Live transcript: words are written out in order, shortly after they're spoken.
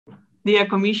dear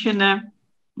Commissioner,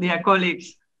 dear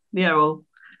colleagues, dear all.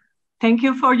 Thank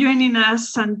you for joining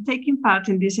us and taking part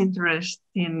in this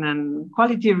interesting and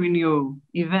quality renew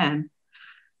event.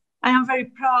 I am very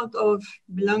proud of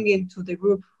belonging to the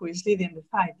group who is leading the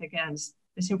fight against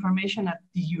disinformation at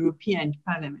the European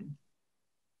Parliament.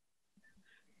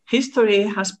 History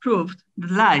has proved that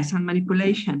lies and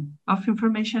manipulation of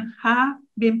information have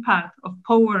been part of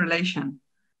power relations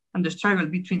and the struggle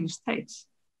between states.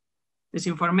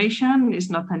 Disinformation is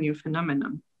not a new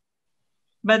phenomenon,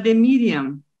 but the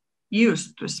medium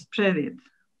used to spread it,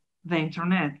 the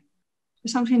internet,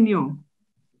 is something new.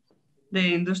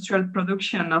 The industrial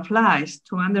production of lies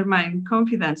to undermine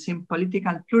confidence in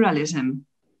political pluralism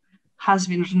has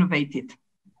been renovated.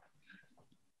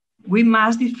 We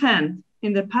must defend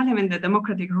in the Parliament the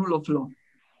democratic rule of law.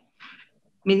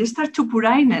 Minister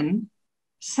Tuppurainen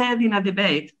said in a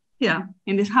debate here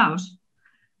in this House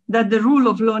that the rule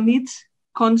of law needs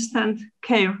constant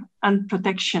care and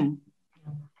protection.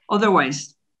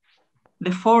 Otherwise,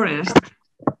 the forest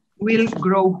will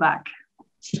grow back.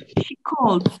 He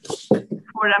called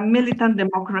for a militant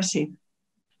democracy.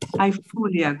 I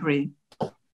fully agree.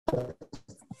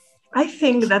 I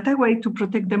think that a way to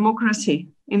protect democracy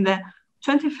in the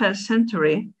 21st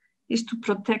century is to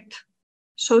protect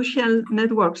social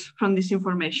networks from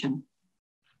disinformation.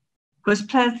 Who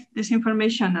spread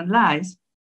disinformation and lies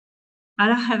are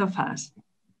ahead of us.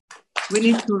 We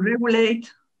need to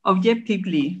regulate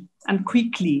objectively and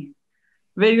quickly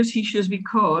various issues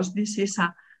because this is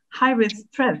a hybrid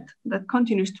threat that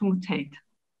continues to mutate.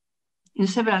 In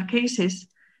several cases,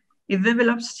 it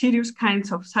develops serious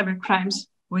kinds of cybercrimes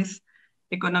with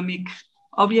economic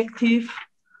objective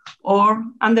or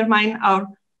undermine our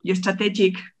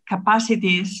geostrategic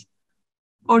capacities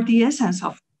or the essence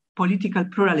of political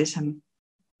pluralism.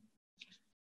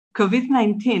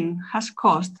 COVID-19 has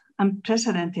caused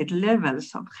unprecedented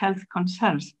levels of health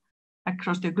concerns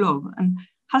across the globe and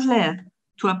has led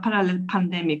to a parallel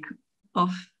pandemic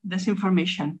of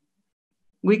disinformation.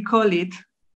 We call it,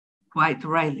 quite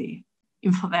rightly,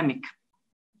 infodemic.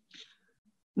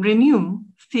 Renew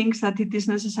thinks that it is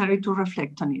necessary to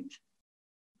reflect on it.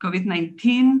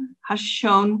 COVID-19 has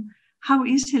shown how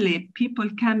easily people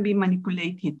can be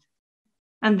manipulated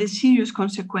and the serious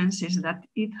consequences that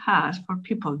it has for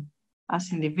people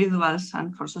as individuals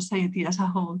and for society as a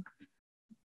whole.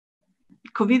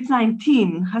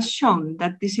 COVID-19 has shown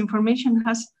that disinformation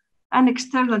has an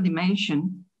external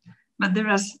dimension, but there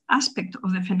are aspects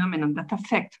of the phenomenon that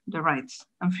affect the rights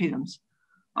and freedoms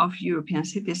of European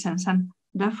citizens and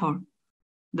therefore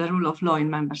the rule of law in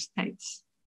member states.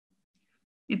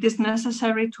 It is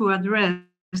necessary to address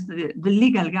the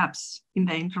legal gaps in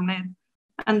the internet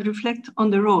and reflect on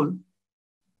the role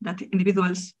that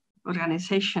individuals,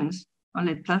 organizations,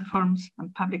 online platforms,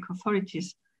 and public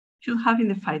authorities should have in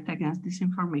the fight against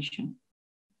disinformation.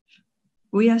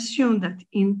 We assume that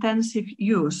intensive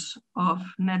use of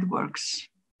networks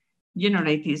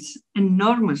generates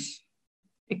enormous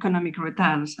economic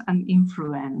returns and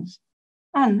influence,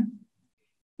 and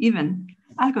even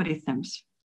algorithms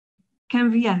can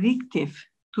be addictive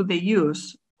to the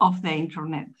use of the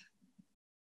internet.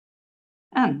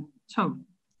 And so,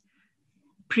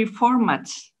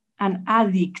 pre-formats and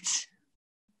addicts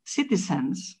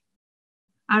citizens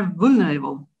are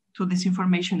vulnerable to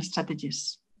disinformation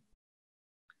strategies.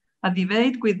 A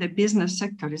debate with the business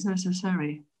sector is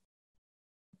necessary,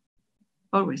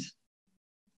 always.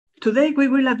 Today, we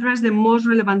will address the most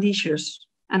relevant issues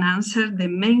and answer the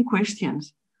main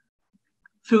questions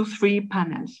through 3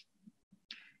 panels.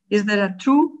 Is there a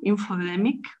true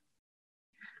infodemic?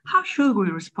 How should we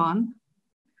respond?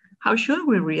 How should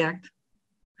we react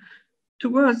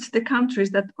towards the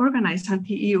countries that organize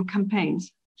anti-EU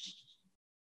campaigns?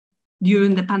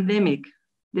 During the pandemic,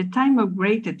 the time of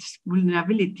greatest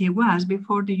vulnerability was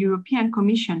before the European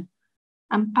Commission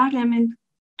and Parliament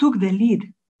took the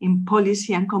lead in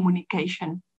policy and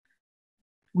communication.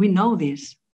 We know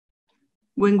this.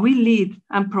 When we lead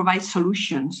and provide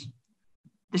solutions,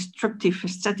 destructive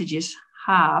strategies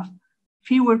have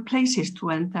fewer places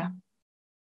to enter.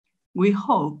 We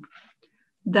hope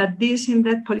that this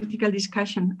in-depth political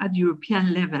discussion at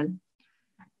European level,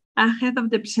 ahead of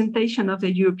the presentation of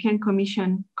the European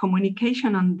Commission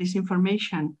communication on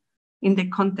disinformation in the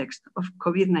context of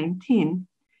COVID-19,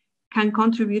 can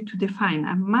contribute to define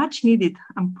a much needed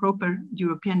and proper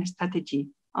European strategy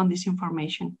on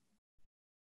disinformation.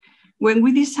 When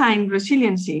we design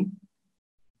resiliency,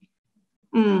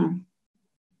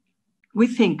 we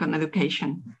think on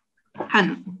education.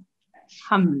 And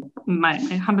in my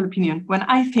humble opinion, when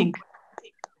I think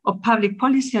of public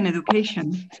policy and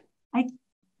education,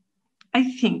 I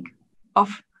think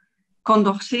of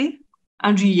Condorcet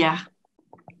and Gruyère.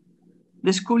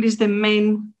 The school is the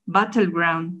main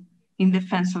battleground in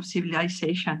defense of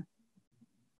civilization.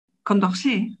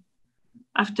 Condorcet,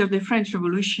 after the French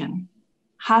Revolution,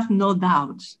 had no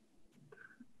doubts.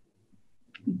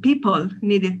 People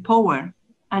needed power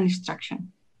and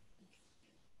instruction.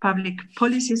 Public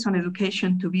policies on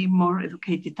education to be more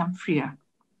educated and freer.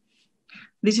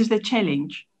 This is the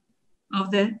challenge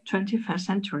of the 21st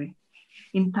century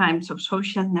in times of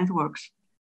social networks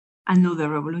and another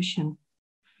revolution.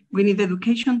 We need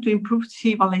education to improve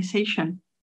civilization,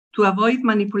 to avoid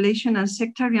manipulation and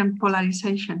sectarian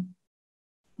polarization.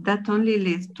 That only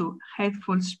leads to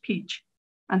hateful speech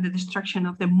and the destruction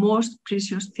of the most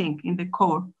precious thing in the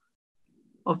core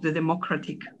of the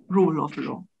democratic rule of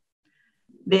law.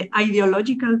 The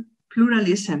ideological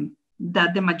pluralism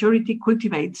that the majority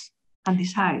cultivates and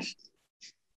desires.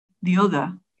 The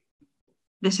other,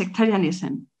 the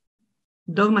sectarianism,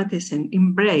 dogmatism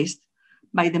embraced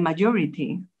by the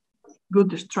majority would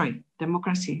destroy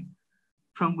democracy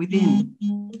from within.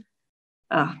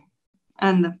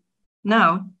 And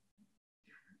now,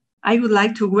 I would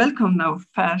like to welcome our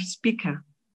first speaker,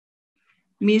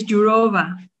 Ms.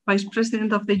 Jourová, Vice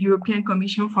President of the European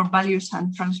Commission for Values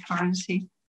and Transparency.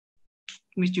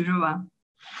 Ms. Jourová,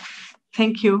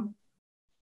 thank you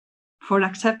for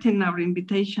accepting our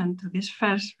invitation to this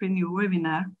first Renew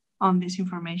webinar on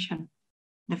disinformation.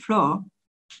 The floor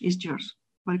is yours.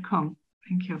 Welcome.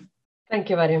 Thank you. Thank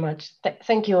you very much.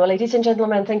 Thank you, ladies and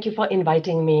gentlemen. Thank you for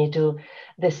inviting me to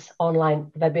this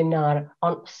online webinar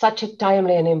on such a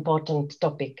timely and important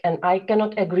topic. And I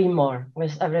cannot agree more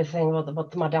with everything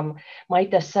what Madam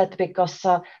Maite said, because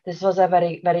this was a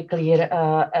very, very clear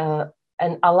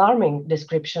and alarming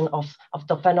description of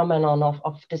the phenomenon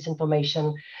of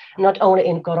disinformation, not only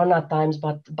in Corona times,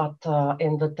 but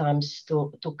in the times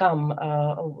to come,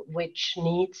 which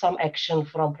need some action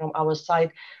from our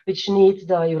side, which needs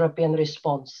the European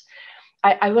response.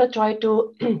 I will try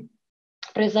to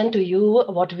present to you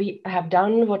what we have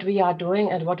done, what we are doing,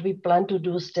 and what we plan to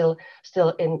do still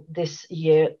in this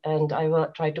year. And I will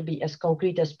try to be as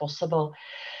concrete as possible.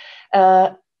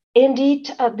 Indeed,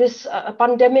 this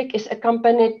pandemic is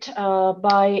accompanied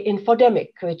by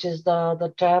infodemic, which is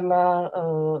the term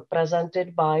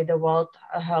presented by the World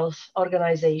Health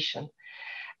Organization.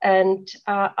 And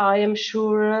I am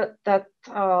sure that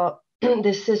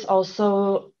this is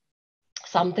also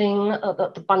something,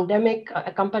 the pandemic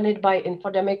accompanied by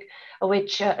infodemic,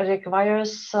 which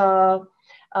requires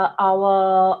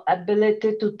our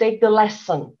ability to take the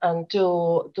lesson and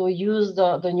to use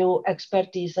the new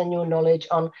expertise and new knowledge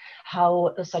on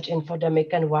how such infodemic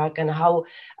can work, and how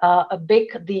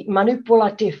big the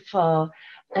manipulative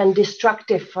and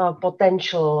destructive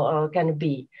potential can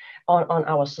be on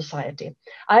our society.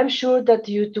 I'm sure that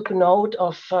you took note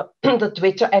of the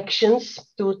Twitter actions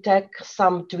to tag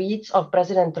some tweets of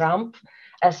President Trump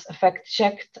as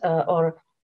fact-checked or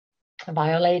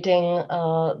violating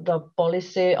the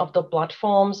policy of the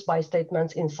platforms by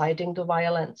statements inciting to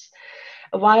violence.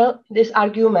 While this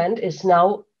argument is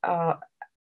now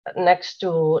next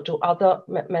to other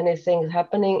many things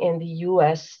happening in the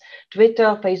US,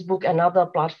 Twitter, Facebook, and other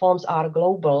platforms are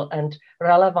global and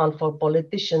relevant for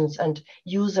politicians and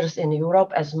users in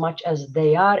Europe as much as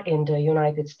they are in the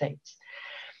United States.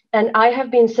 And I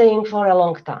have been saying for a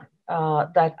long time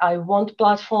that I want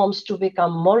platforms to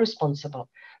become more responsible.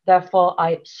 Therefore,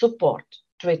 I support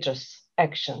Twitter's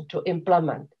action to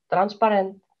implement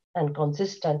transparent and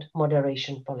consistent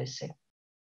moderation policy.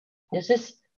 This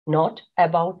is not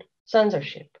about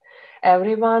censorship.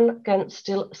 Everyone can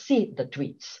still see the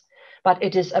tweets, but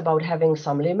it is about having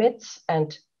some limits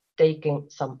and taking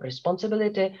some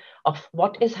responsibility of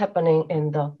what is happening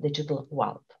in the digital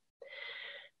world.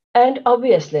 And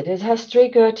obviously, this has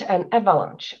triggered an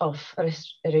avalanche of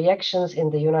reactions in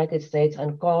the United States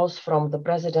and calls from the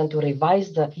president to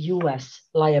revise the US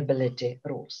liability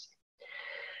rules.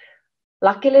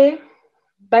 Luckily,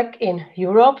 back in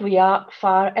Europe, we are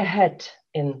far ahead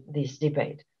in this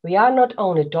debate. We are not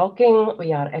only talking,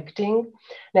 we are acting.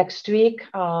 Next week,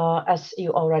 as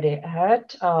you already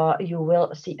heard, you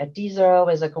will see a teaser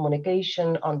with a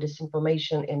communication on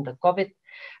disinformation in the COVID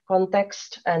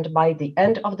context. And by the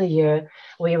end of the year,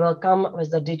 we will come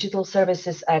with the Digital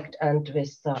Services Act and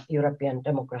with the European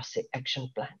Democracy Action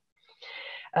Plan.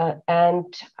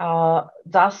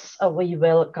 Thus, we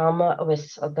will come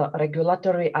with the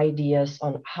regulatory ideas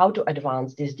on how to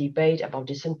advance this debate about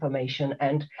disinformation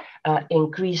and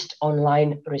increased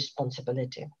online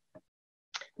responsibility.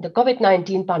 The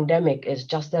COVID-19 pandemic is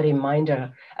just a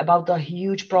reminder about the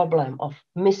huge problem of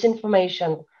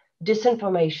misinformation,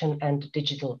 disinformation, and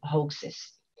digital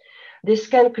hoaxes. This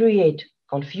can create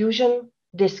confusion,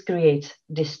 this creates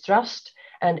distrust,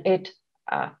 and it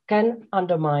can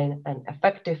undermine an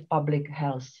effective public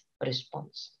health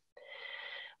response.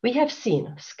 We have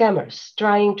seen scammers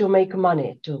trying to make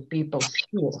money to people's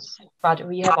fears, but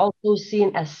we have also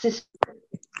seen a system.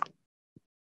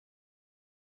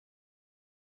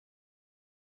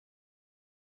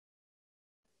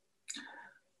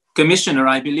 Commissioner,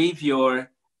 I believe your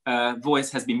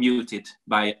voice has been muted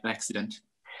by accident.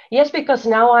 Yes, because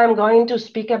now I'm going to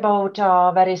speak about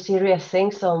very serious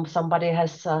things. So somebody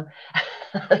has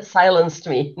silenced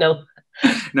me. No,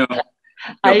 no,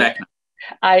 you're back now.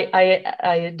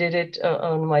 I did it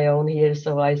on my own here,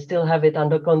 so I still have it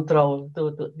under control,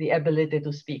 to the ability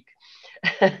to speak.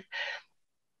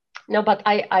 No, but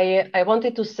I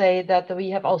wanted to say that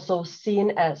we have also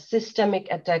seen a systemic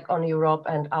attack on Europe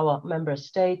and our member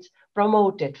states,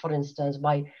 promoted, for instance,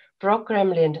 by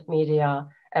pro-Kremlin media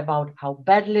about how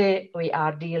badly we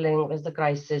are dealing with the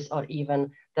crisis, or even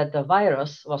that the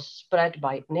virus was spread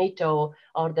by NATO,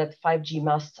 or that 5G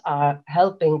masts are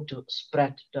helping to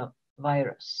spread the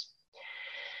virus.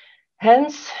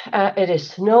 Hence, it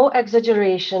is no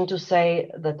exaggeration to say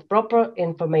that proper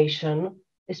information,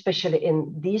 especially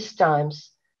in these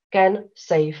times, can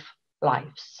save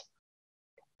lives.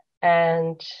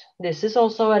 And this is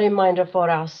also a reminder for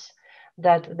us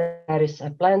that there is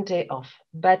plenty of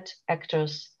bad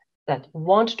actors that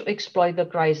want to exploit the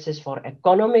crisis for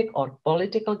economic or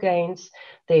political gains.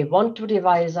 They want to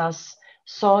divide us,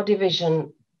 sow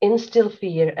division, instill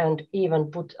fear, and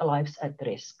even put lives at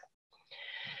risk.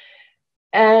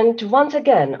 And once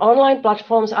again, online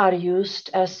platforms are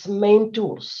used as main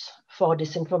tools for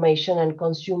disinformation and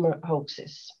consumer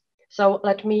hoaxes. So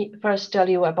let me first tell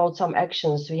you about some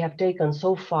actions we have taken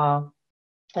so far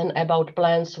and about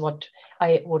plans what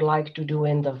I would like to do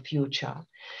in the future.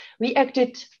 We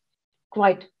acted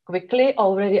quite quickly.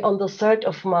 Already on the 3rd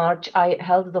of March, I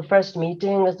held the first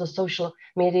meeting with the social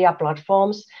media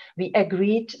platforms. We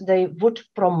agreed they would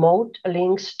promote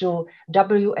links to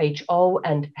WHO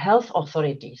and health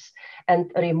authorities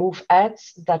and remove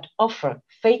ads that offer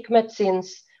fake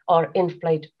medicines or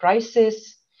inflate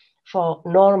prices for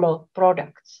normal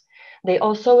products. They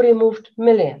also removed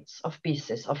millions of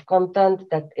pieces of content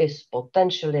that is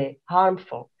potentially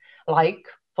harmful, like,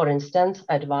 for instance,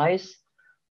 advice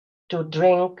to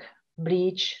drink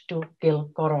bleach to kill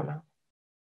corona.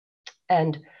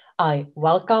 And I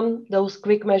welcome those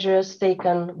quick measures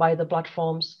taken by the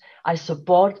platforms. I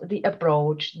support the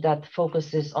approach that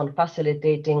focuses on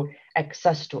facilitating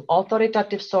access to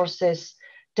authoritative sources,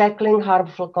 tackling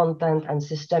harmful content, and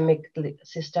systemic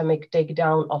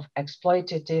takedown of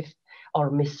exploitative or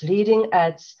misleading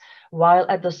ads, while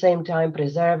at the same time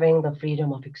preserving the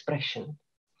freedom of expression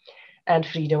and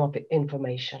freedom of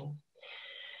information.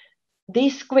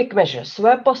 These quick measures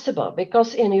were possible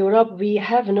because in Europe we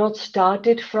have not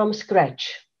started from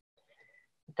scratch.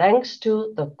 Thanks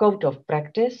to the Code of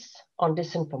Practice on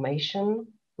Disinformation,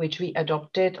 which we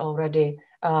adopted already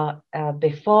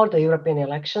before the European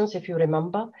elections, if you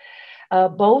remember,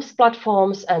 both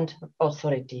platforms and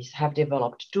authorities have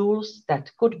developed tools that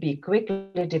could be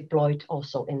quickly deployed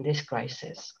also in this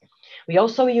crisis. We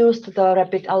also used the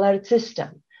rapid alert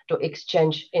system to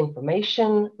exchange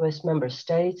information with member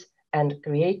states and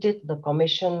created the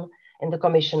Commission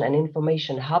an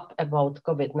information hub about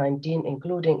COVID-19,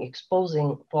 including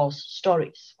exposing false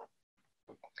stories.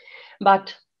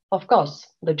 But of course,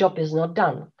 the job is not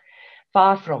done.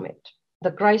 Far from it.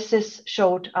 The crisis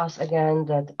showed us again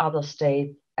that other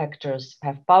state actors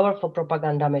have powerful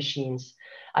propaganda machines.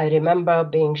 I remember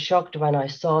being shocked when I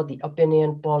saw the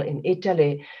opinion poll in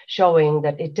Italy showing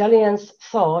that Italians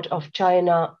thought of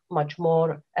China much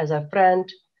more as a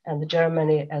friend and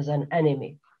Germany as an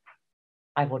enemy.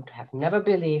 I would have never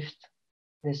believed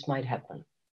this might happen.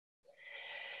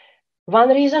 One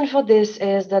reason for this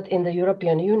is that in the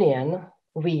European Union,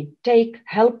 we take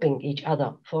helping each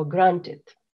other for granted.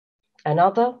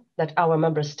 Another, that our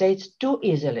member states too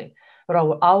easily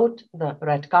roll out the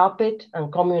red carpet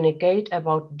and communicate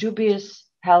about dubious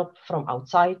help from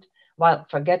outside while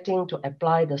forgetting to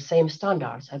apply the same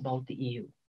standards about the EU.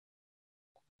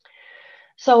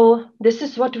 So this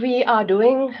is what we are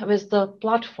doing with the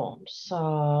platforms,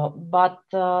 but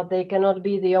they cannot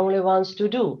be the only ones to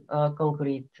do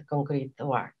concrete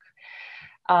work.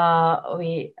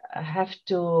 We have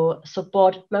to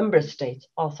support member state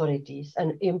authorities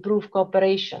and improve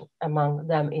cooperation among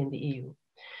them in the EU.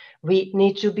 We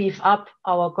need to beef up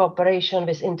our cooperation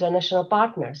with international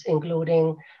partners,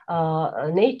 including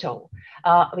NATO.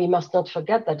 We must not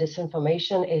forget that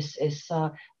disinformation is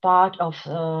part of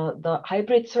the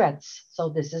hybrid threats. So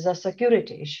this is a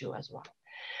security issue as well.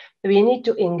 We need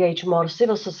to engage more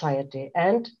civil society,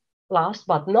 and last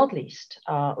but not least,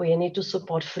 we need to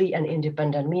support free and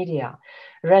independent media,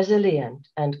 resilient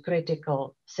and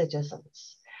critical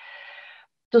citizens.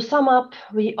 To sum up,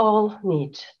 we all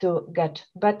need to get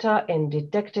better in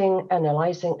detecting,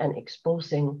 analyzing, and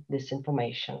exposing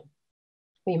disinformation.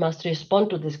 We must respond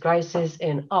to this crisis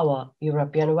in our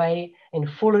European way, in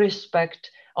full respect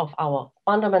of our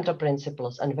fundamental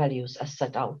principles and values as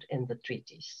set out in the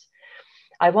treaties.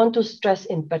 I want to stress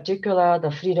in particular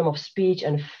the freedom of speech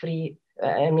and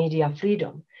media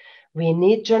freedom. We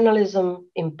need journalism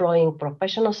employing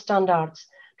professional standards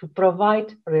to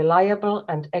provide reliable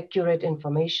and accurate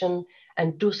information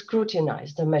and to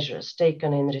scrutinize the measures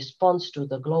taken in response to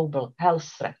the global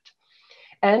health threat.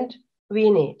 And we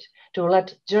need to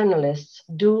let journalists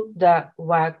do their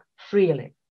work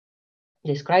freely.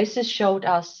 This crisis showed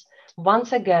us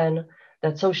once again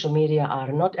that social media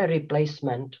are not a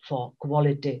replacement for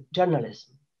quality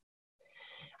journalism.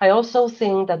 I also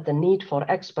think that the need for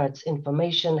experts'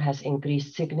 information has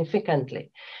increased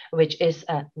significantly, which is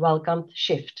a welcomed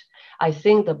shift. I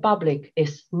think the public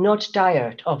is not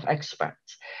tired of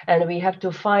experts, and we have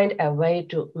to find a way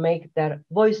to make their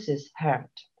voices heard.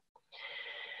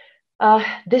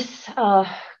 This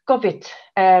COVID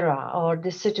era or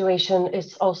this situation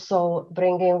is also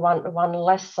bringing one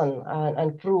lesson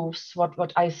and proves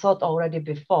what I thought already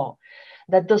before,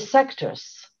 that the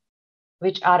sectors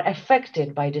which are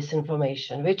affected by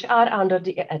disinformation, which are under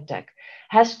the attack,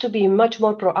 has to be much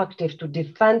more proactive to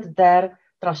defend their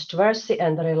trustworthy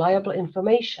and reliable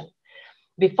information.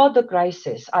 Before the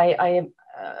crisis, I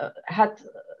had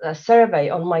a survey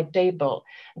on my table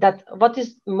that what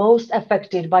is most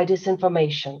affected by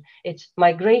disinformation? It's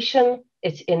migration,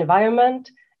 it's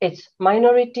environment, it's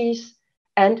minorities,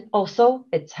 and also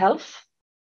it's health.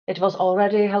 It was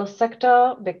already health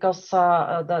sector because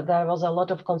there was a lot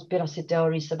of conspiracy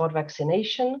theories about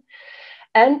vaccination.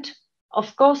 And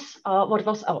of course, what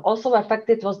was also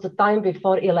affected was the time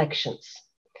before elections.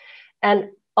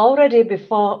 And already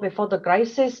before the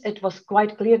crisis, it was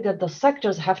quite clear that the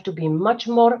sectors have to be much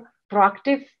more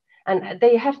proactive and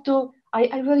they have to,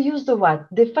 I will use the word,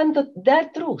 defend their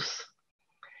truth.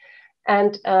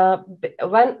 And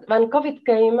when COVID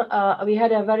came, we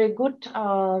had a very good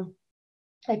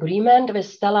agreement with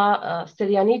Stella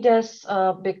Stylianides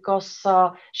because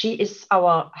she is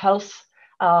our health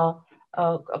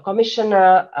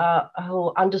commissioner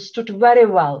who understood very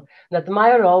well that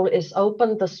my role is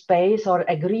open the space or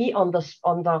agree on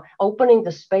the opening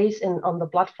the space on the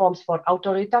platforms for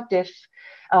authoritative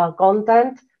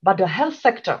content, but the health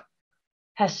sector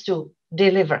has to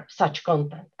deliver such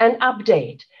content and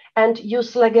update and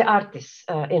use lege artis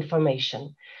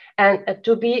information and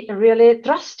to be really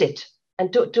trusted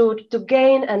and to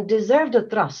gain and deserve the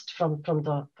trust from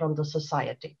the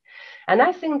society. And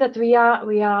I think that we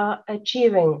are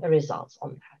achieving results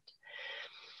on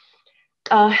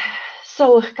that.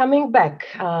 So coming back,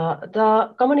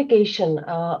 the communication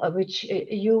which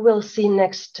you will see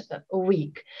next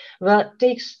week will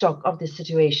take stock of the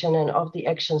situation and of the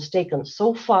actions taken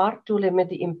so far to limit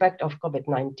the impact of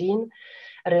COVID-19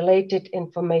 related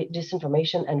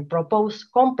disinformation and propose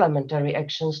complementary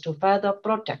actions to further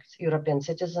protect European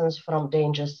citizens from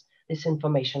dangerous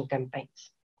disinformation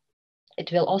campaigns.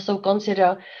 It will also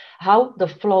consider how the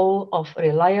flow of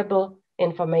reliable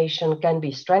information can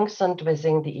be strengthened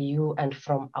within the EU and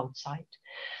from outside.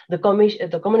 The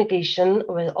communication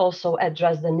will also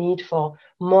address the need for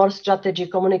more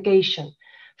strategic communication.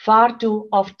 Far too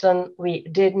often we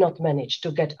did not manage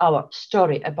to get our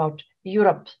story about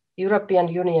European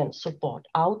Union support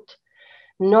out,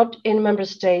 not in member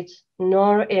states,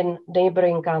 nor in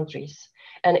neighboring countries.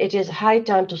 And it is high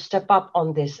time to step up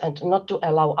on this and not to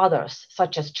allow others,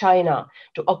 such as China,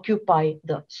 to occupy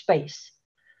the space.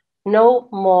 No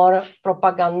more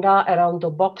propaganda around the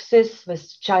boxes with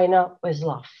China with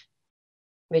love,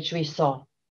 which we saw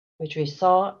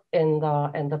in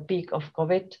the peak of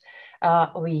COVID.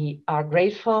 We are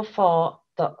grateful for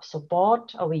the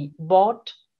support. We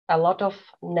bought a lot of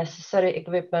necessary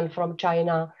equipment from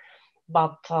China,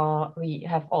 but we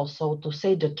have also to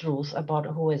say the truth about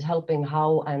who is helping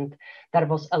how, and there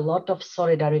was a lot of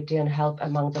solidarity and help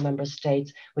among the member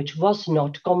states, which was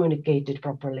not communicated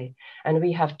properly, and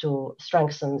we have to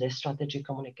strengthen this strategic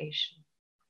communication.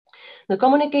 The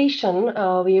communication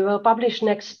we will publish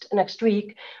next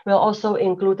week will also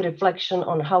include reflection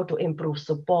on how to improve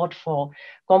support for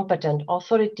competent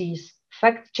authorities,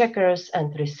 fact checkers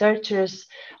and researchers,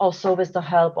 also with the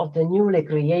help of the newly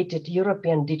created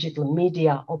European Digital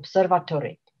Media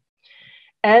Observatory.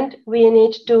 And we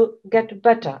need to get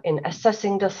better in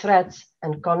assessing the threats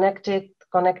and connect it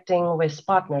connecting with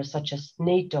partners such as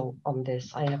NATO on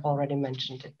this. I have already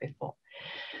mentioned it before.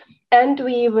 And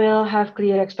we will have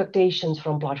clear expectations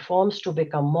from platforms to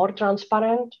become more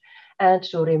transparent and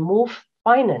to remove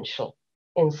financial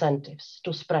incentives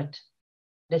to spread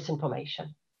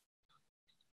disinformation.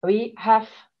 We have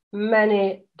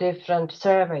many different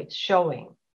surveys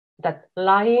showing that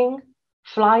lying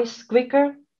flies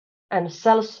quicker and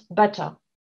sells better.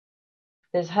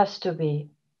 This has to be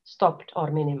stopped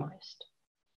or minimized.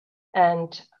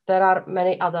 And there are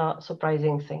many other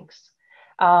surprising things.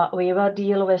 We will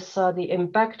deal with the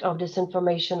impact of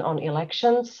disinformation on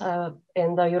elections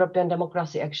in the European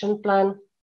Democracy Action Plan.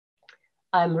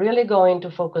 I'm really going to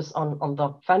focus on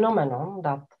the phenomenon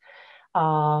that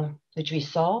which we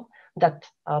saw, that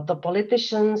the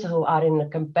politicians who are in a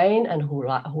campaign and who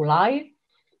lie,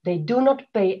 they do not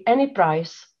pay any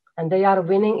price and they are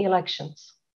winning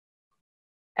elections.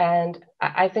 And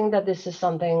I think that this is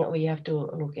something we have to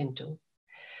look into.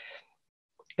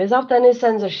 Without any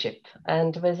censorship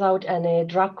and without any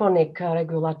draconic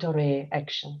regulatory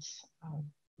actions.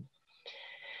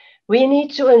 We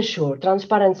need to ensure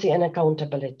transparency and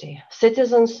accountability.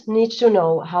 Citizens need to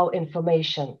know how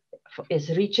information is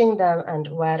reaching them and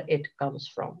where it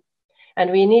comes from.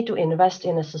 And we need to invest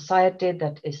in a society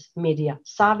that is media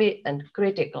savvy and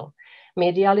critical.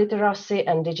 Media literacy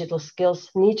and digital skills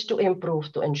need to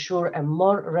improve to ensure a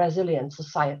more resilient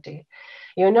society.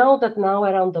 You know that now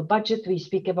around the budget, we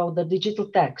speak about the digital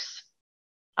tax.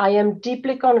 I am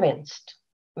deeply convinced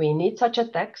we need such a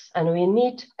tax, and we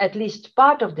need at least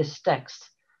part of this tax,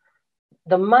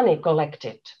 the money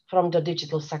collected from the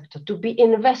digital sector, to be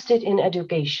invested in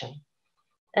education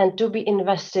and to be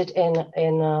invested in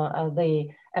the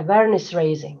awareness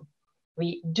raising.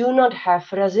 We do not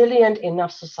have resilient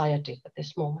enough society at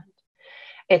this moment.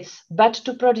 It's bad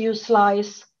to produce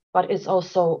lies, but it's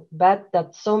also bad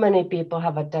that so many people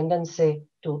have a tendency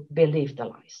to believe the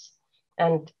lies.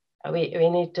 And we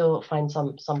need to find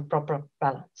some proper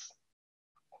balance.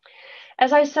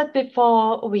 As I said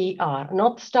before, we are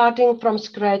not starting from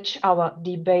scratch. Our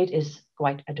debate is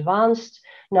quite advanced.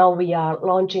 Now we are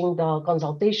launching the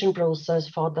consultation process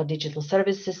for the Digital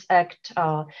Services Act.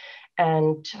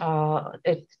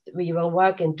 We will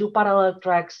work in two parallel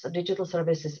tracks: the Digital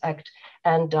Services Act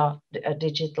and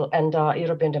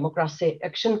European Democracy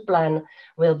Action Plan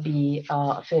will be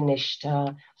finished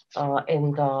in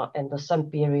the same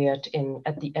period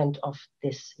at the end of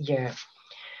this year.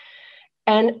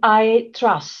 And I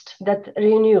trust that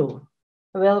Renew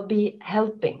will be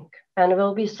helping and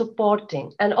will be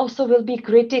supporting and also will be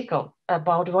critical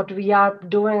about what we are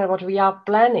doing and what we are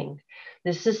planning.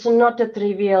 This is not a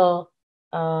trivial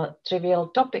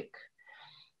topic.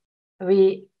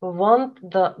 We want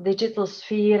the digital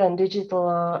sphere and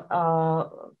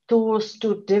digital tools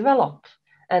to develop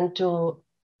and to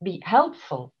be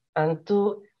helpful and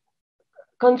to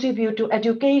contribute to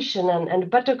education and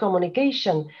better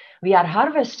communication. We are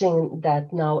harvesting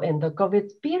that now in the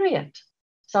COVID period.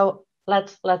 So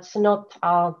let's not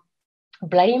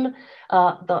blame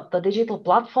the digital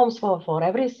platforms for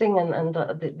everything and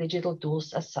the digital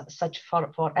tools as such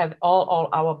for all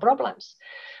our problems.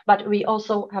 But we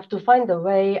also have to find a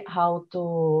way how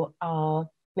to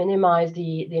minimize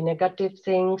the negative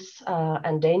things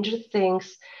and dangerous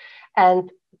things.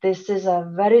 And this is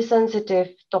a very sensitive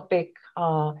topic.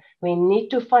 We need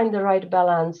to find the right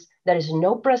balance. There is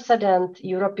no precedent.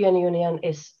 European Union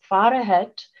is far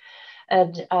ahead.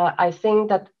 And I think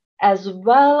that as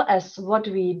well as what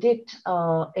we did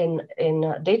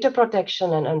in data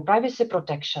protection and privacy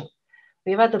protection,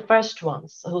 we were the first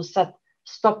ones who said,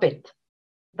 stop it.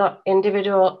 The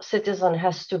individual citizen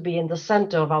has to be in the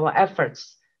center of our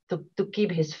efforts to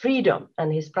keep his freedom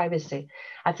and his privacy.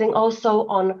 I think also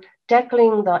on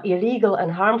tackling the illegal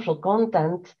and harmful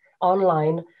content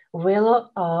online will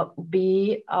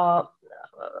be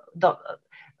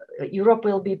Europe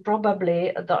will be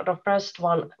probably the first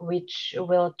one which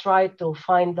will try to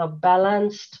find the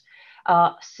balanced,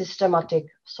 systematic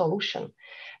solution.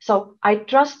 So I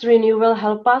trust Renew will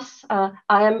help us. I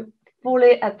am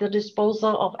fully at the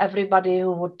disposal of everybody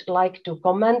who would like to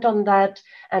comment on that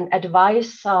and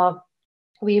advise.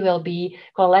 We will be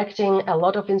collecting a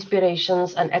lot of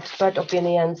inspirations and expert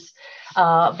opinions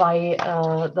by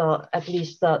at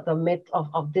least the mid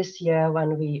of this year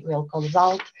when we will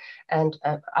consult. And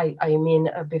I mean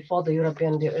before the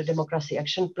European Democracy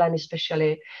Action Plan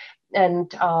especially.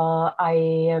 And I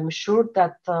am sure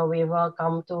that we will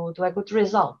come to a good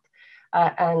result.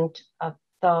 And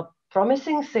the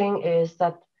promising thing is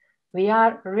that We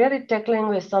are really tackling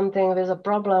with something, with a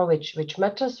problem which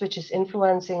matters, which is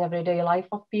influencing everyday life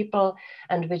of people,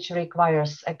 and which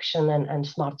requires action and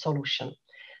smart solution.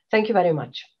 Thank you very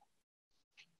much.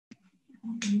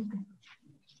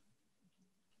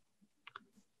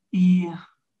 Yeah.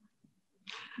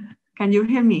 Can you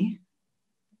hear me?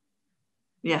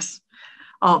 Yes.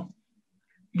 Oh,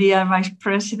 dear Vice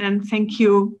President, thank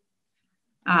you.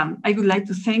 I would like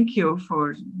to thank you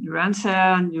for your answer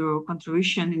and your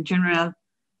contribution in general.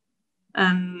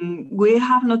 And we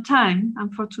have no time,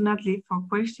 unfortunately, for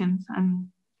questions. And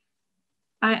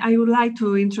I would like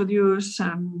to introduce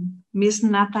Ms.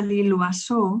 Nathalie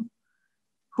Loiseau,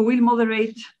 who will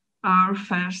moderate our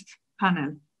first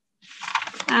panel.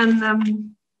 And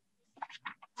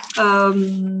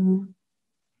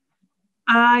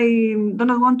I do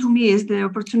not want to miss the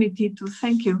opportunity to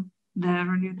thank you, the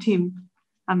radio team,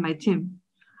 and my team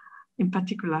in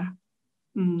particular,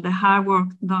 the hard work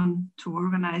done to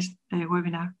organize the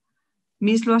webinar.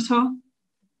 Ms. Loiseau,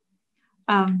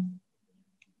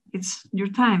 it's your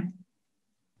time.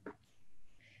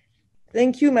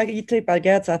 Thank you, Maite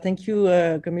Pagazaurtundúa. Thank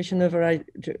you, Commissioner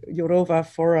Jourová,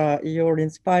 for your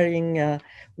inspiring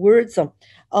words.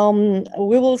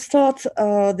 We will start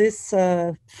this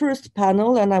first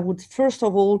panel, and I would first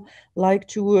of all like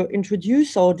to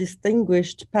introduce our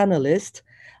distinguished panelists,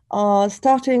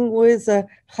 starting with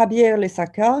Javier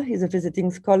Lesaca. He's a visiting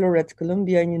scholar at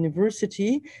Columbia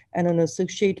University and an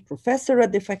associate professor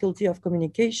at the Faculty of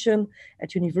Communication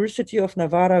at University of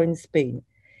Navarra in Spain.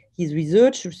 His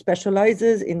research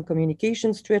specializes in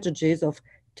communication strategies of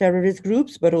terrorist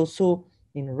groups, but also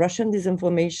in Russian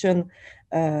disinformation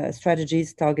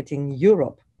strategies targeting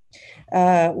Europe.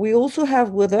 We also have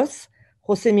with us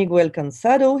José Miguel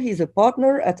Cansado. He's a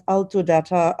partner at Alto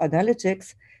Data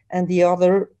Analytics and the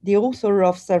author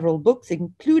of several books,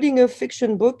 including a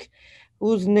fiction book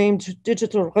whose named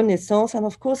Digital Renaissance, and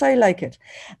of course I like it.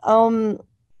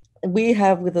 We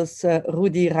have with us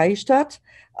Rudi Reichstadt.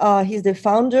 He's the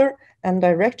founder and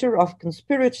director of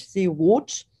Conspiracy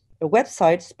Watch, a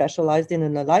website specialized in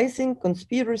analyzing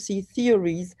conspiracy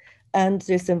theories and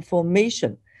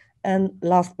disinformation. And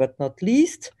last but not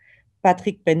least,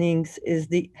 Patrick Pennings is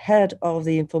the head of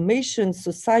the Information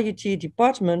Society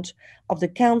Department of the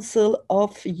Council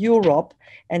of Europe,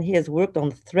 and he has worked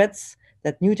on threats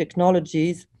that new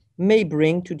technologies may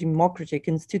bring to democratic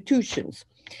institutions.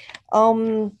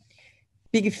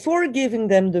 Before giving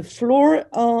them the floor,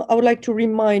 I would like to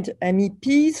remind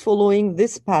MEPs following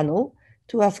this panel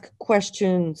to ask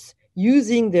questions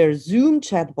using their Zoom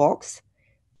chat box.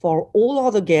 For all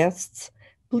other guests,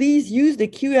 please use the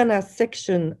Q&A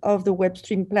section of the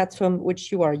webstream platform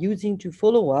which you are using to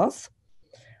follow us.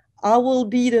 I will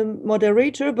be the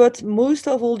moderator, but most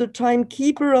of all the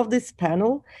timekeeper of this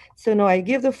panel. So now I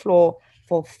give the floor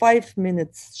for 5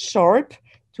 minutes sharp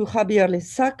to Javier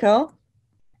Lesaca.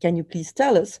 Can you please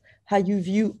tell us how you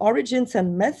view origins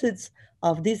and methods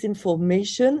of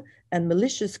disinformation and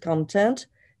malicious content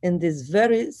in this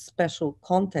very special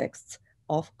context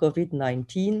of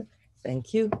COVID-19?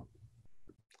 Thank you.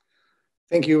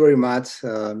 Thank you very much,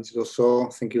 Ms.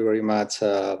 Loiseau. Thank you very much,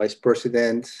 Vice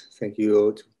President. Thank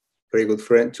you to very good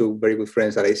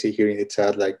friends that I see here in the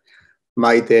chat, like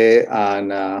Maite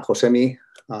and Josemi.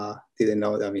 Didn't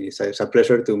know. I mean, it's a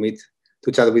pleasure to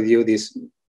chat with you this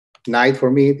night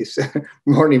for me, this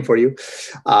morning for you.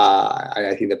 And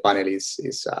I think the panel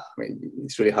is I mean,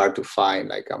 it's really hard to find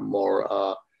like a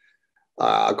more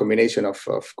a combination of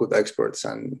good experts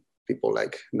and people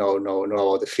like know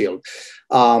about the field.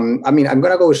 I mean, I'm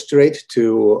gonna go straight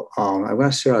to, I'm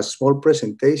gonna share a small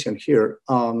presentation here.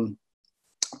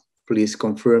 Please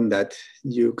confirm that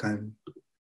you can,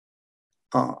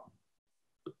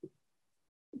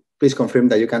 please confirm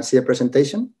that you can see a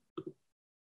presentation.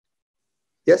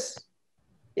 Yes?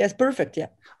 Yes, perfect, yeah.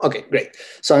 Okay, great.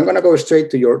 So I'm gonna go straight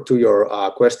to your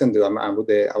question about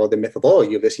the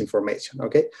methodology of disinformation,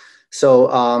 okay? So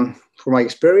from my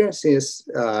experiences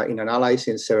in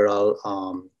analyzing several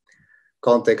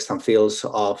contexts and fields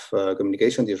of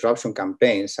communication disruption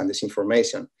campaigns and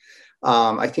disinformation,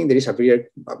 I think there is a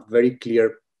very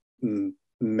clear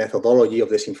methodology of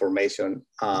disinformation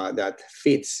that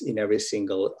fits in every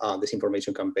single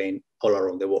disinformation campaign all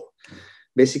around the world.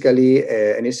 Basically,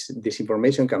 any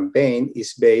disinformation campaign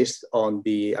is based on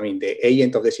the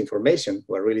agent of disinformation.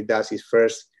 What it really does is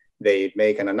first they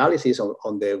make an analysis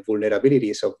on the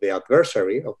vulnerabilities of the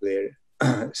adversary, of the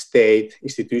state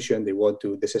institution they want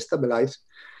to destabilize.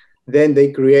 Then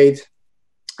they create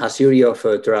a series of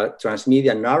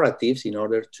transmedia narratives in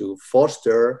order to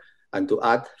foster and to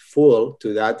add fuel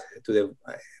to the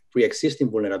pre-existing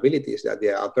vulnerabilities that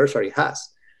the adversary has.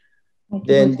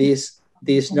 then this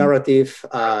narrative,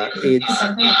 it's...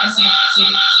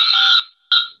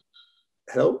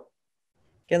 Hello?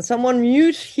 Can someone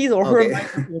mute his or her Okay.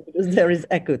 microphone because there is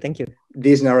echo? Thank you.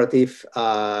 This narrative,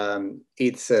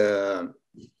 it's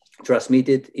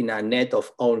transmitted in a net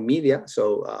of own media.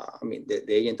 So, I mean,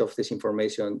 the agent of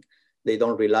disinformation, they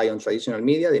don't rely on traditional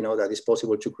media. They know that it's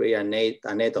possible to create a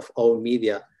net of own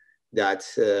media that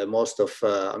most of,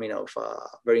 a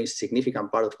very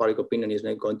significant part of public opinion is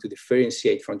not going to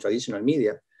differentiate from traditional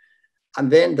media.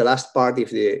 And then the last part is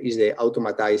the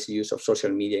automatized use of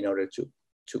social media in order to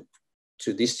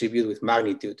distribute with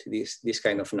magnitude this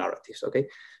kind of narratives. Okay,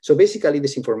 so basically,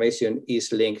 disinformation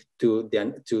is linked to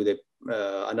the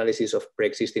analysis of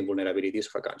pre-existing vulnerabilities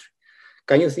of a country.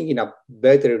 Can you think in a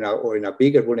better or in a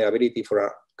bigger vulnerability for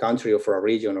a country or for a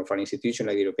region or for an institution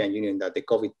like the European Union that the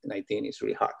COVID-19 is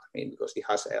really hard? I mean, because it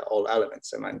has all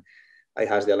elements. I mean, it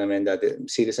has the element that the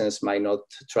citizens might not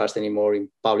trust anymore in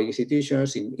public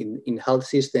institutions, in health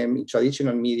system, in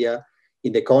traditional media,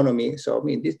 in the economy. So I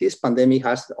mean, this pandemic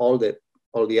has all the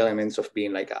elements of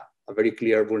being like a very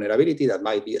clear vulnerability that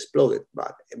might be exploited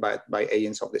by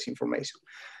agents of disinformation.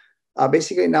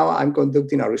 Basically, now I'm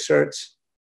conducting a research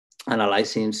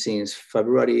analyzing since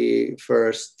February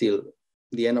 1st till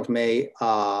the end of May.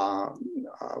 I'm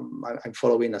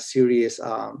following a series,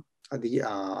 a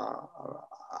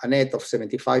net of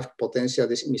 75 potential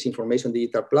misinformation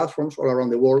digital platforms all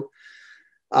around the world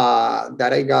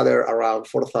that I gather around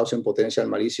 4,000 potential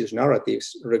malicious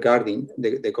narratives regarding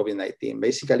the COVID-19.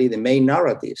 Basically, the main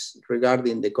narratives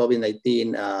regarding the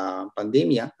COVID-19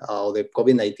 pandemic or the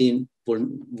COVID-19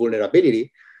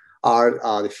 vulnerability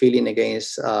are the feeling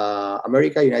against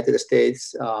America, United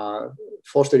States,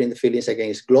 fostering the feelings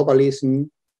against globalism,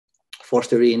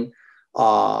 fostering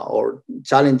or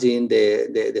challenging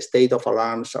the state of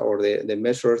alarms or the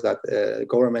measures that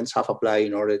governments have applied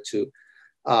in order to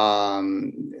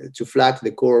flag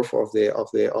the curve of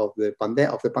the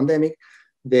pandemic,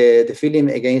 the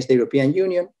feeling against the European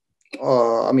Union.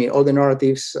 I mean, all the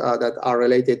narratives that are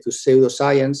related to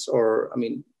pseudoscience or, I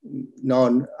mean,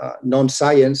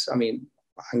 non-science. I mean,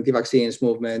 anti-vaccines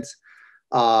movements,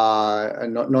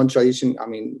 non-tradition. I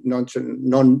mean,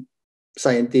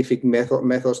 non-scientific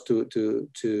methods to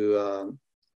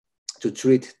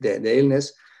treat the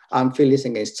illness, and feelings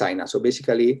against China. So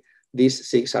basically, these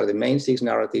six are the main six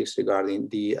narratives regarding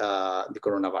the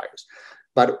coronavirus.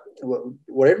 But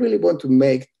what I really want to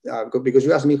make, because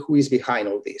you asked me who is behind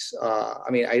all this. I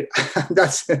mean, I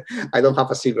don't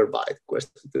have a silver bullet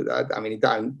question to that. I mean,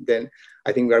 then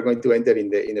I think we are going to enter in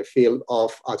the field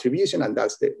of attribution, and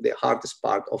that's the hardest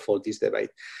part of all this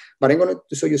debate. But I'm going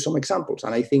to show you some examples,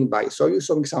 and I think by showing you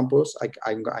some examples,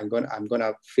 I'm going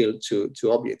to fill two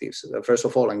objectives. First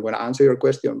of all, I'm going to answer your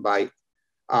question by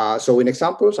showing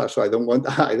examples. So I don't want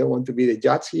to be the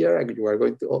judge here. We are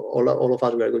going to all of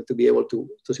us. We are going to be able to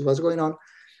see what's going on.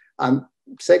 And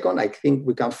second, I think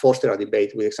we can foster a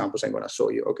debate with examples I'm going to show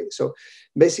you. Okay. So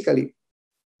basically,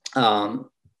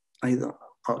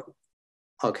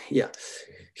 okay, yeah.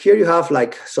 Here you have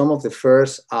like some of the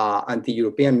first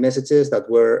anti-European messages that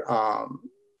were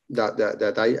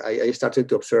that I started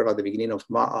to observe at the beginning of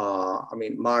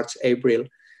March, April,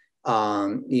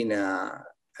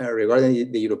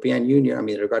 regarding the European Union. I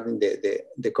mean, regarding the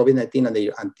COVID-19 and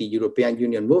the anti-European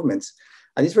Union movements.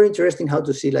 And it's very interesting how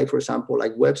to see, like, for example,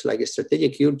 like webs like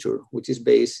Strategic Culture, which is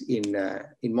based in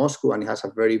Moscow and has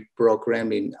a very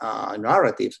pro-Kremlin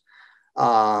narrative.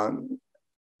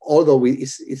 Although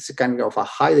it's kind of a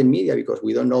hidden media because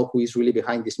we don't know who is really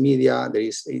behind this media.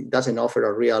 It doesn't offer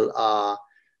a real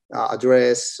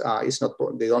address.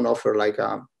 They don't offer like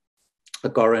a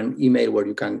current email where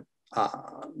you can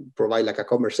provide like a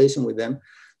conversation with them.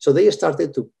 So they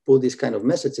started to put these kind of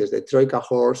messages. The Troika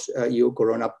horse EU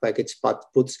Corona package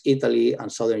puts Italy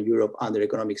and Southern Europe under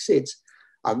economic siege.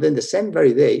 And then the same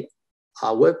very day,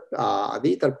 a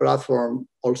digital platform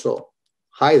also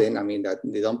hidden, I mean, that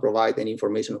they don't provide any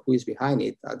information who is behind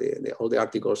it. All the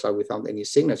articles are without any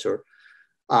signature,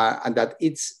 and that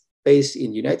it's based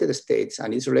in the United States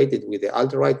and it's related with the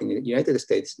alt-right in the United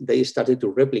States. They started to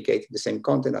replicate the same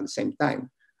content at the same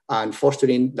time and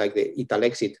fostering like the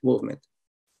Italexit movement.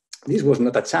 This was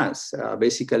not a chance.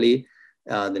 Basically,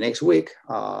 the next week,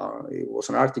 it was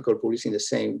an article published in the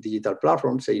same digital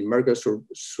platform saying Merkel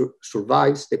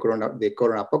survives the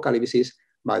corona apocalypse,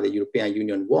 but the European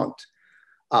Union won't.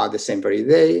 The same very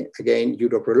day, again,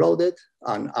 Europe Reloaded,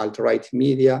 an alt-right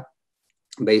media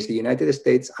based in the United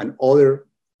States, and other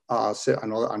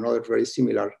very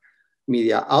similar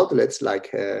media outlets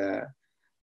like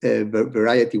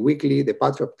Variety Weekly, the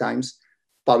Patriot Times,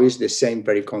 published the same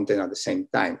very content at the same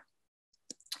time.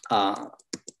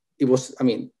 it was, I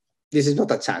mean, this is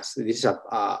not a chance. This is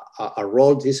a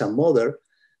role, this is a model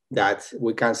that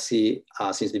we can see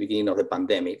since the beginning of the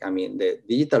pandemic. I mean, the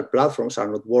digital platforms are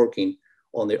not working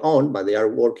on their own, but they are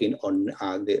working on,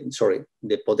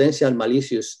 the potential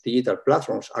malicious digital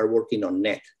platforms are working on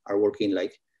net, are working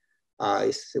like,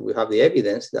 we have the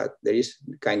evidence that there is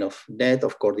kind of net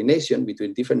of coordination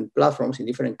between different platforms in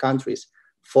different countries,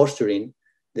 fostering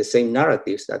the same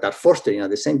narratives that are fostering at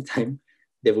the same time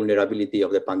the vulnerability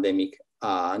of the pandemic,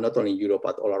 not only in Europe,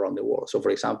 but all around the world. So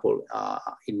for example,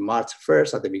 in March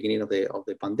 1st, at the beginning of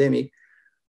the pandemic,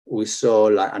 we saw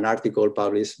an article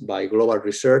published by Global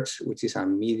Research, which is a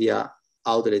media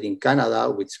outlet in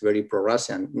Canada, with very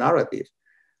pro-Russian narrative,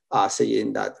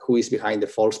 saying that who is behind the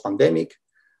false pandemic.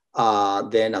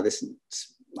 Then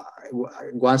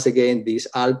once again, this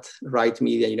alt-right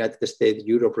media, United States,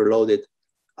 Europe Reloaded,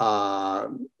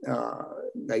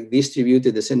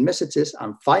 distributed the same messages.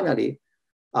 And finally,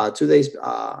 2 days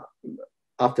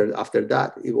after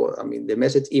that, it was, I mean, the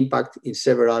message impact in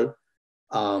several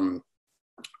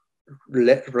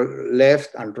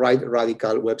left and right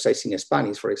radical websites in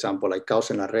Spanish, for example, like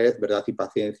Caos en la Red, Verdad y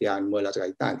Paciencia, and Muelas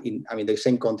Gaitán. The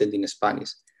same content in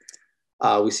Spanish.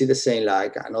 We see the same,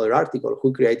 like another article,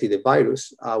 who created the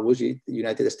virus? Was it the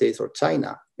United States or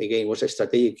China? Again, it was a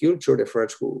strategic culture, the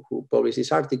first who published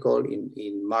this article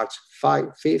in March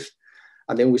 5th.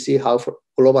 And then we see how for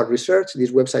Global Research,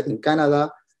 this website in Canada,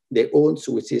 the UNS,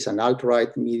 which is an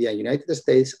alt-right media in the United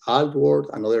States, Alt-World,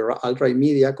 another alt-right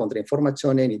media,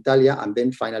 Contrainformazione in Italia, and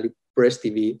then finally Press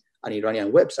TV, an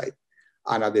Iranian website.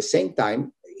 And at the same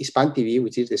time, Hispan TV,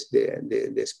 which is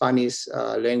the Spanish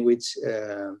language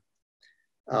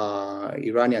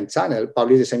Iranian channel,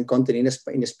 published the same content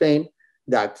in Spain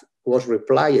that was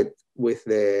replied with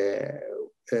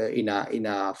in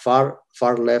a far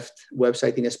left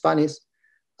website in Spanish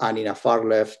and in a far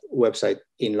left website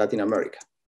in Latin America.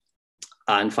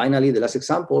 And finally, the last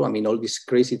example, I mean, all this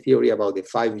crazy theory about the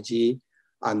 5G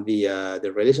and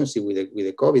the relationship with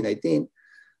the COVID-19.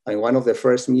 And one of the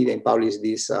first media to publish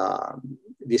this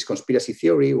conspiracy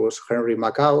theory was Henry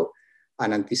Macau,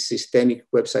 an anti-systemic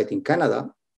website in Canada.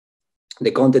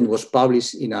 The content was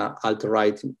published in an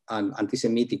alt-right and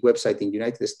anti-Semitic website in the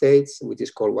United States, which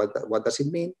is called What Does It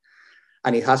Mean?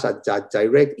 And it has a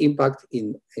direct impact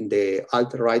in the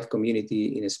alt-right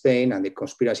community in Spain and the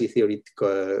conspiracy theory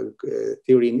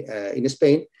in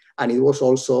Spain. And it was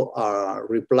also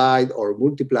replied or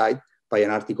multiplied by an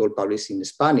article published in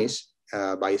Spanish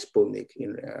by Sputnik,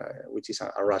 which is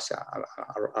a Russia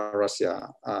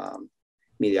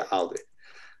media outlet.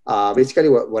 Basically,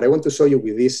 what I want to show you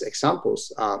with these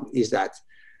examples is that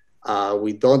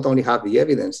we don't only have the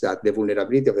evidence that the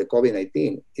vulnerability of the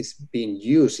COVID-19 is being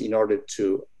used in order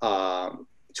to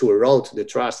erode the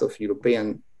trust of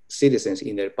European citizens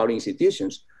in their public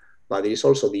institutions, but there is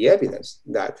also the evidence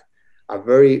that a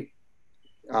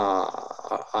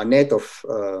net of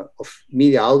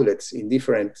media outlets in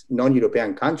different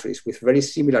non-European countries with very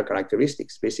similar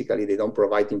characteristics. Basically, they don't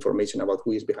provide information about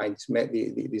who is behind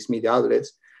these media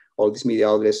outlets. All these media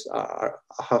outlets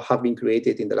have been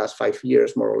created in the last 5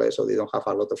 years, more or less, so they don't have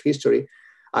a lot of history.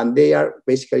 And they are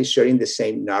basically sharing the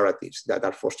same narratives that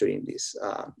are fostering this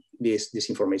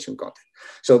disinformation content.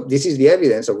 So this is the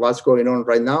evidence of what's going on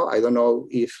right now. I don't know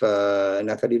if,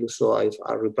 Nathalie Lusso,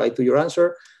 I replied to your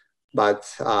answer, but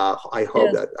I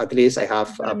hope that at least I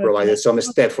have provided some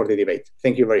step for the debate.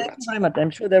 Thank you very much. Thank you very much. I'm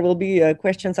sure there will be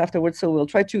questions afterwards, so we'll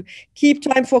try to keep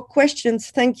time for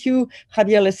questions. Thank you,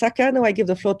 Javier Lesaca. Now I give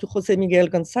the floor to Jose Miguel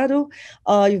Gonzalo.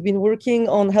 You've been working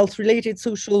on health-related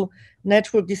social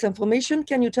network disinformation.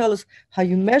 Can you tell us how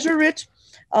you measure it?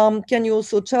 Can you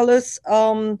also tell us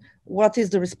what is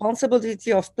the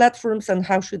responsibility of platforms and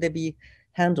how should they be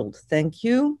handled? Thank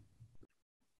you.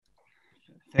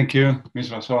 Thank you, Ms.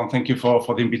 Rassol, and thank you for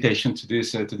the invitation to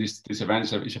this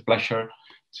event. It's a pleasure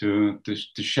to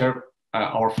share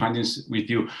our findings with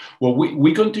you. What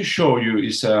we're going to show you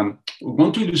is we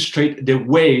want to illustrate the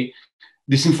way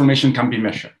disinformation can be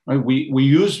measured. Right? We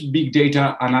use big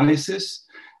data analysis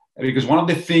because one of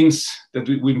the things that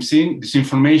we've seen,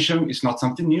 disinformation is not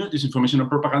something new, disinformation and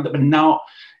propaganda, but now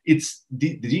it's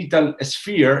the digital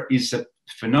sphere is a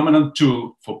phenomenal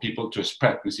tool for people to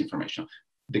spread misinformation.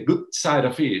 The good side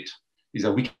of it is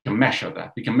that we can measure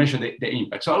that. We can measure the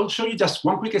impact. So I'll show you just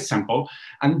one quick example.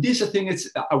 And this, I think,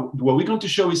 is what we're going to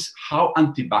show is how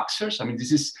anti-vaxxers, I mean,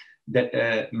 this is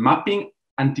the mapping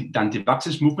the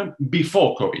anti-vaxxers movement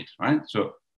before COVID, right?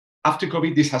 So after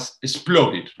COVID, this has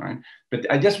exploded, right? But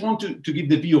I just want to give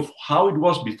the view of how it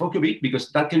was before COVID,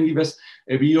 because that can give us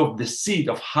a view of the seed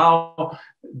of how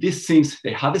these things,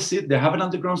 they have a seed, they have an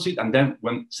underground seed, and then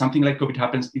when something like COVID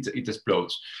happens, it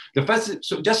explodes. The first,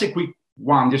 so just a quick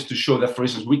one, just to show that, for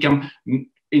instance, we can,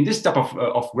 in this type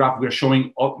of graph, we're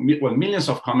showing millions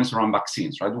of comments around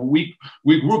vaccines, right? We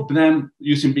group them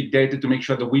using big data to make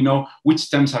sure that we know which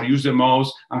terms are used the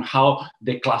most and how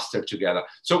they cluster together.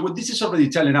 So what this is already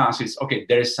telling us is, okay,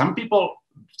 there is some people,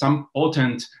 some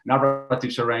potent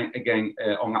narratives around, again,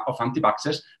 of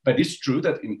anti-vaxxers, but it's true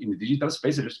that in the digital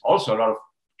space, there's also a lot of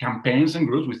campaigns and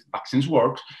groups with vaccines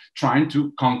works trying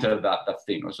to counter that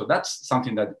thing. So that's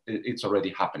something that it's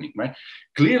already happening, right?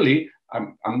 Clearly,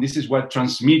 and this is where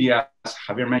transmedia, as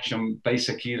Javier mentioned, plays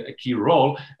a key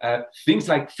role. Things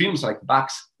like films like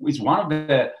Vax is one of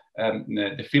the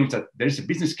films that there is a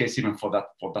business case even for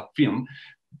that film,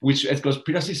 which is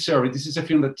conspiracy theory. This is a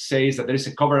film that says that there is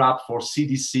a cover up for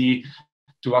CDC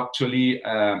to actually,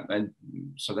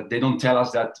 so that they don't tell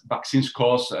us that vaccines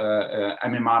cause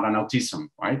MMR and autism,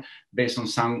 right? Based on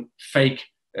some fake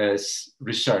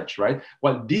research, right?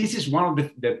 Well, this is one of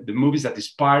the movies that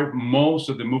inspired most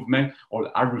of the movement,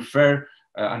 or I refer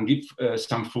and give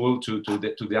some full to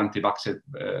the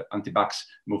anti-vax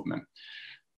movement.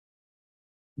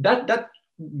 That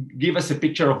give us a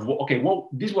picture of, okay, well,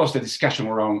 this was the discussion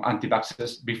around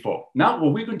anti-vaxxers before. Now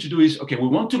what we're going to do is, okay, we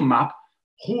want to map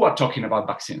who are talking about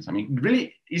vaccines. I mean,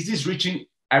 really, is this reaching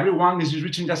everyone? Is this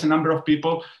reaching just a number of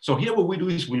people? So here what we do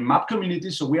is we map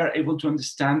communities so we are able to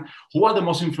understand who are the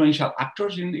most influential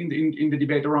actors in the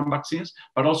debate around vaccines,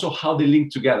 but also how they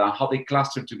link together, how they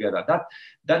cluster together.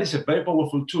 That is a very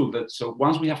powerful tool. So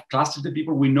once we have clustered the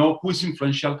people, we know who is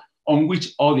influential on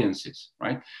which audiences,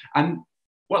 right? And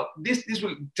well, this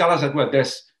will tell us that, well,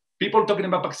 there's people talking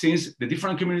about vaccines, the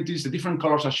different communities, the different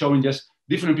colors are showing just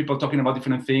different people talking about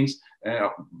different things.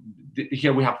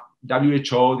 Here we have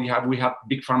WHO, we have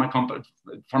big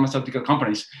pharmaceutical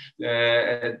companies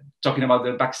talking about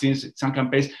the vaccines, some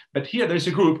campaigns. But here there's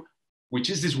a group, which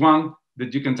is this one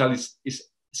that you can tell is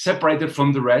separated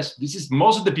from the rest. This is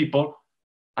most of the people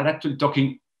are actually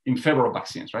talking in favor of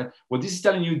vaccines, right? What this is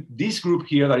telling you, this group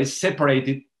here that is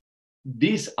separated,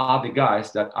 these are the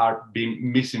guys that are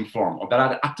being misinformed, or that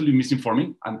are actually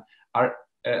misinforming and are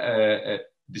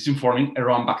disinforming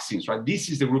around vaccines, right? This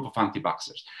is the group of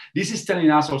anti-vaxxers. This is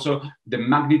telling us also the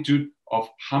magnitude of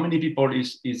how many people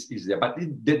is there. But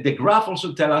the graph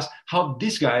also tells us how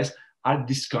these guys are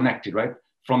disconnected, right,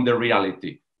 from the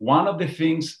reality. One of the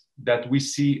things that we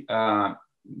see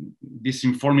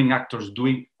disinforming actors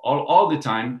doing all the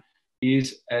time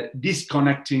is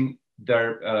disconnecting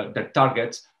their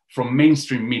targets from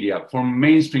mainstream media, from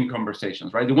mainstream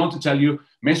conversations, right? They want to tell you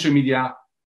mainstream media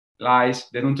lies,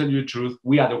 they don't tell you the truth,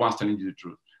 we are the ones telling you the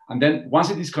truth. And then once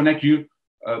they disconnect you,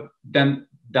 then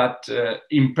that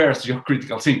impairs your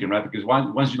critical thinking, right? Because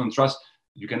once you don't trust,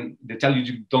 they tell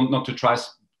you not to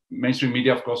trust mainstream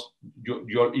media, of course,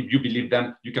 if you believe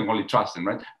them, you can only trust them,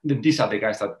 right? Then these are the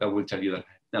guys that will tell you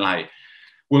the lie.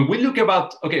 When we look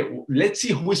about, okay, let's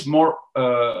see who is more,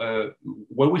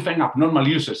 where we find abnormal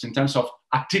users in terms of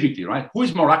activity, right? Who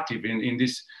is more active in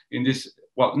this,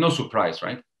 well, no surprise,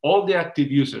 right? All the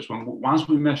active users, once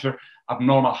we measure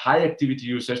abnormal high activity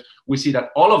users, we see that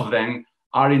all of them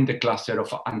are in the cluster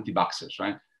of anti-vaxxers,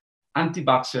 right?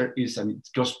 Anti-vaxxer is a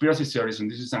conspiracy theories,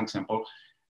 and this is an example,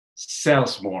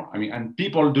 sells more. I mean, and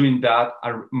people doing that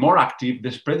are more active, they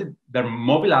spread it, they're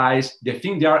mobilized, they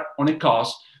think they are on a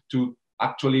cause to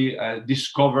actually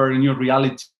discover a new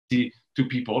reality to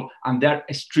people, and they're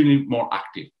extremely more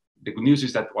active. The good news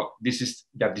is that, well,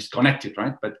 they're disconnected,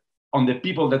 right? But on the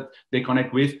people that they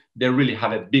connect with, they really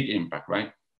have a big impact,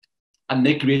 right? And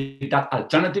they create that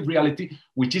alternative reality,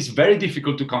 which is very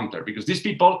difficult to counter because these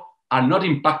people are not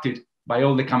impacted by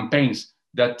all the campaigns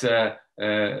that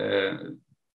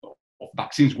of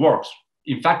vaccines works.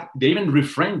 In fact, they even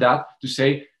reframe that to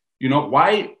say, you know,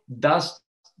 why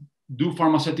do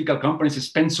pharmaceutical companies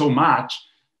spend so much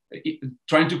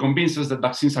trying to convince us that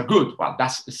vaccines are good? Well,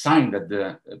 that's a sign that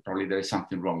probably there is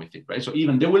something wrong with it, right? So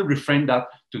even they will reframe that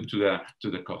to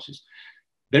the causes.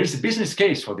 There is a business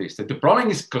case for this. That the problem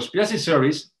is conspiracy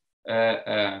theories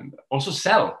also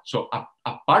sell. So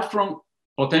apart from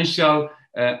potential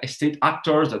state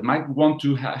actors that might want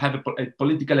to have a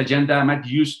political agenda, might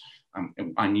use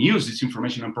and use this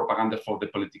information and propaganda for the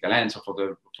political ends or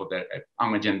for their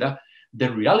own agenda, the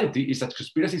reality is that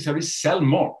conspiracy theories sell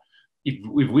more.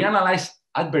 If we analyze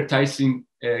advertising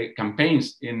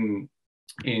campaigns in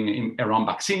around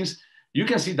vaccines, you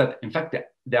can see that in fact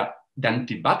the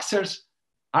anti-vaxxers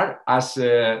are as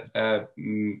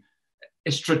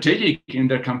strategic in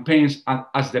their campaigns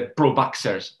as the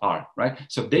pro-vaxxers are, right?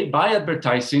 So they buy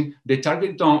advertising, they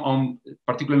target on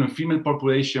particularly on female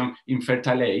population in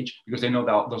fertile age, because they know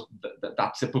that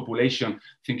that's the population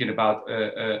thinking about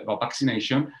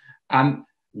vaccination. And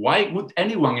why would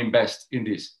anyone invest in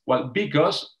this? Well,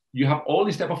 because you have all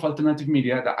these type of alternative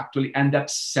media that actually end up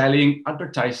selling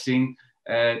advertising,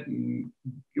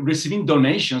 receiving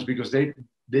donations because they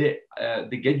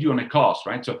get you on a cost,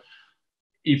 right? So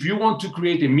if you want to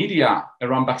create a media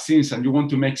around vaccines and you want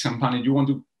to make some money, you want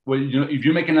to, well, you know, if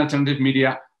you make an alternative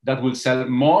media, that will sell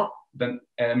more than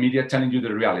media telling you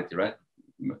the reality, right?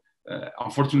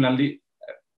 Unfortunately,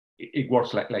 it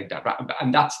works like that, right?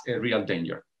 And that's a real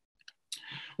danger.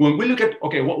 When we look at,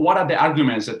 okay, what are the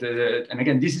arguments that, and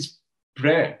again, this is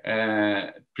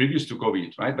previous to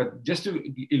COVID, right? But just to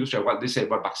illustrate what they say,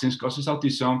 what vaccines causes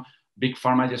autism, big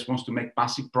pharma just wants to make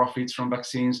massive profits from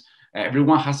vaccines.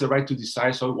 Everyone has the right to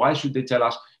decide. So why should they tell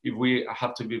us if we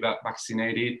have to be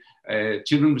vaccinated?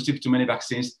 Children receive too many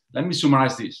vaccines. Let me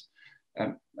summarize this.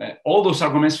 All those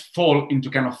arguments fall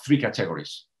into kind of three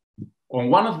categories. On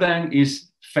one of them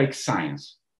is fake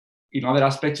science. In other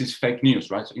aspects, it's fake news,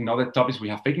 right? So in other topics, we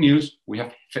have fake news. We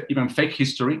have even fake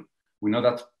history. We know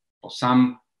that for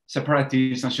some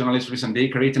separatists and nationalist and they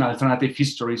create an alternative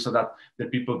history so that the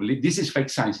people believe this is fake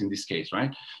science in this case,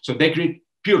 right? So they create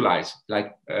pure lies,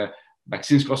 like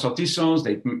vaccines cause autism.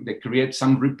 They create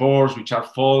some reports which are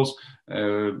false,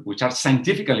 which are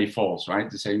scientifically false, right?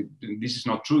 They say this is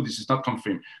not true, this is not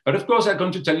confirmed. But of course, I'm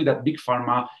going to tell you that big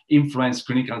pharma influence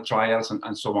clinical trials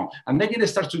and so on. And then they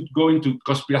start to go into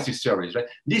conspiracy theories, right?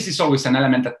 This is always an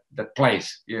element that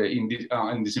plays in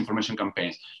disinformation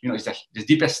campaigns. You know, it's the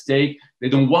deepest stake. They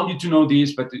don't want you to know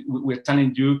this, but we're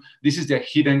telling you this is their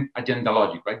hidden agenda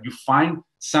logic, right? You find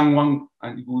someone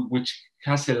which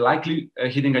has a likely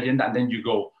hidden agenda, and then you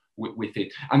go with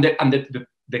it. And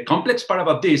the complex part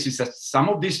about this is that some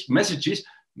of these messages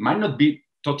might not be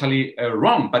totally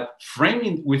wrong, but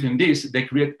framing within this, they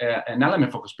create an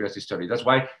element for conspiracy theory. That's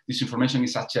why disinformation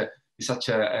is such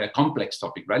a complex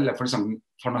topic, right? Like for example,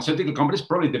 pharmaceutical companies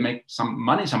probably they make some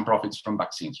money, some profits from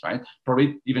vaccines, right?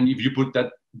 Probably even if you put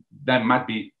that might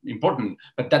be important,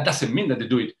 but that doesn't mean that they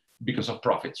do it because of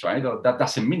profits, right? Or that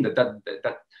doesn't mean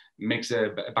that makes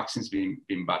vaccines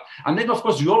being bad. And then, of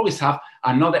course, you always have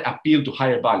another appeal to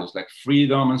higher values like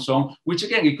freedom and so on, which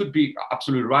again, it could be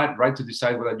absolutely right to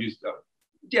decide whether you,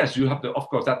 yes, you have to, of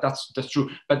course, that's true.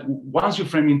 But once you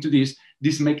frame into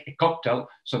this make a cocktail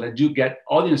so that you get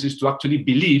audiences to actually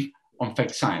believe on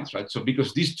fake science, right? So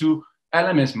because these two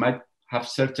elements might have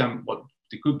certain, well,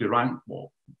 they could be wrong,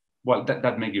 well,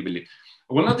 that make you believe.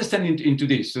 We'll not extend into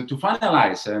this. So to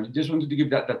finalize, I just wanted to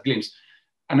give that glimpse.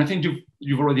 And I think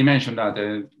you've already mentioned that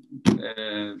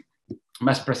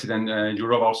Vice President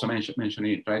Jourová also mentioned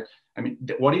it, right? I mean,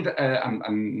 what it and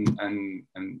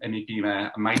MEP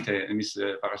Maite and Ms.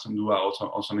 Pagazaurtundúa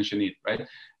also mentioned it, right?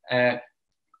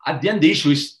 At the end, the issue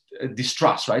is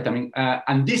distrust, right? I mean,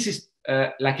 and this is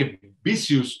like a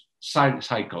vicious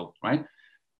cycle, right?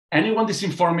 Anyone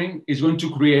disinforming is going to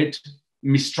create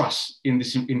mistrust in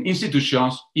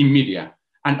institutions, in media,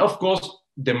 and of course,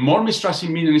 the more mistrust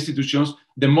in media and institutions,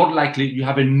 the more likely you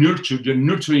have you're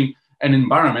nurturing an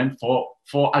environment for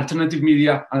alternative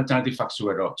media and alternative facts to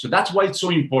error. So that's why it's so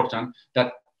important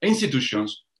that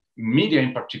institutions, media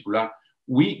in particular,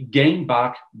 we gain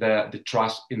back the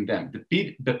trust in them.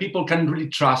 The people can really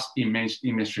trust in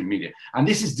mainstream media. And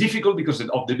this is difficult because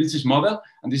of the business model.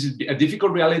 And this is a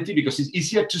difficult reality because it's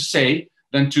easier to say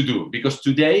than to do. Because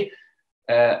today,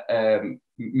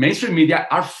 mainstream media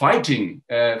are fighting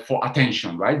for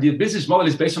attention, right? The business model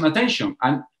is based on attention.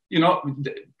 And, you know,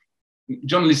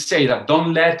 journalists say that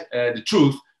don't let the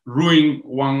truth ruin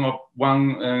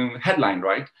one headline,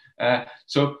 right?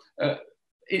 So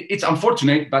it's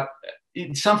unfortunate, but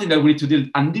it's something that we need to deal.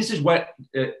 And this is where,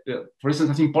 for instance,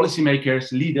 I think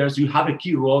policymakers, leaders, you have a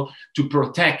key role to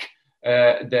protect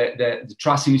the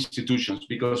trust in institutions,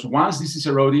 because once this is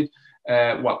eroded,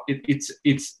 well,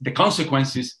 it's the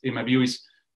consequences, in my view, is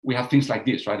we have things like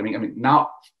this, right? I mean, now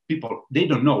people, they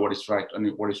don't know what is right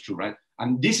and what is true, right?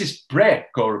 And this is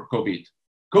pre-COVID.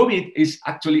 COVID is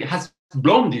actually has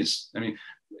blown this. I mean,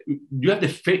 you have the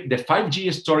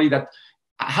 5G story that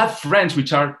I have friends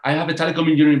I have a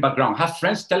telecom engineering background, have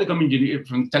friends from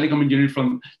telecom engineering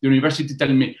from the university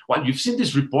telling me, well, you've seen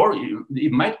this report,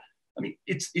 it might, I mean,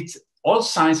 it's all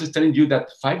science is telling you that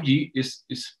 5G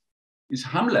is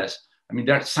harmless. I mean,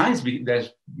 there's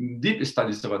deep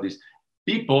studies about this.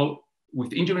 People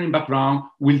with engineering background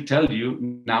will tell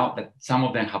you now that some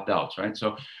of them have doubts, right?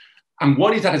 So, and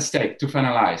what is at stake to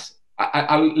finalize?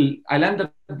 I landed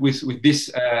with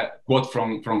this quote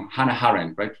from Hannah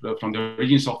Arendt, right, from the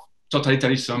origins of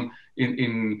totalitarianism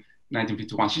in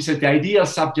 1951. She said, the ideal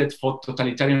subject for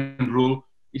totalitarian rule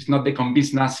is not the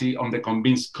convinced Nazi or the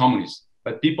convinced communist,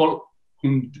 but people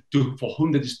for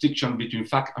whom the distinction between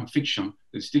fact and fiction,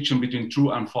 the distinction between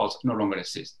true and false, no longer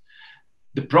exists.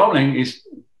 The problem is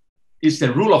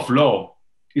the rule of law,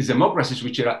 is democracies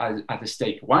which are at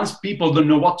stake. Once people don't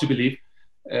know what to believe,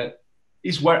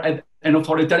 is where an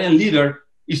authoritarian leader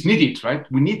is needed, right?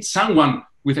 We need someone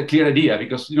with a clear idea,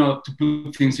 because, you know, to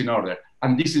put things in order.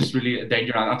 And this is really a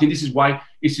danger. And I think this is why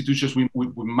institutions,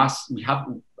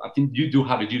 I think you do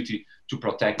have a duty to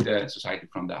protect society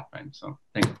from that, right? So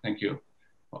thank you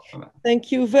for that.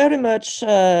 Thank you very much,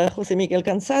 José Miguel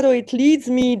Cansado. It leads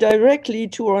me directly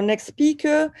to our next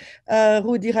speaker,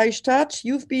 Rudi Reichstadt.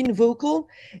 You've been vocal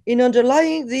in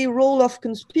underlying the role of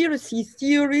conspiracy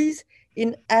theories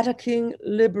in attacking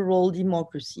liberal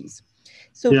democracies.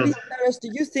 So please tell us, do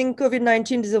you think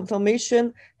COVID-19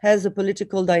 disinformation has a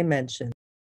political dimension?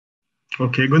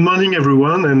 Okay, good morning,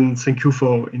 everyone, and thank you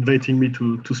for inviting me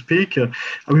to speak. I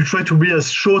will try to be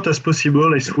as short as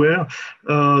possible, I swear.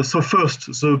 So first,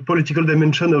 the political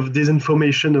dimension of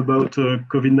disinformation about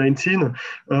COVID-19.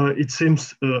 It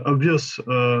seems obvious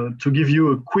to give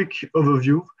you a quick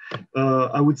overview.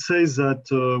 I would say that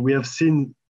we have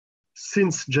seen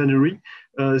since January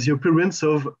the appearance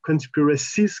of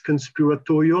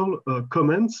conspiratorial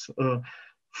comments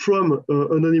from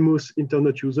anonymous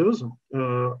internet users,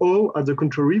 or at the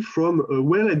contrary, from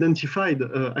well-identified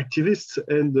activists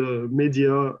and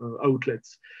media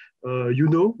outlets. You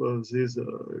know, these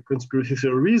conspiracy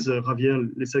theories, Javier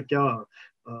Lesaca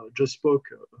just spoke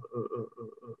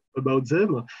about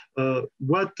them.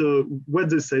 What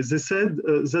they said? They said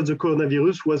that the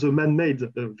coronavirus was a man-made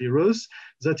virus,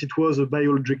 that it was a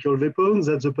biological weapon,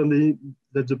 that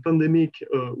the pandemic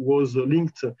was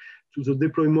linked to the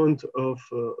deployment of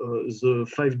the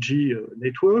 5G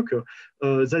network,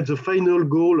 that the final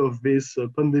goal of this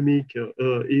pandemic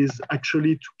is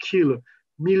actually to kill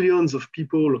millions of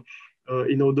people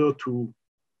in order to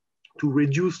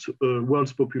reduce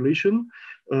world's population,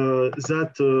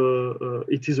 that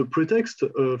it is a pretext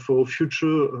for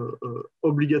future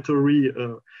obligatory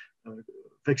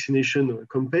vaccination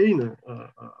campaign,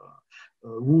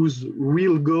 whose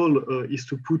real goal is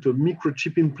to put a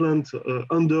microchip implant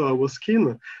under our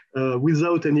skin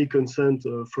without any consent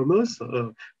from us.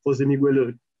 José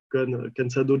Miguel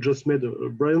Cansado just made a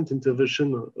brilliant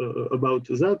intervention about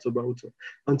that, about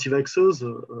anti-vaxxers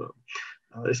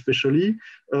especially.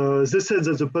 They said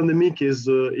that the pandemic is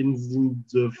in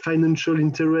the financial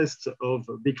interest of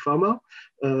Big Pharma,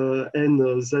 and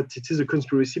that it is a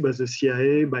conspiracy by the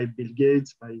CIA, by Bill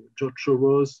Gates, by George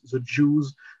Soros, the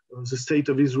Jews, the State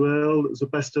of Israel, the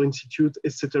Pasteur Institute,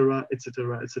 etc.,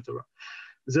 etc., etc.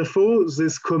 Therefore,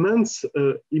 these comments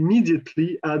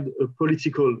immediately add a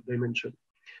political dimension.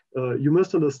 You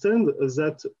must understand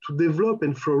that to develop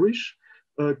and flourish,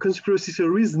 conspiracy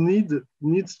theories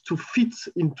needs to fit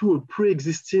into a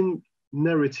pre-existing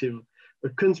narrative, a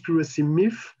conspiracy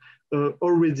myth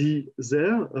already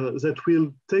there that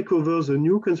will take over the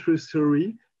new conspiracy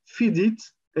theory, feed it,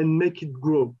 and make it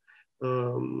grow.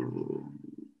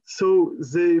 So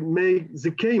they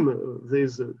came,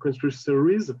 these conspiracy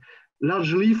theories,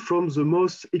 largely from the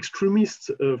most extremist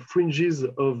fringes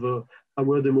of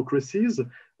our democracies,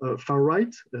 far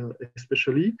right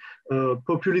especially,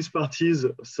 populist parties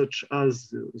such as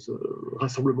the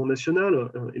Rassemblement National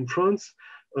in France,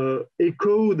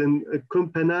 echoed and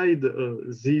accompanied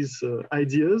these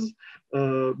ideas,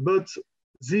 but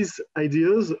these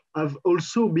ideas have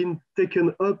also been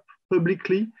taken up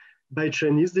publicly by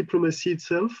Chinese diplomacy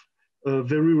itself,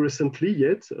 very recently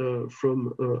yet,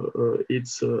 from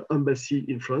its embassy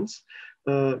in France,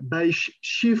 by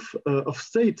chief of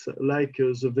state like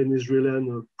the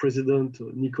Venezuelan president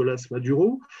Nicolas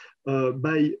Maduro,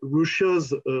 by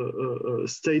Russia's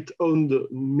state-owned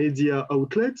media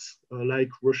outlets like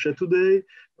Russia Today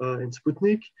and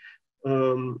Sputnik,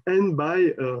 and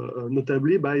by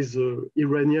notably by the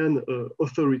Iranian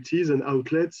authorities and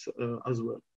outlets as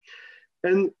well.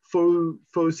 And for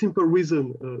a simple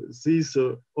reason, these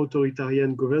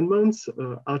authoritarian governments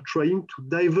are trying to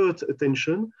divert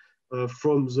attention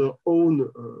from their own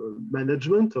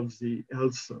management of the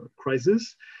health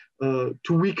crisis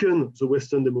to weaken the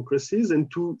Western democracies and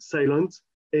to silence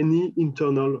any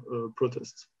internal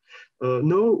protests.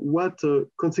 Now, what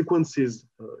consequences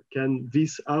can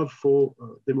this have for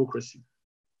democracy?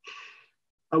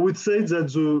 I would say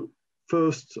that the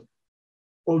first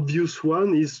obvious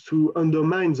one is to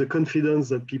undermine the confidence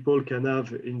that people can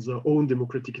have in their own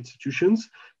democratic institutions,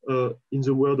 in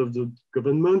the word of the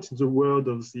government, in the word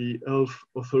of the health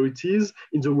authorities,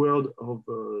 in the word of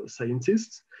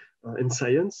scientists and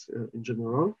science in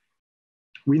general.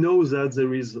 We know that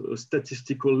there is a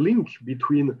statistical link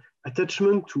between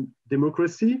attachment to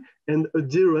democracy and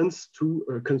adherence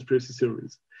to conspiracy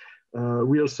theories.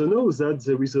 We also know that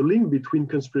there is a link between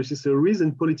conspiracy theories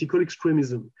and political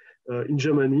extremism. In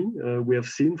Germany, we have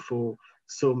seen for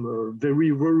some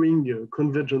very worrying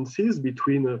convergences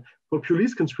between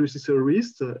populist conspiracy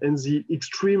theorists and the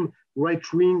extreme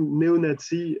right-wing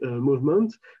neo-Nazi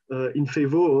movement in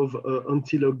favor of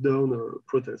anti-lockdown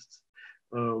protests.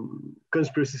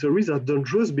 Conspiracy theories are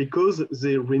dangerous because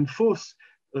they reinforce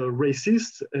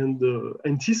racist and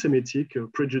anti-Semitic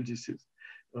prejudices.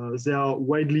 They are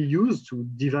widely used to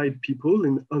divide people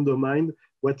and undermine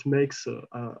what makes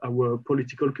our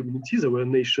political communities, our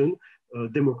nation,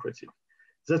 democratic.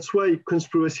 That's why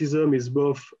conspiracism is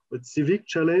both a civic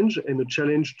challenge and a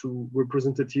challenge to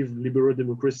representative liberal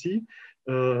democracy.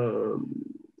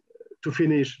 To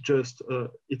finish, just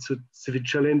it's a civic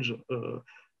challenge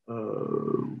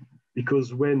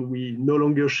because when we no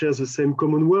longer share the same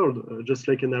common world, just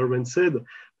like Hannah Arendt said,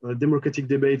 democratic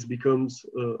debates becomes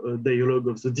a dialogue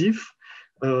of the deaf.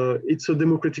 It's a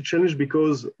democratic challenge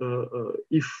because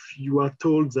if you are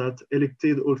told that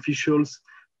elected officials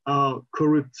are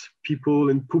corrupt people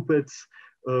and puppets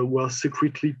who are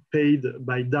secretly paid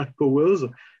by dark powers,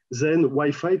 then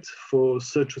why fight for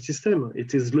such a system?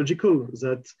 It is logical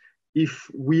that if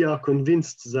we are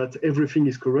convinced that everything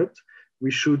is corrupt, we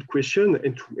should question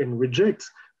and reject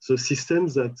the system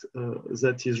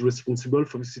that is responsible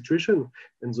for the situation,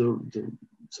 and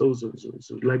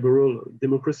the liberal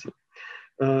democracy.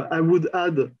 I would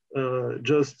add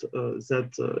just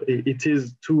that it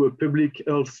is to a public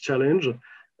health challenge.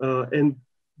 And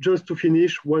just to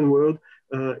finish, one word,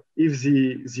 if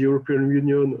the European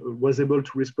Union was able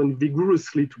to respond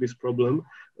vigorously to this problem,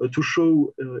 to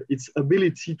show its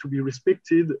ability to be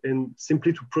respected and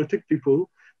simply to protect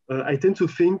people, I tend to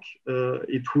think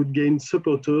it would gain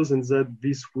supporters and that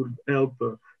this would help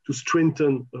to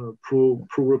strengthen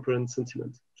pro-European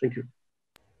sentiment. Thank you.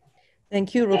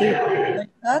 Thank you, Rodrigo.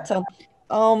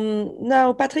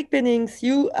 Now, Patrick Pennings,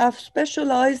 you have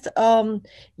specialized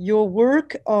your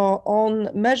work on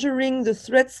measuring the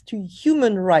threats to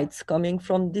human rights coming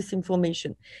from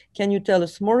disinformation. Can you tell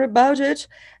us more about it?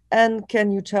 And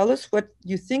can you tell us what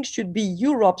you think should be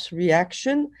Europe's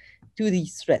reaction to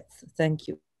these threats? Thank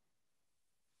you.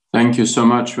 Thank you so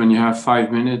much. When you have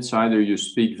 5 minutes, either you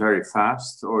speak very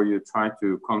fast or you try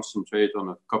to concentrate on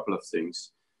a couple of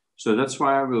things. So that's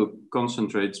why I will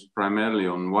concentrate primarily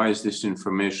on why is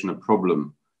disinformation a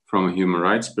problem from a human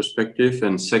rights perspective,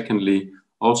 and secondly,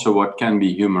 also what can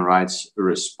be human rights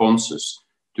responses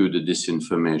to the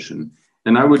disinformation.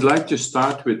 And I would like to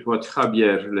start with what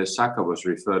Javier Lesaca was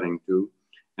referring to,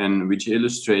 and which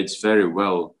illustrates very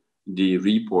well the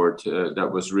report that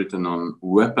was written on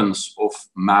weapons of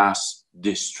mass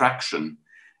distraction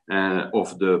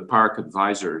of the Park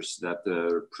advisors that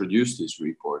produced this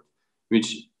report,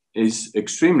 which is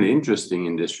extremely interesting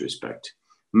in this respect.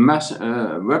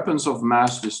 Weapons of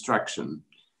mass distraction.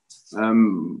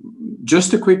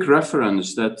 Just a quick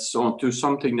reference that's to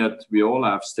something that we all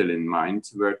have still in mind,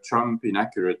 where Trump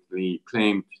inaccurately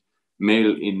claimed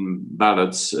mail-in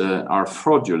ballots are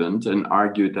fraudulent and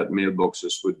argued that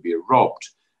mailboxes would be robbed.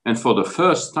 And for the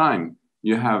first time,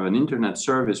 you have an internet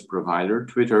service provider,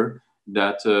 Twitter,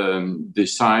 that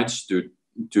decides to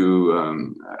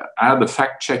add a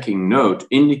fact-checking note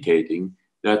indicating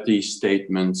that these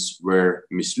statements were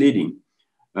misleading.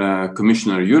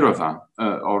 Commissioner Jourová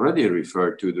already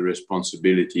referred to the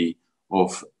responsibility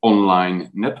of online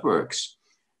networks.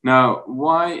 Now,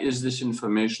 why is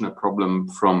disinformation a problem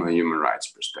from a human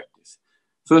rights perspective?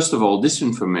 First of all,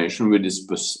 disinformation with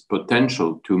its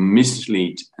potential to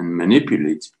mislead and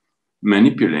manipulate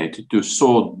to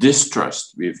sow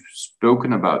distrust. We've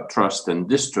spoken about trust and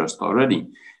distrust already,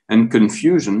 and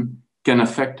confusion can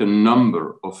affect a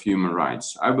number of human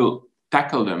rights. I will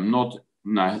tackle them not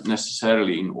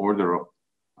necessarily in order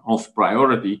of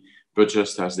priority, but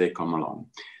just as they come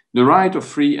along. The right of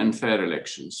free and fair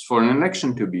elections. For an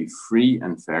election to be free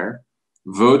and fair,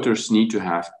 voters need to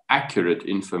have accurate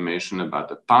information about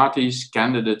the parties,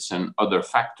 candidates, and other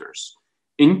factors.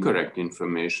 Incorrect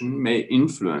information may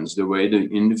influence the way the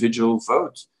individual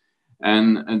votes.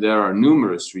 And there are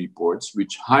numerous reports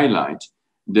which highlight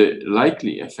the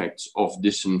likely effects of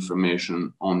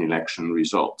disinformation on election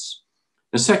results.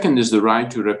 The second is the right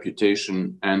to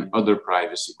reputation and other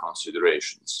privacy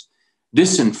considerations.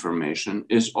 Disinformation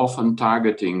is often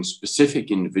targeting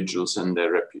specific individuals and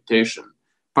their reputation,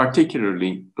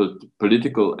 particularly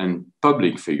political and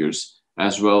public figures,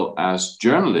 as well as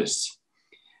journalists.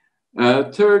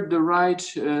 Third, the right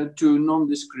to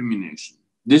non-discrimination.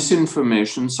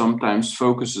 Disinformation sometimes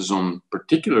focuses on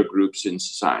particular groups in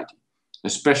society,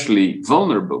 especially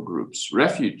vulnerable groups,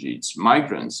 refugees,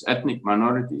 migrants, ethnic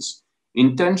minorities,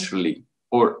 intentionally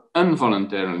or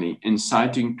involuntarily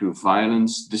inciting to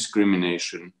violence,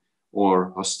 discrimination,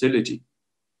 or hostility.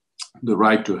 The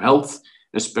right to health,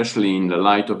 especially in the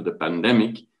light of the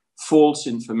pandemic, false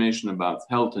information about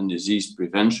health and disease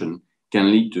prevention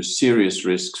can lead to serious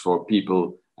risks for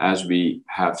people, as we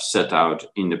have set out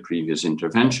in the previous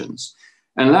interventions.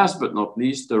 And last but not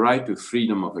least, the right to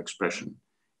freedom of expression.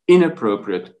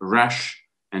 Inappropriate, rash,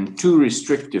 and too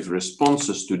restrictive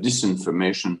responses to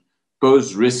disinformation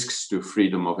pose risks to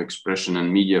freedom of expression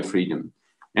and media freedom.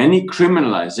 Any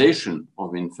criminalization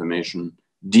of information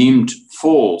deemed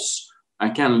false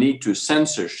can lead to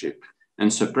censorship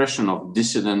and suppression of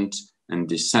dissident and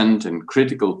dissent and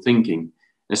critical thinking,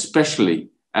 especially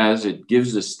as it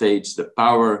gives the states the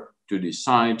power to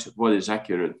decide what is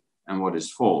accurate and what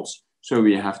is false. So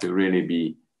we have to really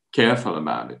be careful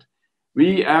about it.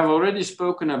 We have already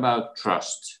spoken about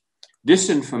trust.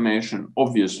 Disinformation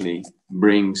obviously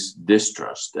brings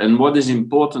distrust. And what is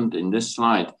important in this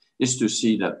slide is to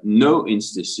see that no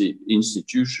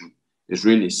institution is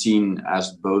really seen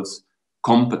as both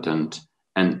competent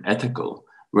and ethical,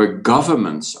 where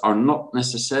governments are not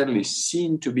necessarily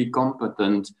seen to be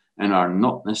competent and are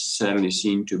not necessarily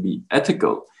seen to be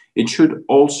ethical. It should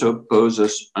also pose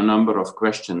us a number of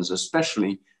questions,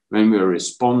 especially when we're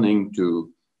responding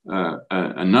to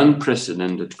an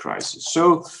unprecedented crisis.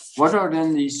 So what are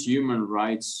then these human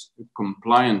rights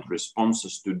compliant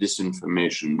responses to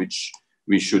disinformation, which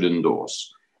we should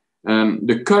endorse?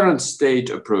 The current state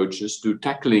approaches to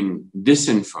tackling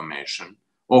disinformation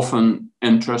often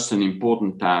entrust an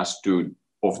important task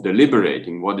of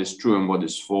deliberating what is true and what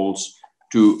is false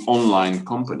to online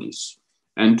companies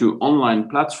and to online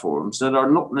platforms that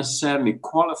are not necessarily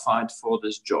qualified for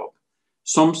this job.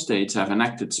 Some states have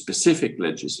enacted specific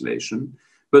legislation,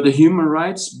 but the human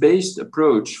rights-based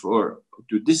approach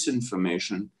to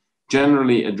disinformation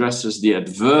generally addresses the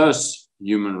adverse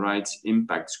human rights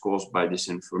impacts caused by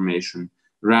disinformation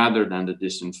rather than the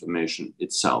disinformation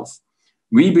itself.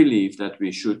 We believe that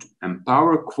we should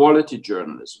empower quality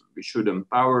journalism. We should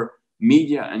empower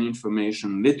media and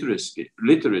information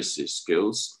literacy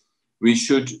skills. We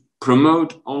should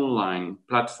promote online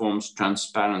platforms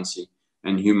transparency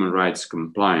and human rights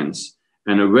compliance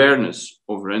and awareness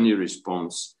over any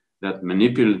response that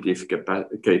manipulative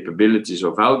capabilities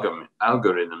of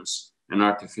algorithms and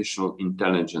artificial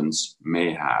intelligence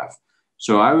may have.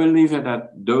 So I will leave it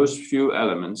at those few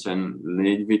elements and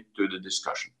leave it to the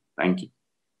discussion. Thank you.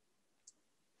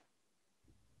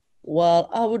 Well,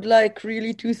 I would like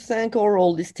really to thank our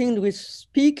all distinguished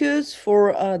speakers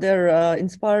for their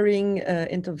inspiring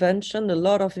intervention, a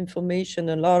lot of information,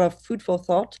 a lot of food for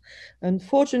thought.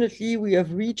 Unfortunately, we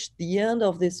have reached the end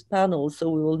of this panel,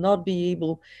 so we will not be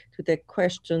able to take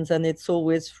questions, and it's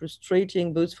always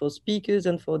frustrating both for speakers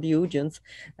and for the audience.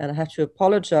 And I have to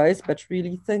apologize, but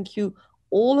really thank you,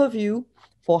 all of you,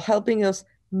 for helping us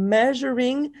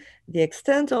measuring the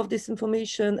extent of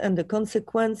disinformation and the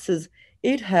consequences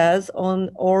it has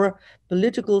on our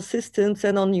political systems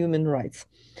and on human rights.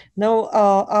 Now,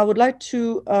 I would like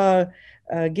to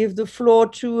give the floor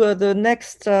to the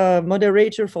next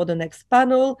moderator for the next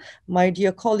panel, my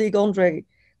dear colleague Andrej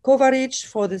Kovačić,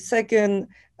 for the second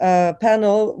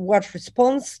panel, what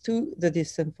response to the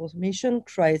disinformation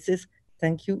crisis.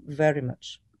 Thank you very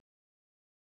much.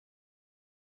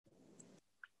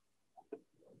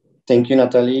 Thank you,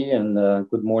 Nathalie, and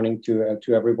good morning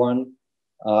to everyone.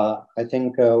 I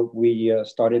think we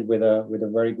started with a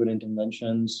very good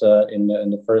interventions in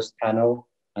the first panel,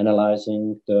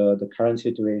 analyzing the current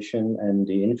situation and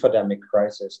the infodemic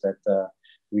crisis that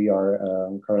we are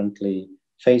currently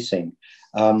facing.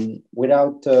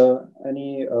 Without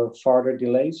any further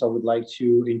delays, I would like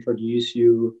to introduce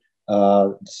you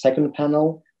the second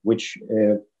panel, which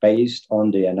based on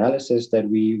the analysis that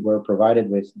we were provided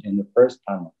with in the first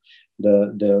panel.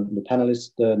 The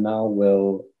panelists now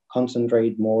will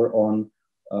concentrate more on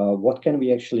what can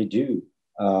we actually do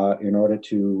in order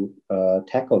to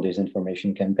tackle these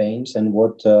information campaigns, and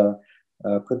what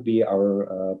could be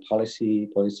our policy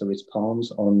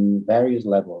response on various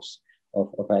levels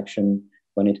of action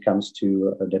when it comes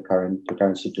to the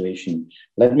current situation.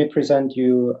 Let me present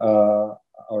you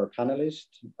our panelist,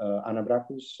 Anna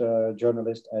Brachus,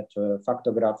 journalist at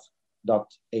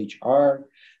factograph.hr,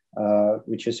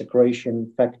 which is a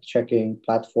Croatian fact-checking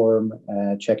platform,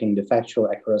 checking the factual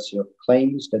accuracy of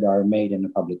claims that are made in the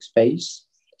public space.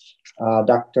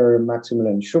 Dr.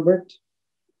 Maximilian Schubert,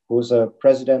 who's a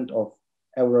president of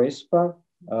Euroispa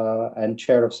and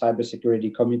chair of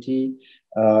cybersecurity committee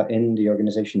in the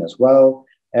organization as well.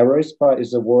 Euroispa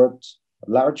is the world's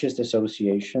largest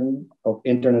association of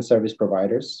internet service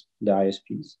providers, the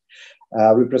ISPs,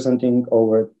 representing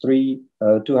over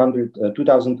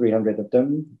 2,300 of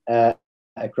them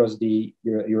across the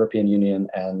European Union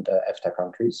and EFTA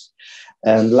countries.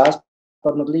 And last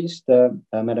but not least,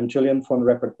 Madam Julian von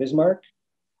Reppert-Bismarck,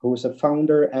 who is a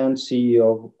founder and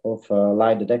CEO of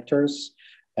Lie Detectors,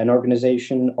 an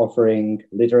organization offering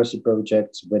literacy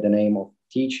projects with the name of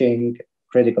teaching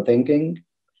critical thinking,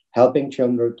 helping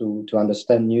children to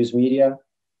understand news media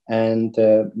and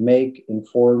make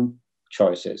informed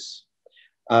choices.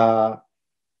 Now,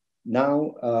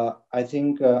 I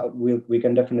think we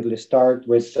can definitely start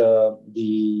with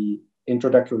the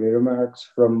introductory remarks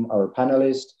from our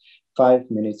panelists.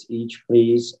 5 minutes each,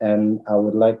 please. And I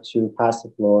would like to pass the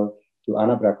floor to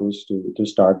Anna Brakus to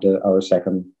start our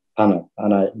second panel.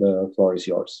 Anna, the floor is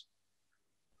yours.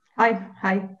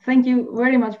 Hi. Thank you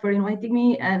very much for inviting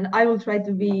me. And I will try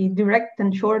to be direct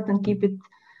and short and keep it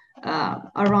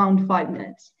around 5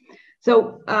 minutes.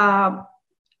 So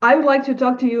I would like to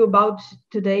talk to you about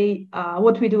today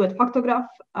what we do at Faktograf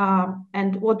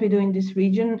and what we do in this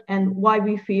region and why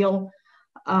we feel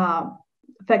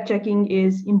fact-checking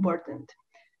is important.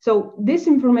 So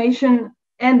disinformation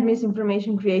and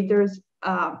misinformation creators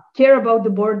care about the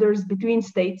borders between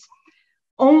states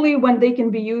only when they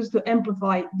can be used to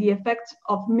amplify the effects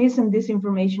of mis and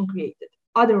disinformation created.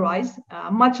 Otherwise,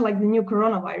 much like the new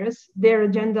coronavirus, their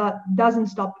agenda doesn't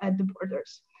stop at the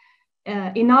borders.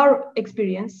 In our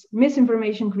experience,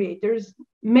 misinformation creators,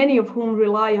 many of whom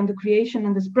rely on the creation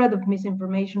and the spread of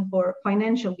misinformation for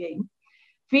financial gain,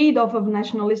 feed off of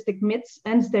nationalistic myths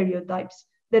and stereotypes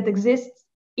that exist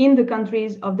in the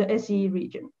countries of the SEE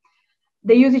region.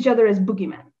 They use each other as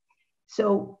boogeymen.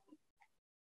 So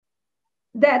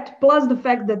that, plus the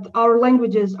fact that our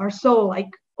languages are so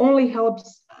alike, only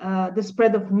helps the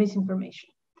spread of misinformation.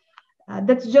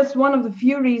 That's just one of the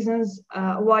few reasons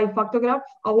why Faktograf,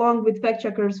 along with fact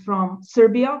checkers from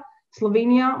Serbia,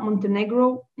 Slovenia,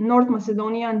 Montenegro, North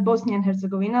Macedonia, and Bosnia and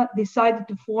Herzegovina, decided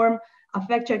to form a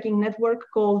fact-checking network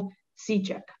called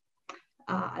CCheck.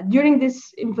 During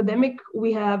this infodemic,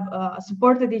 we have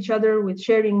supported each other with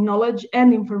sharing knowledge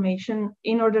and information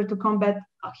in order to combat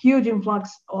a huge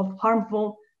influx of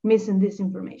harmful mis and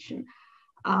disinformation.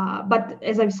 But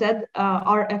as I've said,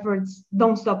 our efforts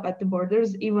don't stop at the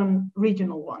borders, even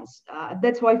regional ones.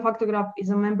 That's why Faktograf is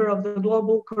a member of the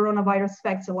Global Coronavirus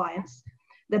Facts Alliance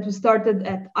that was started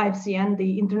at IFCN,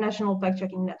 the International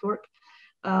Fact-Checking Network,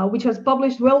 which has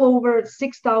published well over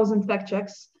 6,000 fact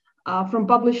checks from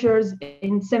publishers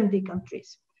in 70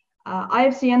 countries.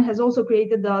 IFCN has also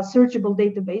created a searchable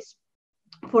database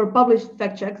for published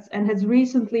fact checks and has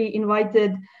recently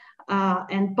invited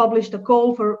and published a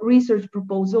call for research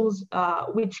proposals,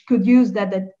 which could use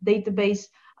that database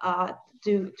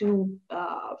to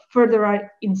further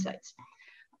our insights.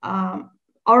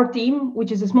 Our team,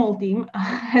 which is a small team,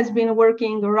 has been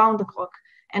working around the clock,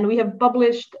 and we have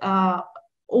published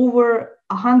over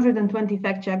 120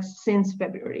 fact checks since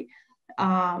February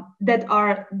that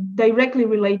are directly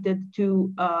related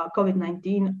to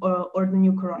COVID-19 or the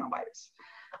new coronavirus.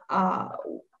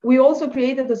 We also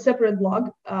created a separate blog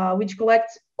which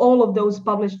collects all of those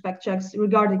published fact checks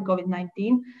regarding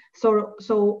COVID-19,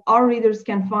 so our readers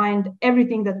can find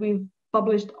everything that we've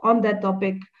published on that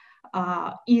topic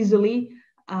easily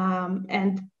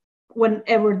and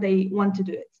whenever they want to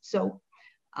do it. So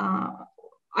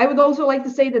I would also like to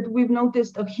say that we've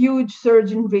noticed a huge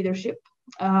surge in readership,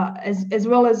 as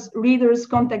well as readers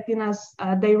contacting us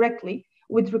directly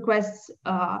with requests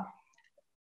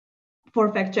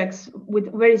for fact checks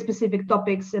with very specific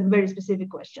topics and very specific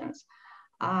questions.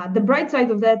 The bright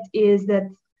side of that is that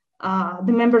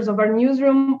the members of our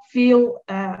newsroom feel,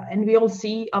 and we all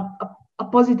see a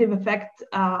positive effect,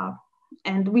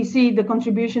 and we see the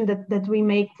contribution that we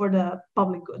make for the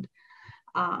public good.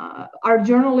 Our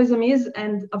journalism is,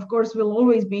 and of course will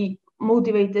always be,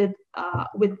 motivated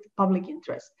with public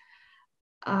interest.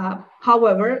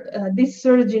 However, this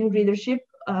surge in readership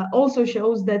also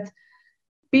shows that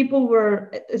people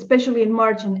were, especially in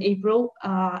March and April,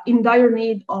 in dire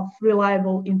need of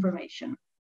reliable information.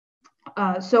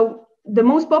 So the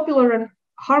most popular and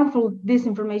harmful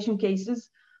disinformation cases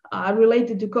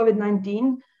related to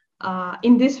COVID-19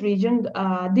 in this region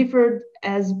differed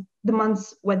as the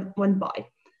months went by.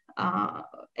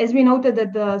 As we noted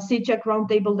at the C-Check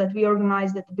roundtable that we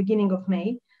organized at the beginning of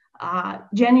May,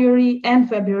 January and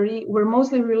February were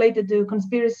mostly related to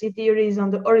conspiracy theories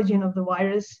on the origin of the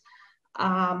virus,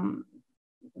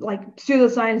 like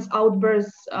pseudoscience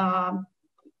outbursts,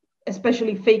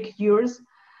 especially fake cures.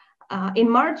 In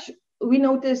March, we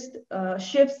noticed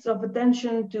shifts of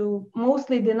attention to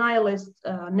mostly denialist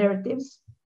narratives,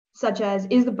 such as,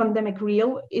 is the pandemic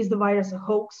real? Is the virus a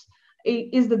hoax?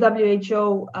 Is the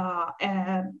WHO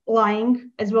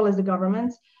lying, as well as the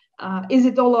government? Is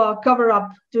it all a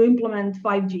cover-up to implement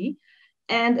 5G?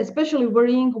 And especially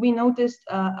worrying, we noticed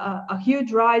a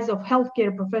huge rise of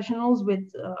healthcare professionals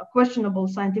with questionable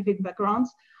scientific backgrounds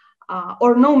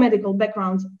or no medical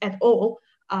backgrounds at all,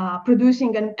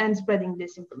 producing and spreading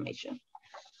disinformation.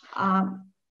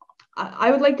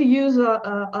 I would like to use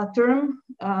a term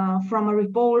from a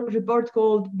report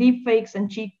called Deep Fakes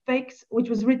and Cheap Fakes, which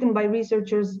was written by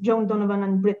researchers Joan Donovan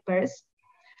and Britt Paris.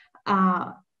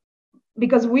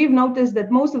 Because we've noticed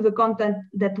that most of the content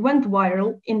that went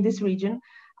viral in this region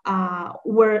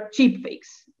were cheap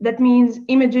fakes. That means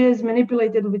images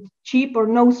manipulated with cheap or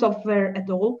no software at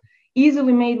all,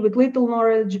 easily made with little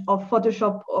knowledge of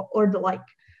Photoshop or the like.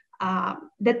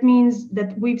 That means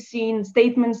that we've seen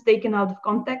statements taken out of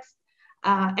context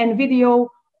and video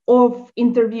of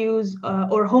interviews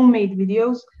or homemade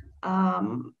videos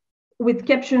with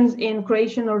captions in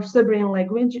Croatian or Serbian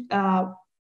language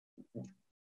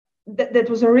that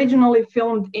was originally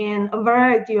filmed in a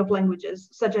variety of languages,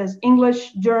 such as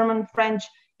English, German, French,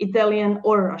 Italian,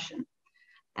 or Russian.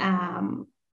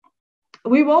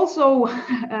 We've also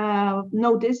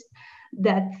noticed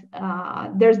that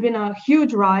there's been a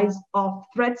huge rise of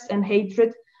threats and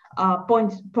hatred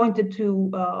pointed to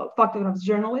Faktograph's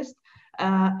journalists,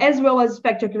 as well as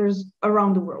fact-checkers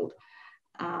around the world.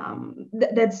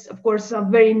 That's, of course, a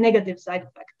very negative side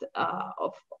effect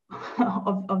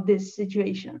of this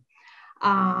situation.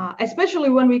 Especially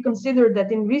when we consider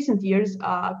that in recent years,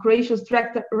 Croatia's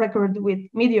track record with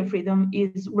media freedom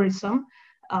is worrisome.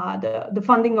 The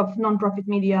funding of non-profit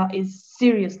media is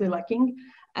seriously lacking,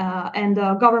 and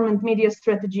government media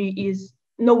strategy is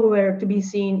nowhere to be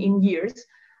seen in years,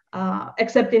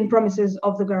 except in promises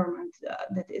of the government,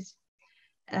 that is.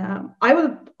 I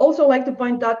would also like to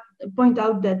point out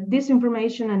that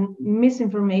disinformation and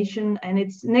misinformation and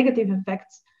its negative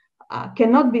effects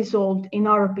cannot be solved, in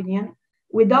our opinion,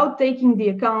 without taking into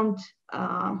account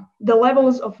the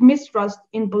levels of mistrust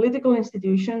in political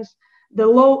institutions, the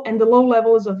low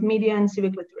levels of media and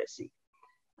civic literacy.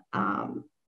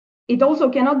 It also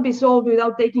cannot be solved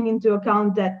without taking into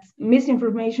account that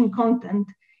misinformation content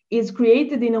is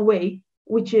created in a way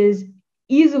which is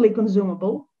easily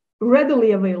consumable,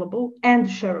 readily available, and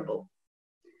shareable.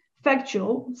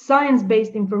 Factual,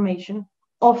 science-based information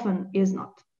often is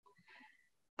not.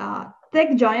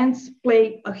 Tech giants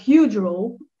play a huge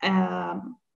role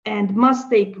and must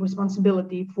take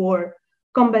responsibility for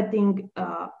combating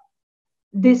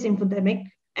this infodemic.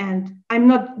 And I'm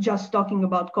not just talking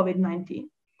about COVID-19,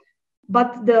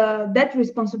 but that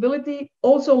responsibility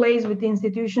also lays with the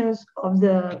institutions of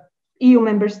the EU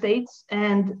member states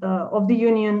and of the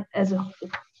Union as a whole.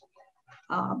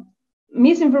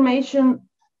 Misinformation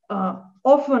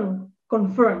often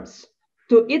confirms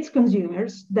to its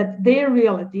consumers that their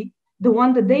reality, the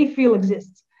one that they feel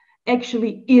exists,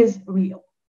 actually is real.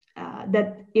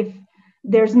 That if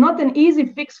there's not an easy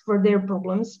fix for their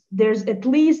problems, there's at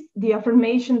least the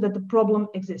affirmation that the problem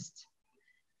exists.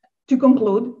 To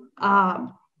conclude,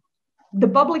 the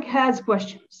public has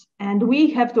questions, and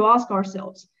we have to ask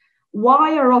ourselves,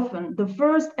 why are often the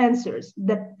first answers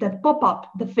that pop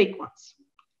up the fake ones?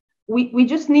 We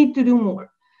just need to do more.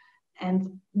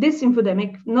 And this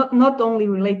infodemic, not only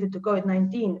related to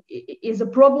COVID-19, is a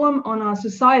problem on a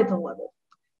societal level.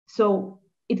 So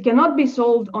it cannot be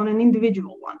solved on an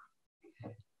individual one.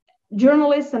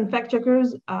 Journalists and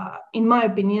fact-checkers, in my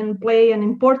opinion, play an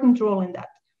important role in that.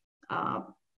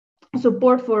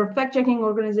 Support for fact-checking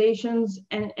organizations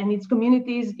and its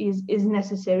communities is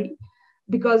necessary,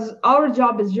 because our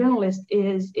job as journalists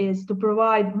is to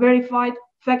provide verified,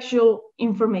 factual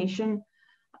information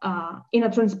in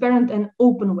a transparent and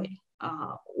open way.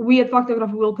 We at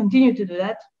Faktograph will continue to do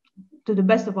that to the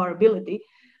best of our ability,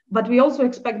 but we also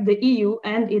expect the EU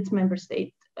and its member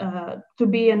state to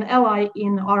be an ally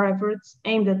in our efforts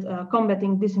aimed at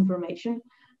combating disinformation,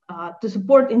 to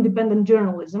support independent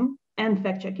journalism and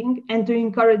fact-checking, and to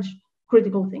encourage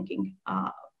critical thinking.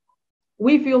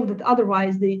 We feel that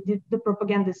otherwise the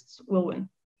propagandists will win.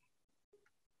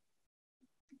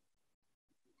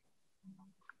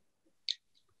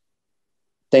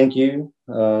 Thank you,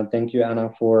 Anna,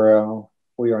 for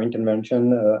your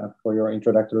intervention, for your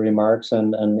introductory remarks,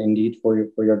 and indeed for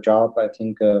your job. I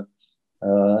think,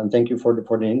 and thank you for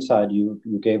the insight you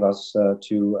gave us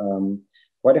to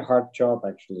quite a hard job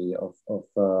actually of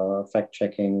fact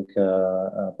checking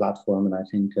platform, and I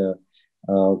think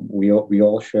we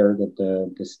all share that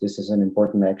this is an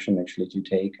important action actually to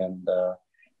take, and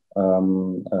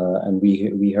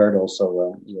we heard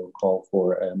also your call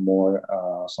for more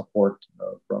support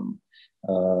from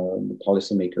the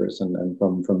policymakers and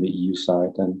from the EU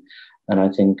side, and I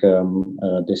think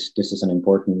this is an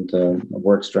important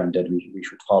work strand that we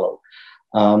should follow.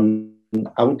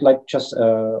 I would like just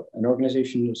an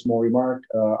organization, a small remark.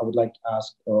 I would like to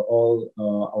ask all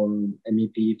our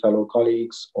MEP fellow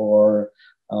colleagues, or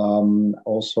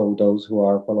also those who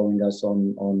are following us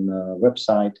on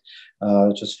website,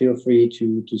 just feel free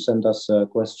to send us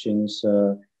questions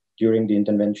during the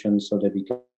intervention so that we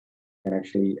can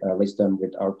actually raise them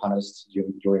with our panelists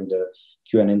during the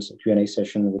Q&A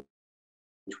session,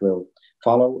 which will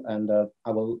follow. And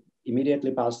I will immediately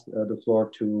pass the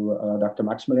floor to Dr.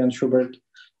 Maximilian Schubert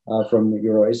from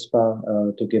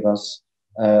EuroISPA to give us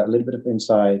a little bit of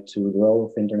insight to the role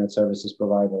of internet services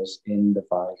providers in the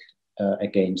fight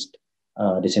against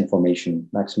disinformation.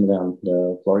 Maximilian,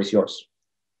 the floor is yours.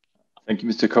 Thank you,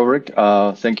 Mr. Kovarik.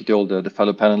 Thank you to all the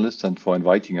fellow panelists and for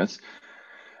inviting us.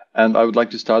 And I would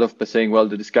like to start off by saying, well,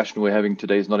 the discussion we're having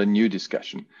today is not a new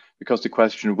discussion, because the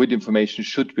question which information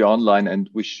should be online and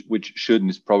which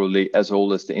shouldn't is probably as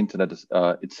old as the internet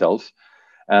itself.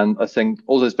 And I think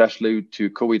also especially to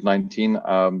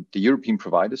COVID-19, the European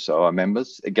providers, so our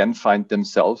members, again find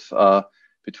themselves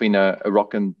between a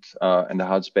rock and a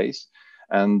hard space.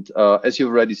 And as you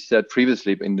already said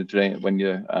previously during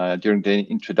the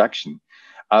introduction,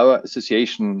 our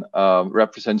association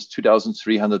represents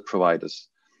 2,300 providers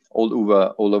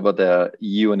all over the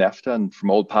EU and EFTA and from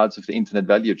all parts of the internet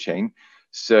value chain.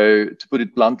 So to put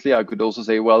it bluntly, I could also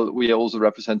say, well, we are also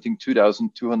representing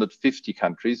 2,250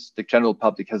 countries the general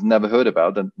public has never heard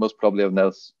about and most probably have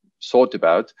never thought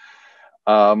about.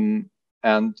 And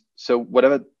so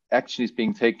whatever action is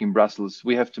being taken in Brussels,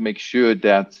 we have to make sure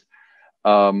that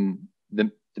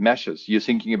the measures you're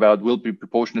thinking about will be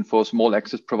proportionate for a small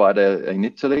access provider in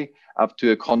Italy up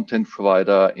to a content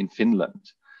provider in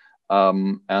Finland.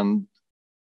 And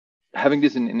having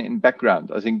this in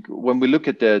background, I think when we look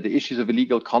at the issues of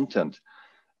illegal content,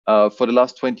 for the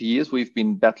last 20 years, we've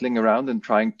been battling around and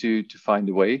trying to find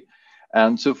a way.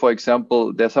 And so, for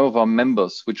example, there are some of our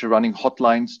members which are running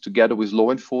hotlines together with law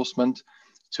enforcement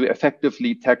to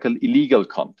effectively tackle illegal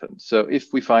content. So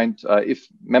if we find, if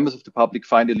members of the public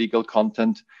find illegal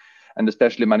content, and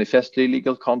especially manifestly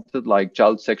illegal content like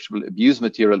child sexual abuse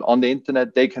material on the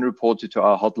internet, they can report it to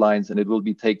our hotlines and it will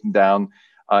be taken down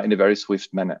in a very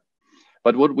swift manner.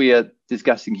 But what we are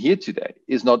discussing here today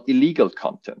is not illegal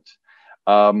content.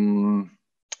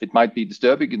 It might be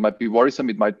disturbing, it might be worrisome,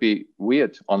 it might be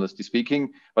weird, honestly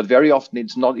speaking, but very often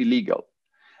it's not illegal.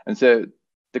 And so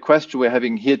the question we're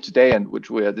having here today and which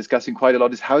we are discussing quite a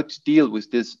lot is how to deal with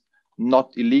this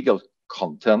not illegal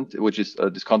content, which is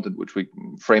this content which we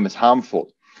frame as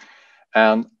harmful.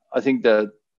 And I think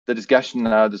that the discussion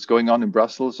now that's going on in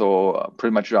Brussels or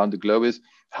pretty much around the globe is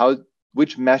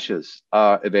which measures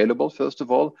are available, first of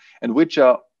all, and which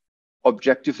are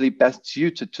objectively best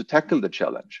suited to tackle the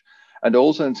challenge. And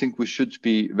also, I think we should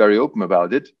be very open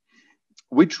about it.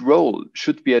 Which role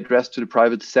should be addressed to the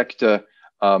private sector,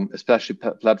 especially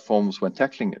platforms when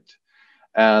tackling it?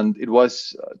 And it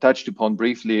was touched upon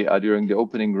briefly during the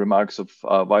opening remarks of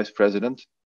Vice President.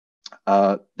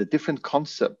 The different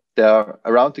concepts, there are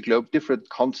around the globe, different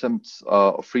concepts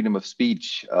of freedom of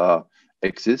speech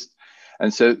exist.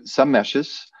 And so some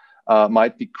measures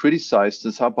might be criticized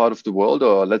in some part of the world,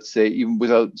 or let's say even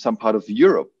without some part of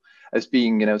Europe, as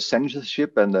being,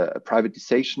 censorship and a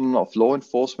privatization of law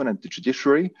enforcement and the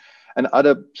judiciary. And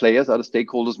other players, other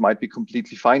stakeholders might be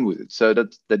completely fine with it. So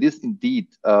that is indeed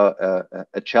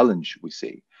a challenge we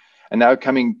see. And now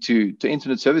coming to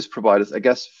internet service providers, I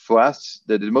guess for us,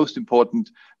 the most important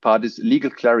part is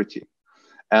legal clarity.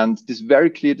 And this very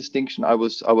clear distinction I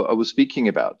was speaking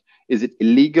about, is it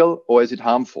illegal or is it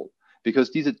harmful?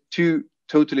 Because these are two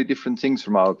totally different things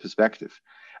from our perspective.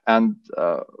 And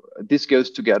this goes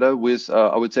together with,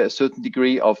 I would say, a certain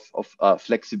degree of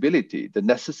flexibility, the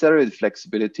necessary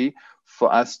flexibility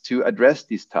for us to address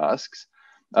these tasks,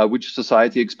 which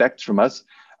society expects from us.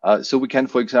 So we can,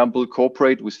 for example,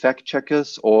 cooperate with fact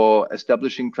checkers or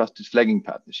establishing trusted flagging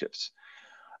partnerships.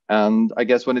 And I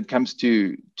guess when it comes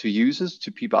to users,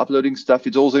 to people uploading stuff,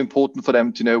 it's also important for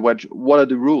them to know what are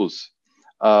the rules.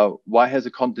 Why has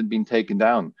the content been taken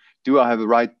down? Do I have a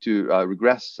right to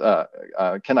regress?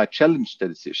 Can I challenge the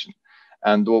decision?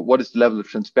 and what is the level of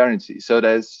transparency. So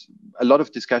there's a lot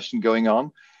of discussion going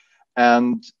on,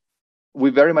 and we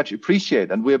very much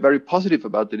appreciate, and we're very positive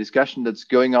about the discussion that's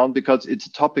going on, because it's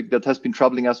a topic that has been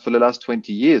troubling us for the last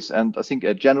 20 years. And I think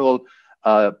a general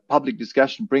public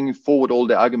discussion bringing forward all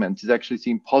the arguments is actually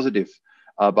seen positive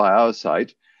by our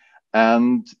side.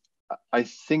 And I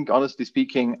think, honestly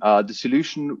speaking, the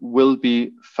solution will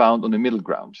be found on the middle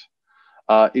ground.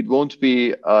 It won't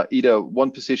be either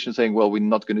one position saying, well, we're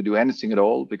not going to do anything at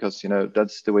all because, you know,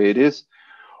 that's the way it is,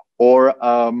 or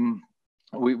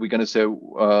we're going to say,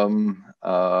 or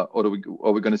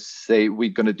we're going to say we're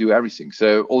going to do everything.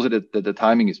 So also the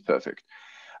timing is perfect.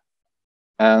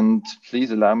 And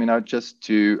please allow me now just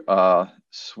to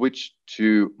switch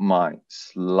to my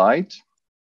slide.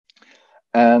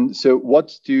 And so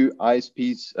what do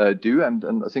ISPs do?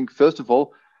 And I think, first of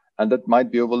all, and that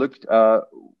might be overlooked,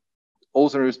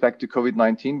 also in respect to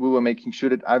COVID-19, we were making sure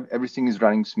that everything is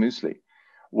running smoothly.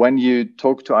 When you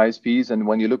talk to ISPs and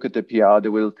when you look at the PR, they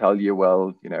will tell you,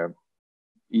 well, you know,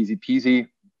 easy peasy,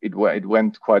 it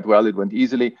went quite well, it went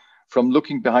easily. From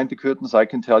looking behind the curtains, I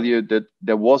can tell you that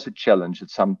there was a challenge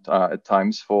at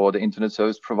times for the internet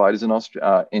service providers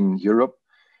in Europe,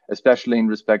 especially in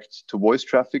respect to voice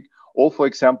traffic, or, for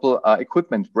example,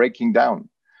 equipment breaking down.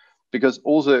 Because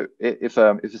also, if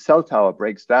a cell tower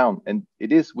breaks down and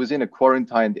it is within a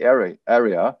quarantined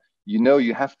area, you know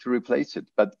you have to replace it.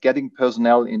 But getting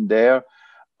personnel in there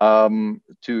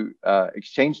to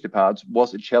exchange the parts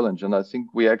was a challenge. And I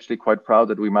think we're actually quite proud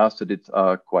that we mastered it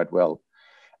quite well.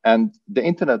 And the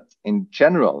internet in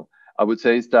general, I would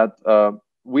say, is that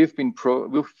we've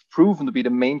proven to be the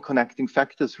main connecting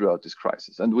factor throughout this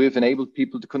crisis. And we've enabled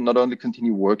people to not only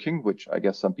continue working, which I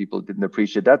guess some people didn't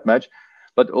appreciate that much,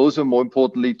 but also, more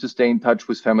importantly, to stay in touch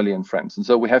with family and friends. And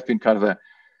so we have been kind of a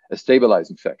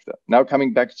stabilizing factor. Now,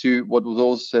 coming back to what was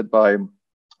also said by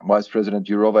Vice President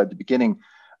Jourová at the beginning,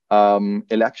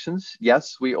 elections.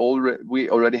 Yes, we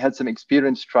already had some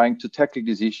experience trying to tackle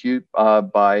this issue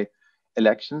by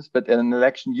elections, but an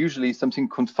election usually is something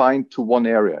confined to one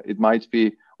area. It might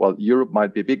be, well, Europe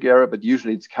might be a big area, but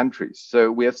usually it's countries.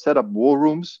 So we have set up war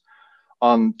rooms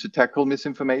to tackle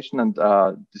misinformation and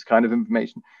this kind of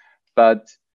information. But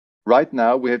right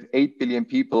now we have 8 billion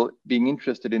people being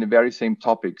interested in the very same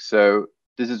topic. So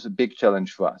this is a big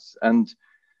challenge for us. And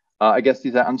I guess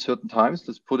these are uncertain times,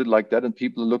 let's put it like that. And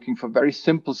people are looking for very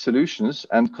simple solutions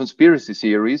and conspiracy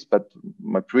theories, but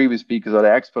my previous speakers are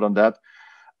the expert on that,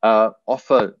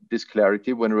 offer this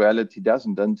clarity when reality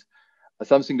doesn't. And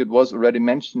something that was already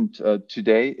mentioned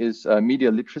today is media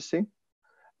literacy.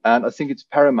 And I think it's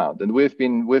paramount. And we've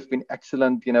been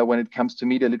excellent, you know, when it comes to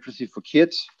media literacy for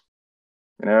kids,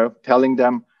 you know, telling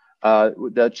them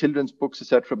their children's books,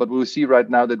 etc. But we'll see right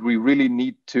now that we really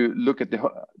need to look at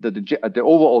the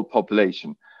overall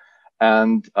population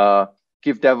and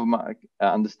give them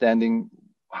understanding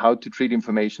how to treat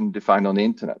information defined on the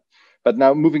internet. But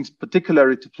now moving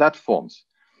particularly to platforms,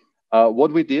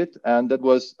 what we did, and that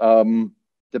was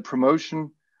the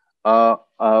promotion.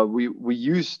 We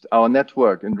used our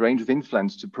network and range of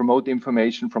influence to promote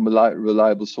information from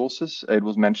reliable sources. It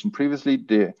was mentioned previously,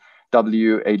 the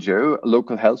WHO,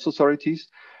 local health authorities.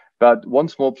 But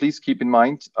once more, please keep in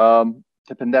mind,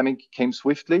 the pandemic came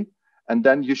swiftly, and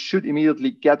then you should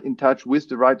immediately get in touch with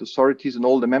the right authorities in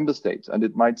all the member states. And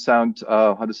it might sound,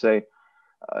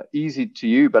 easy to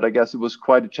you, but I guess it was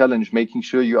quite a challenge making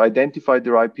sure you identified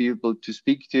the right people to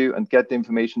speak to and get the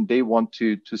information they want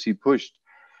to see pushed.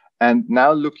 And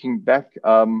now looking back,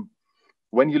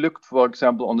 when you look, for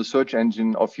example, on the search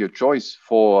engine of your choice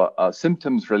for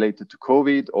symptoms related to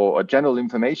COVID or general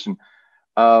information,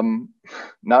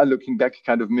 now looking back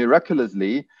kind of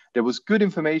miraculously, there was good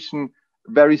information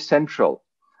very central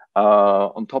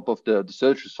on top of the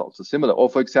search results. So similar, or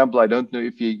for example, I don't know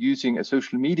if you're using a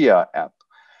social media app.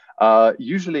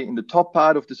 Usually in the top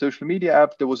part of the social media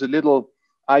app, there was a little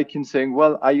icon saying,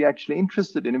 well, are you actually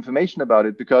interested in information about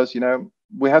it? Because, you know,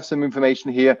 we have some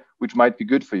information here which might be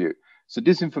good for you. So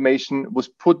this information was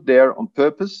put there on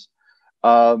purpose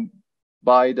by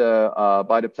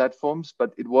the platforms,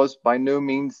 but it was by no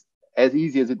means as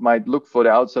easy as it might look for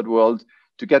the outside world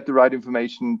to get the right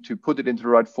information, to put it into the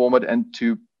right format, and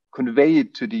to convey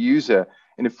it to the user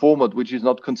in a format which is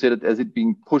not considered as it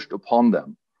being pushed upon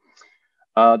them.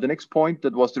 The next point,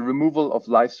 that was the removal of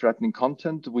life-threatening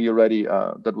content. We already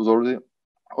that was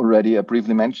already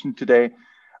briefly mentioned today.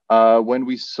 When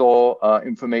we saw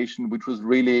information which was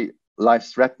really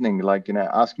life-threatening, like, you know,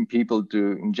 asking people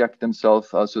to inject themselves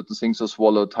certain things or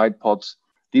swallow Tide Pods,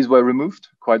 these were removed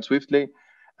quite swiftly.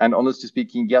 And honestly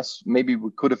speaking, yes, maybe we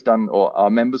could have done, or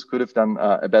our members could have done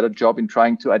a better job in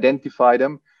trying to identify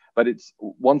them. but it's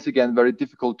once again very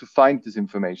difficult to find this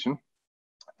information.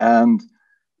 And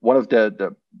one of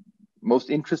the most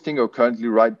interesting, or currently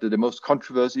the most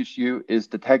controversial issue, is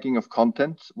the tagging of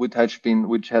content, which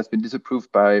has been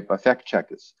disapproved by fact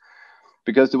checkers,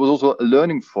 because there was also a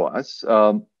learning for us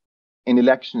in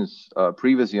elections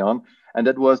previously on, and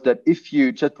that was that if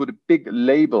you just put a big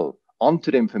label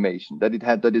onto the information that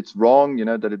it's wrong,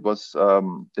 that it was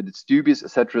that it's dubious,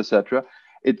 etc.,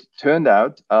 it turned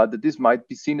out that this might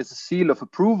be seen as a seal of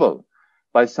approval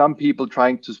by some people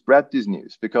trying to spread this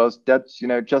news, because that's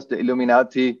just the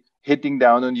Illuminati hitting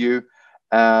down on you.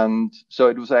 And so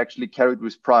it was actually carried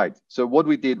with pride. So what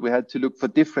we did, we had to look for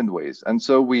different ways, and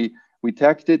so we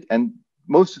tagged it, and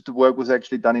most of the work was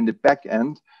actually done in the back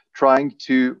end, trying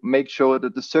to make sure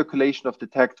that the circulation of the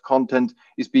tagged content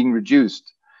is being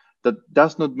reduced. That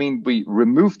does not mean we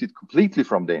removed it completely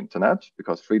from the internet,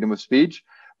 because freedom of speech,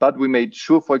 but we made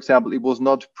sure, for example, it was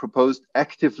not proposed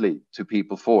actively to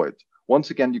people for it.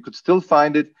 Once again, you could still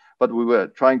find it, but we were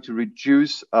trying to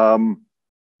reduce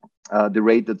the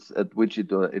rate at which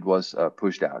it was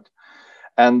pushed out.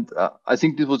 And I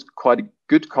think this was quite a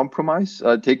good compromise,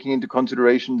 taking into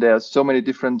consideration there are so many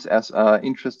different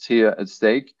interests here at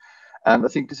stake. And I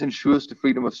think this ensures the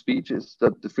freedom of speech is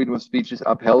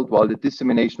upheld while the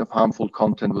dissemination of harmful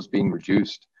content was being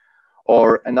reduced.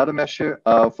 Or another measure,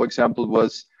 for example,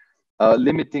 was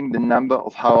limiting the number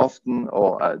of how often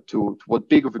or to what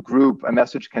big of a group a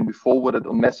message can be forwarded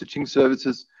on messaging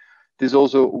services. This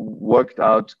also worked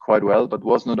out quite well, but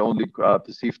was not only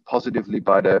perceived positively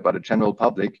by the general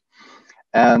public.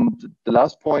 And the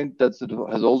last point that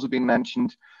has also been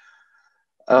mentioned,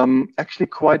 actually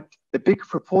quite a big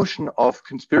proportion of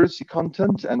conspiracy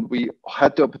content, and we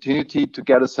had the opportunity to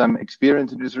gather some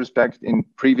experience in this respect in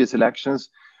previous elections,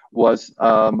 was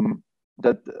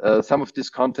that some of this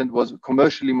content was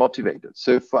commercially motivated.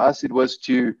 So for us, it was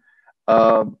to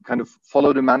kind of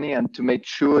follow the money and to make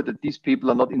sure that these people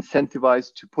are not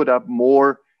incentivized to put up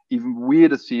more, even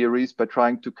weirder series by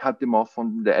trying to cut them off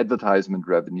on the advertisement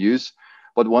revenues.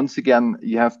 But once again,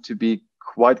 you have to be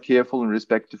quite careful in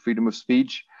respect to freedom of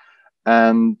speech.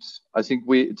 And I think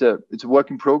it's a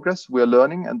work in progress. We're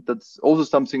learning, and that's also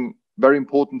something very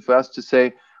important for us to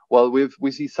say. Well,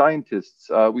 we see scientists,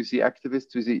 we see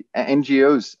activists, we see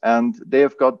NGOs, and they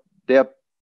have got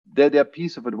their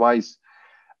piece of advice.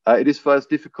 It is for us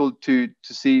difficult to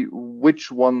see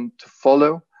which one to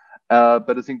follow,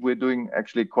 but I think we're doing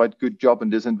actually quite a good job in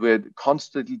this, and we're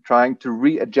constantly trying to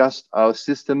readjust our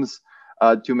systems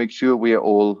to make sure we are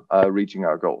all reaching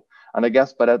our goal. And I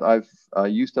guess by that I've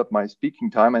used up my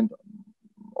speaking time, and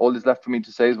all is left for me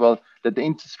to say as well that the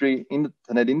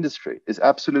internet industry is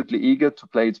absolutely eager to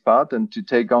play its part and to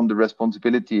take on the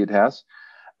responsibility it has.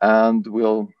 And we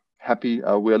are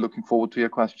looking forward to your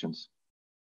questions.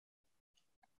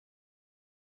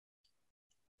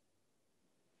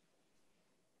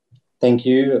 Thank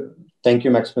you,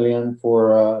 Maximilian,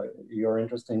 for your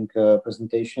interesting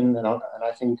presentation. And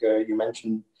I think you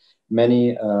mentioned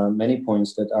many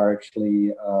points that are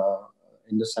actually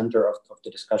in the center of the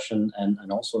discussion,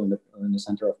 and also in the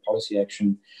center of policy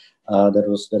action that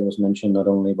was mentioned not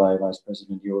only by Vice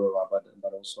President Jourová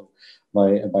but also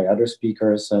by other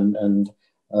speakers. And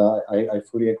I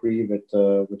fully agree with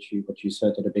what you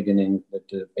said at the beginning,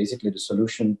 that basically the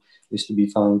solution is to be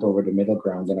found over the middle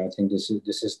ground. And I think this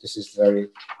is very,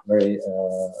 very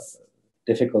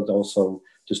difficult also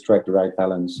to strike the right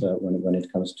balance when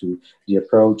it comes to the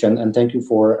approach. And thank you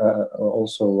for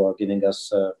also giving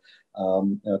us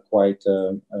quite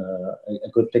a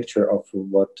good picture of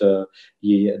what the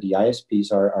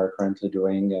ISPs are currently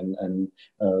doing, and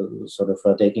sort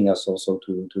of taking us also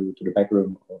to the back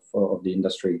room of the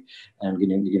industry and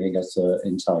giving us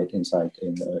insight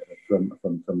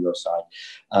from your side.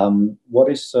 What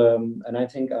is and I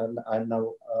think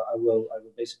I will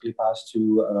basically pass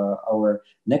to our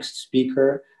next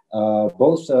speaker.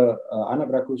 Both Anna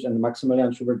Brakuš and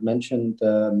Maximilian Schubert mentioned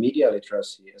media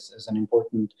literacy as an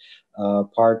important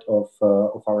part of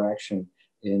our action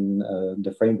in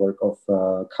the framework of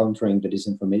countering the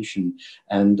disinformation.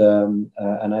 And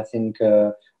I think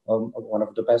one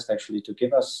of the best actually to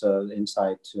give us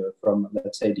insight from,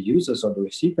 let's say, the users or the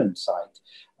recipient side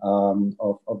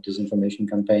of this information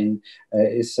campaign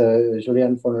is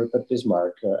Julian von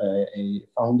Rupert-Bismarck, a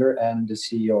founder and the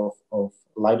CEO of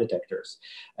lie detectors.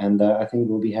 And I think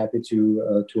we'll be happy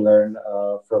to learn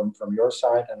from your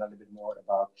side and a little bit more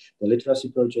about the literacy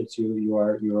projects you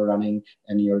are running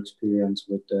and your experience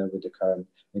with the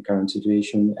current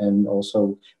situation, and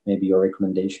also maybe your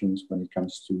recommendations when it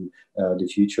comes to the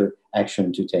future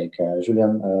action to take.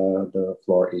 Julian, the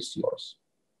floor is yours.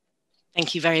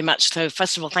 Thank you very much. So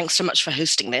first of all, thanks so much for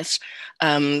hosting this.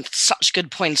 Such good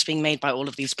points being made by all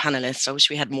of these panelists. I wish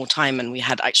we had more time and we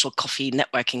had actual coffee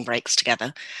networking breaks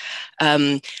together.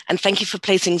 And thank you for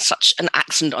placing such an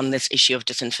accent on this issue of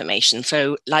disinformation.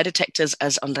 So Lie Detectors,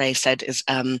 as Andrei said, is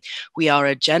we are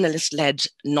a journalist-led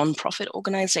non-profit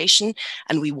organization,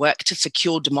 and we work to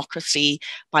secure democracy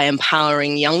by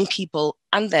empowering young people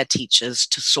and their teachers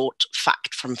to sort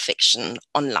fact from fiction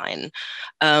online.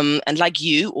 And like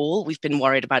you all, we've been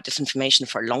worried about disinformation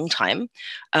for a long time.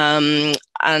 And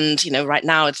right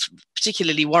now it's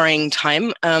particularly worrying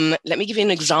time. Let me give you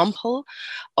an example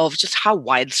of just how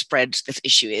widespread this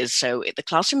issue is. So the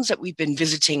classrooms that we've been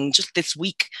visiting just this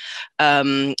week,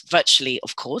 virtually,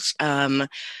 of course,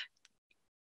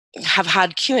 have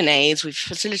had Q&As. We've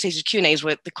facilitated Q&As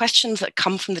where the questions that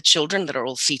come from the children that are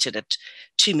all seated at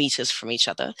 2 meters from each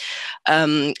other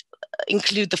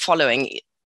include the following.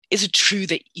 Is it true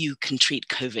that you can treat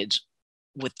COVID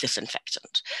with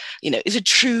disinfectant? Is it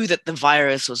true that the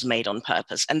virus was made on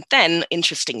purpose? And then,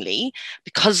 interestingly,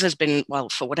 because there's been, well,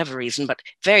 for whatever reason, but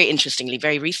very interestingly,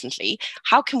 very recently,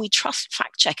 how can we trust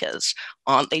fact checkers?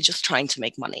 Aren't they just trying to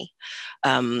make money?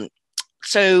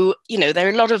 So, there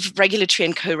are a lot of regulatory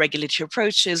and co-regulatory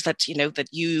approaches that, that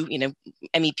you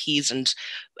MEPs and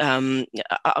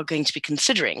are going to be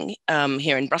considering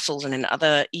here in Brussels and in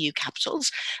other EU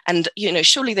capitals. And,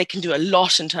 surely they can do a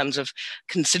lot in terms of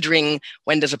considering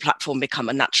when does a platform become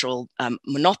a natural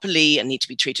monopoly and need to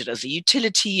be treated as a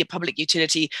utility, a public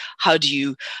utility? How do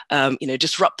you,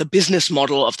 disrupt the business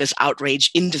model of this outrage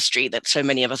industry that so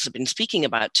many of us have been speaking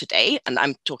about today? And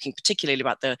I'm talking particularly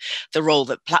about the role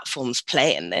that platforms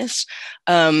play in this,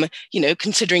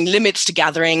 considering limits to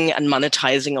gathering and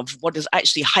monetizing of what is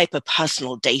actually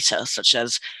hyper-personal data, such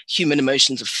as human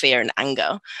emotions of fear and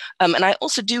anger. And I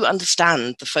also do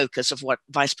understand the focus of what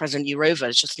Vice President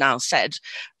Jourová just now said,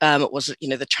 was,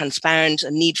 the transparent, a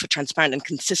need for transparent and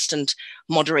consistent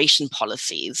moderation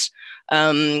policies.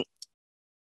 And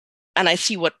I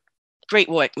see what great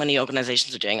work many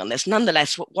organizations are doing on this.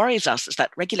 Nonetheless, what worries us is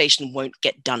that regulation won't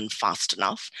get done fast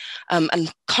enough,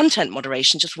 and content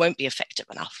moderation just won't be effective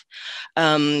enough.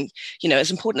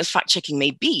 As important as fact-checking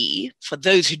may be, for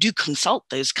those who do consult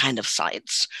those kind of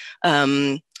sites,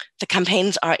 the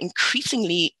campaigns are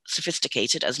increasingly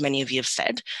sophisticated, as many of you have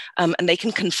said, and they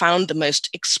can confound the most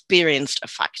experienced of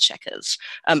fact-checkers,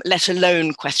 let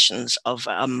alone questions of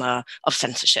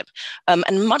censorship.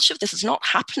 And much of this is not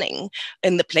happening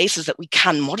in the places that we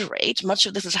can moderate. Much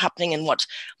of this is happening in what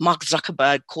Mark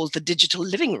Zuckerberg calls the digital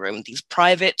living room, these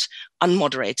private,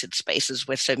 unmoderated spaces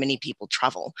where so many people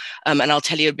travel. And I'll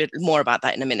tell you a bit more about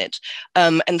that in a minute.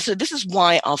 And so this is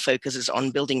why our focus is on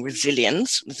building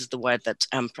resilience. This is the word that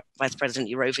Vice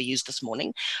President Jourová used this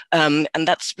morning. And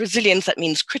that's resilience. That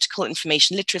means critical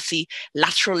information literacy,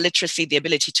 lateral literacy, the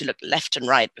ability to look left and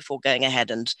right before going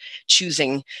ahead and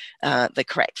choosing the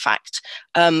correct fact.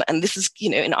 And this is,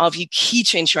 in our view, key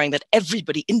to ensuring that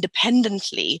everybody,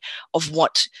 independently of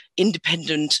what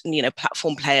independent,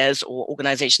 platform players or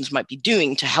organizations might be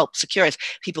doing to help secure us,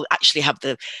 people actually have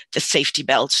the safety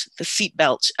belt, the seat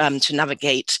belt to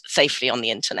navigate safely on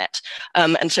the internet.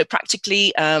 And so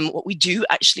practically what we do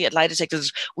actually at Lie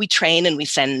Detectors, we train and we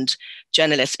send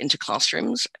journalists into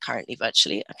classrooms, currently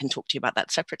virtually. I can talk to you about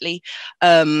that separately,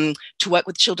 to work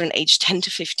with children aged 10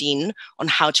 to 15 on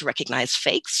how to recognize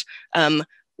fakes,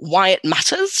 why it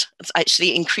matters. It's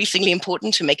actually increasingly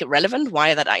important to make it relevant,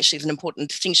 why that actually is an important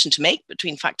distinction to make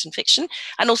between fact and fiction,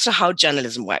 and also how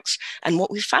journalism works. And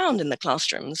what we found in the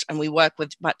classrooms, and we work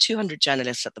with about 200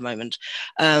 journalists at the moment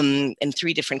in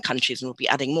 3 different countries, and we'll be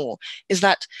adding more, is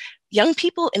that young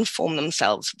people inform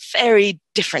themselves very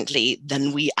differently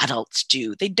than we adults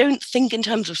do. They don't think in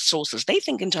terms of sources, they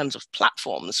think in terms of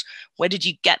platforms. Where did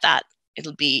you get that?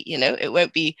 It'll be, it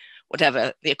won't be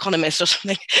whatever, The Economist or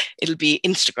something, it'll be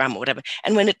Instagram or whatever.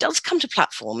 And when it does come to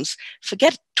platforms,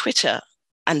 forget Twitter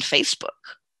and Facebook.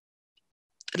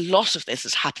 A lot of this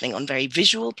is happening on very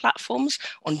visual platforms,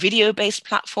 on video-based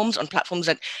platforms, on platforms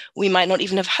that we might not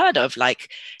even have heard of,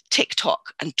 like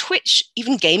TikTok and Twitch,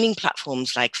 even gaming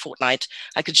platforms like Fortnite.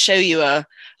 I could show you a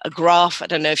graph. I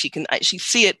don't know if you can actually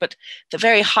see it, but the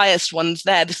very highest ones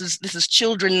there, this is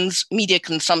children's media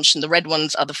consumption. The red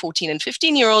ones are the 14 and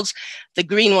 15-year-olds. The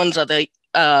green ones are the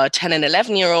 10 and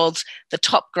 11-year-olds. The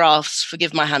top graphs,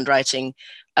 forgive my handwriting,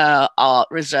 are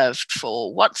reserved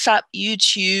for WhatsApp,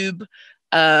 YouTube,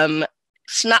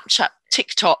 Snapchat,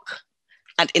 TikTok,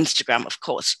 and Instagram, of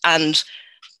course. And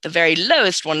the very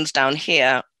lowest ones down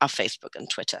here are Facebook and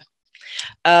Twitter.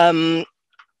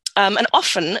 And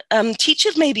often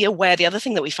teachers may be aware, the other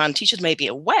thing that we found, teachers may be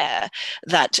aware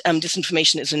that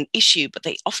disinformation is an issue, but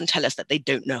they often tell us that they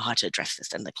don't know how to address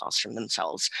this in the classroom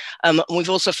themselves. And we've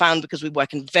also found, because we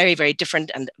work in very, very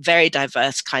different and very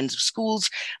diverse kinds of schools,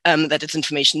 that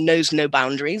disinformation knows no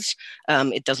boundaries.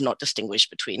 It does not distinguish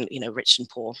between, rich and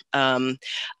poor.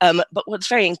 But what's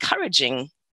very encouraging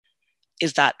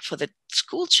is that for the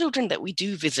school children that we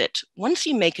do visit, once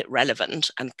you make it relevant,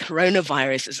 and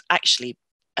coronavirus is actually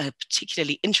a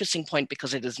particularly interesting point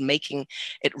because it is making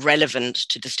it relevant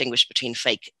to distinguish between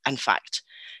fake and fact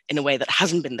in a way that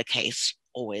hasn't been the case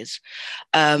always,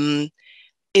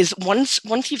 is once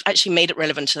you've actually made it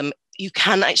relevant to them, you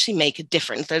can actually make a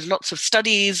difference. There's lots of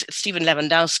studies. Stephen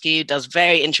Lewandowski does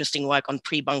very interesting work on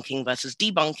pre-bunking versus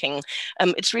debunking.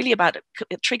 It's really about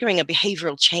triggering a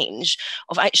behavioral change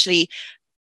of actually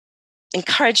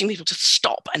encouraging people to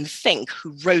stop and think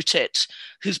who wrote it,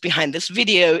 who's behind this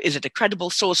video, is it a credible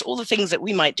source, all the things that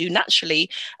we might do naturally,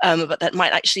 but that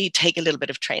might actually take a little bit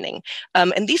of training.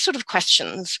 And these sort of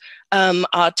questions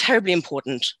are terribly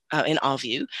important in our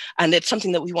view, and it's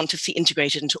something that we want to see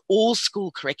integrated into all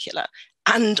school curricula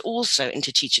and also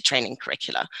into teacher training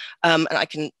curricula. And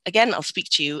I'll speak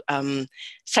to you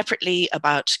separately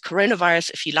about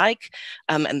coronavirus, if you like,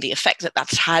 and the effect that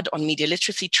that's had on media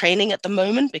literacy training at the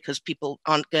moment, because people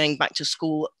aren't going back to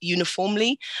school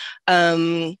uniformly.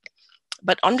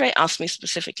 But Andre asked me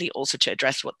specifically also to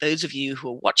address what those of you who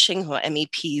are watching, who are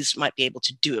MEPs, might be able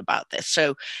to do about this.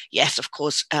 So yes, of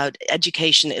course,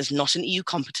 education is not an EU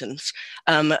competence,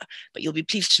 but you'll be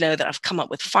pleased to know that I've come up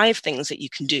with 5 things that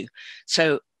you can do.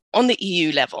 So on the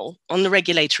EU level, on the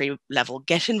regulatory level,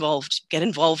 get involved,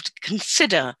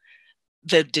 consider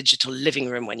the digital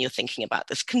living room when you're thinking about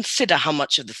this. Consider how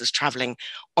much of this is traveling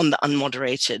on the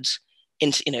unmoderated, in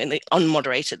the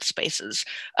unmoderated spaces.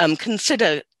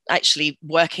 Consider actually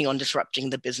working on disrupting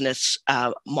the business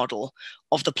model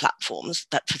of the platforms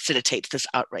that facilitates this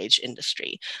outrage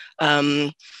industry.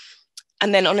 And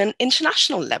then on an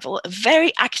international level, a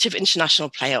very active international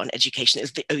player on education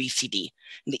is the OECD.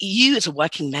 And the EU is a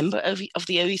working member of the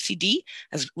OECD.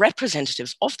 As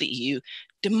representatives of the EU,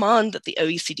 demand that the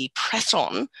OECD press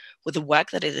on with the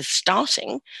work that it is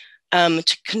starting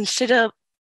to consider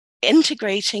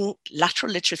integrating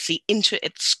lateral literacy into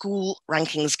its school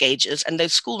rankings gauges. And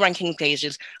those school ranking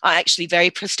gauges are actually very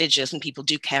prestigious and people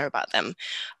do care about them.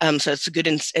 So it's a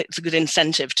good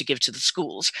incentive to give to the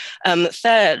schools.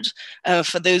 Third,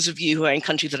 for those of you who are in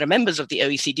countries that are members of the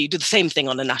OECD, do the same thing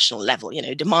on a national level,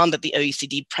 demand that the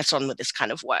OECD press on with this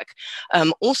kind of work.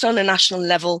 Also on a national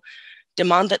level,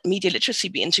 demand that media literacy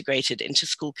be integrated into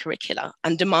school curricula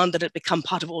and demand that it become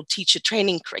part of all teacher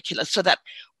training curricula so that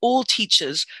all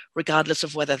teachers, regardless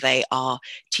of whether they are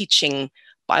teaching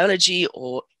biology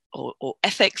or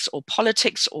ethics or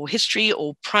politics or history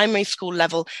or primary school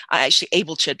level, are actually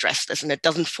able to address this and it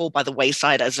doesn't fall by the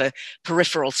wayside as a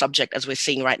peripheral subject as we're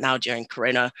seeing right now during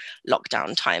Corona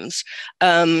lockdown times.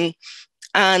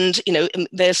 And,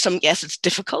 there's some, yes, it's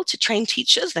difficult to train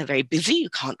teachers. They're very busy. You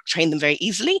can't train them very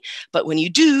easily. But when you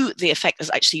do, the effect is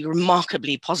actually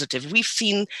remarkably positive. We've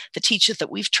seen the teachers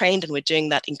that we've trained, and we're doing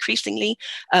that increasingly,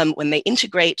 when they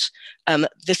integrate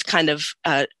this kind of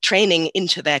training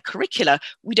into their curricula,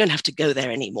 we don't have to go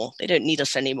there anymore. They don't need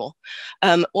us anymore.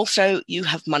 Also, you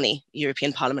have money.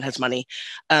 European Parliament has money.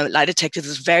 Lie Detectors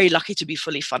is very lucky to be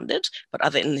fully funded, but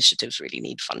other initiatives really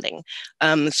need funding.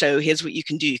 So here's what you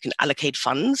can do. You can allocate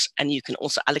funds, and you can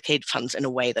also allocate funds in a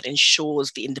way that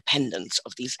ensures the independence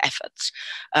of these efforts.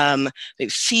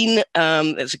 We've seen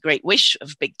there's a great wish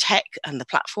of big tech and the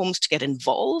platforms to get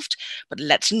involved, but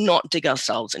let's not dig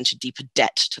ourselves into deeper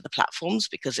debt to the platforms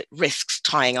because it risks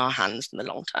tying our hands in the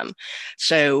long term.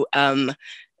 So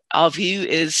our view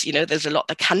is, there's a lot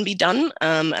that can be done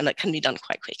and that can be done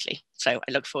quite quickly. So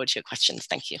I look forward to your questions.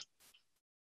 Thank you.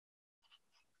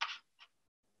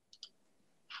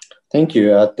 Thank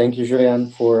you,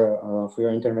 Julian, for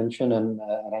your intervention, and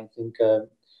I think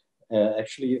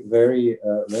actually very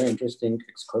interesting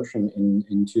excursion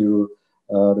into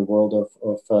the world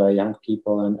of young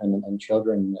people and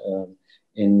children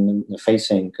in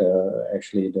facing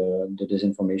actually the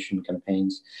disinformation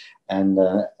campaigns and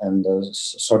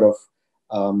sort of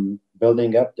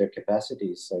building up their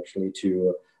capacities actually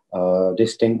to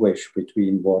distinguish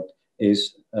between what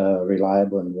is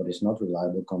reliable and what is not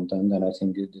reliable content. And I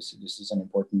think this is an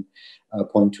important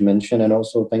point to mention. And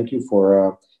also thank you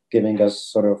for giving us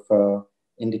sort of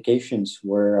indications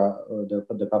where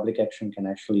the public action can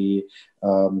actually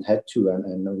head to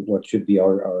and what should be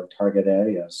our target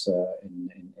areas in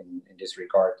this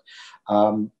regard.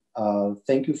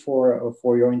 Thank you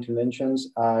for your interventions.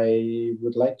 I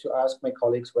would like to ask my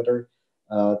colleagues whether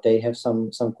they have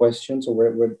some questions or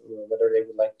whether they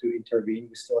would like to intervene.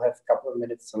 We still have a couple of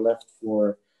minutes left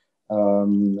for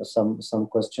some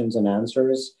questions and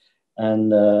answers.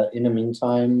 And in the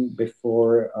meantime,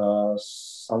 before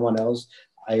someone else,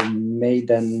 I may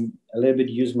then a little bit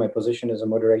use my position as a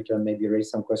moderator and maybe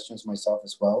raise some questions myself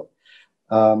as well.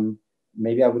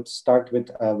 Maybe I would start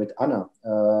with Anna.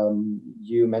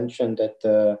 You mentioned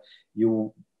that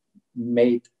you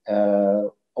made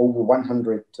over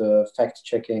 100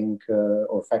 fact-checking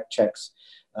or fact checks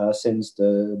since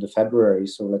the February.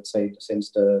 So let's say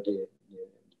since the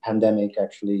pandemic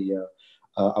actually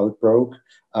outbroke.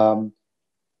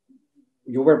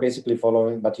 You were basically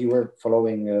following, but you were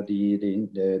following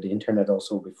the internet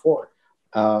also before.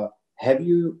 Have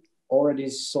you already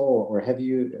saw, or have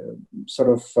you sort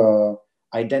of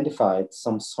identified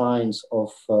some signs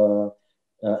of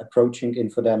approaching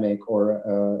infodemic,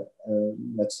 or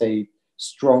let's say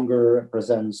stronger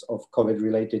presence of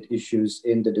COVID-related issues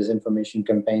in the disinformation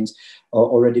campaigns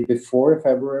already before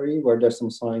February? Were there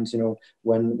some signs, you know,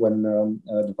 when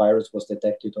the virus was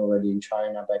detected already in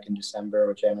China back in December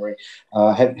or January?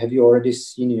 Have you already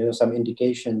seen, you know, some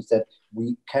indications that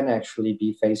we can actually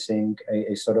be facing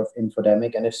a sort of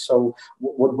infodemic? And if so,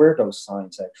 what were those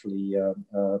signs actually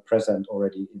present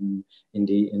already in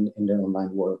the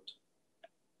online world?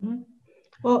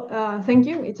 Well, thank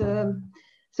you. It's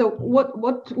so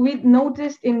what we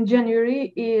noticed in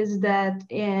January is that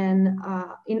in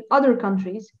other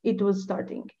countries it was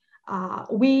starting.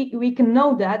 We can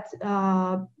know that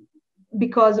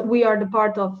because we are the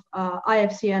part of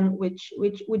IFCN, which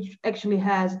actually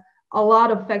has a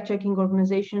lot of fact-checking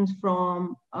organizations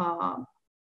from all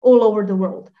over the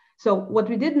world. So what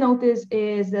we did notice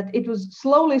is that it was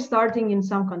slowly starting in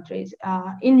some countries.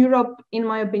 In Europe, in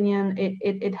my opinion,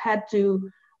 it had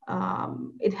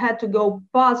to go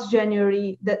past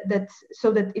January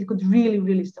so that it could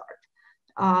really start.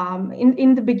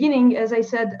 In the beginning, as I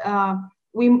said,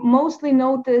 we mostly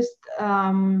noticed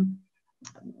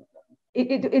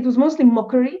it was mostly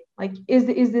mockery. Like, is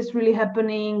this really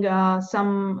happening?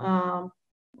 Some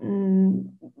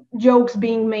jokes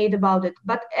being made about it.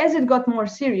 But as it got more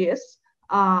serious,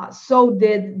 so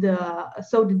did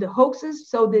the hoaxes,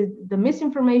 so did the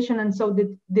misinformation, and so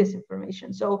did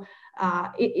disinformation. So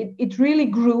it really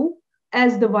grew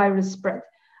as the virus spread.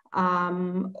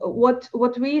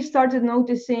 What we started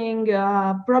noticing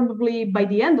probably by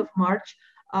the end of March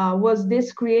was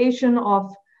this creation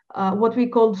of what we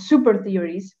called super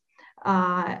theories.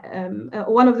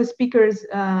 One of the speakers,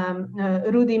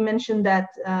 Rudy, mentioned that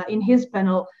in his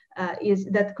panel, is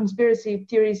that conspiracy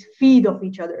theories feed off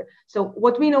each other. So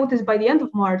what we noticed by the end of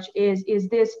March is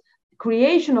this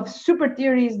creation of super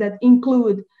theories that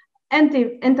include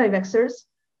anti-vaxxers,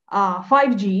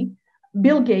 5G,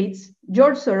 Bill Gates,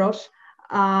 George Soros,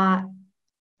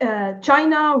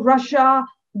 China, Russia,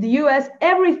 the US,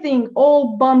 everything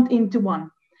all bumped into one.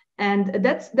 And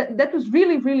that was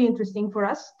really interesting for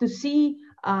us to see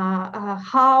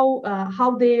how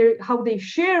they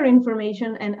share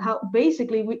information, and how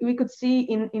basically we could see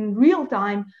in real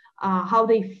time how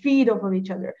they feed off of each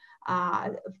other.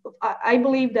 I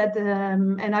believe that,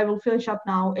 and I will finish up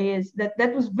now, is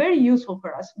that was very useful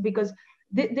for us, because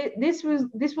this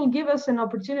will give us an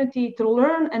opportunity to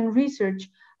learn and research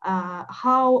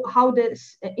how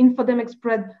this infodemic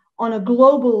spread on a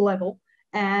global level,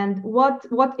 and what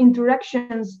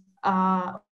interactions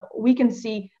we can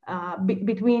see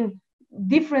between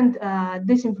different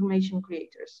disinformation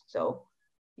creators. So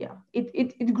yeah,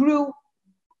 it grew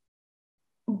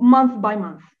month by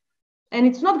month, and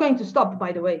it's not going to stop,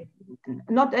 by the way,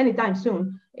 not anytime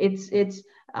soon. It's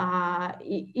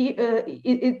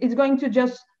going to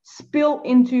just spill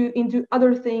into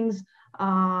other things,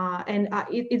 and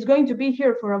it's going to be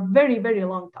here for a very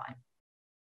long time.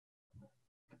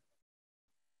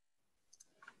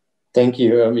 Thank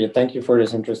you. Thank you for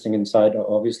this interesting insight.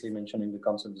 Obviously, mentioning the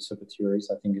concept of super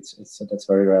theories, I think that's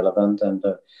very relevant. And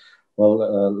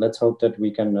let's hope that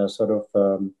we can sort of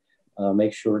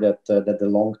make sure that the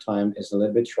long time is a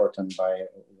little bit shortened by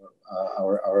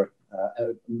our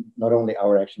not only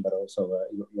our action but also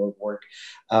your work.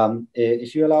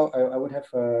 If you allow, I would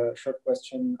have a short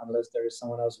question, unless there is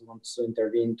someone else who wants to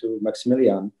intervene, to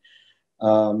Maximilian.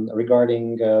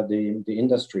 Regarding the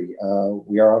industry,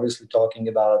 we are obviously talking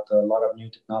about a lot of new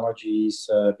technologies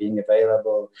being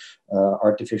available,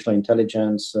 artificial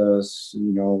intelligence,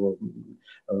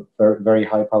 very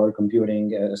high power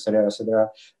computing, etc., etc.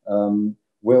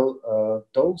 Will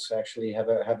those actually have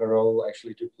a role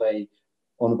actually to play,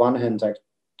 on one hand,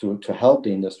 to help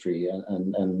the industry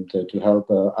and to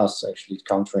help us actually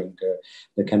countering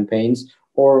the campaigns,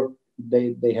 or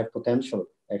they have potential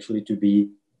actually to be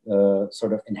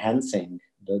sort of enhancing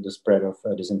the spread of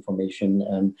disinformation?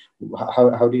 And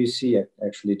how do you see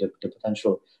actually the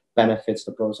potential benefits,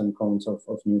 the pros and cons of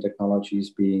new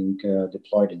technologies being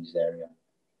deployed in this area?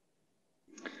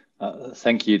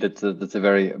 Thank you. That's a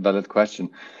very valid question.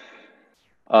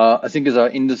 I think as our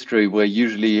industry, we're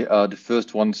usually the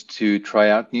first ones to try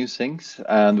out new things,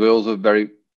 and we're also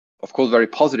of course, very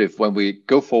positive when we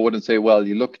go forward and say, well,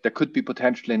 you look, there could be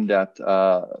potential in that.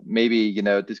 Maybe,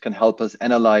 this can help us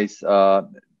analyze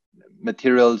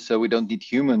materials, so we don't need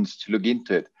humans to look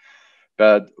into it.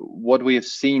 But what we have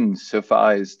seen so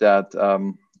far is that,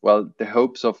 well, the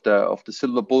hopes of the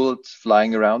silver bullets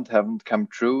flying around haven't come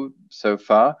true so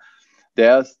far.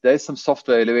 There's some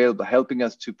software available helping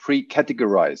us to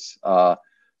pre-categorize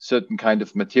certain kind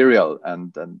of material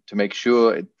and to make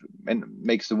sure it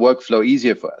makes the workflow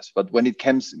easier for us. But when it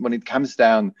comes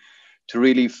down to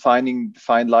really finding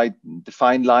the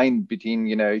fine line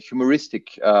between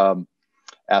humoristic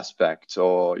aspects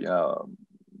or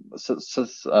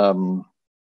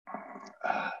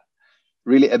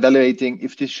really evaluating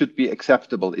if this should be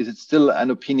acceptable, is it still an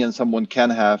opinion someone can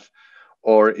have,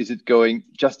 or is it going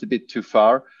just a bit too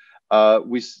far?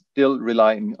 We still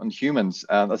rely on humans.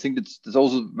 And I think it's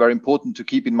also very important to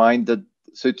keep in mind that,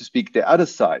 so to speak, the other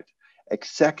side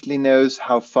exactly knows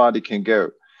how far they can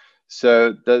go.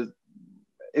 So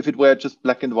if it were just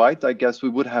black and white, I guess we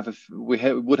would have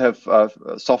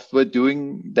software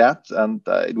doing that, and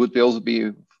it would also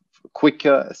be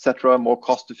quicker, etc., more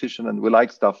cost efficient, and we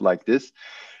like stuff like this.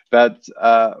 But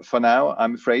for now,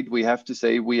 I'm afraid we have to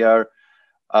say we are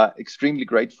extremely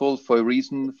grateful for a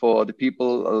reason for the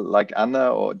people like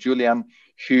Anna or Julian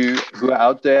who are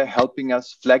out there helping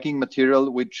us, flagging material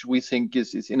which we think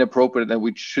is inappropriate and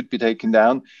which should be taken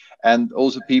down, and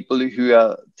also people who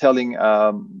are telling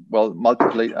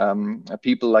multiple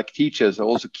people like teachers,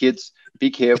 also kids, be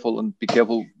careful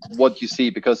what you see,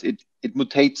 because it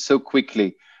mutates so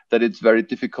quickly that it's very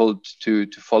difficult to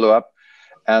follow up.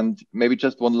 And maybe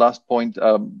just one last point,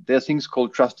 there are things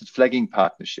called trusted flagging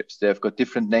partnerships. They've got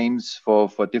different names for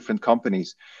different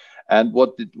companies. And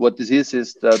what this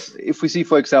is that if we see,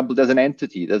 for example, there's an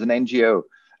entity, there's an NGO,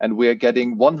 and we are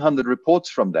getting 100 reports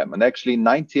from them, and actually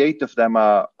 98 of them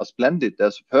are splendid,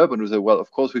 they're superb, and we say, well,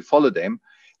 of course we follow them,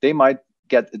 they might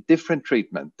get a different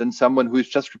treatment than someone who is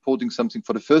just reporting something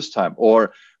for the first time.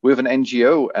 Or we have an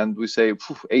NGO and we say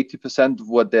 80% of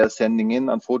what they're sending in,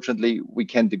 unfortunately, we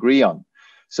can't agree on.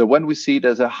 So when we see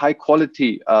there's a high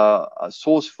quality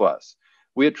source for us,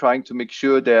 we are trying to make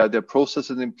sure there are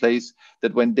processes in place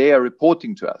that when they are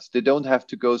reporting to us, they don't have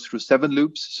to go through 7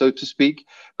 loops, so to speak,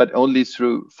 but only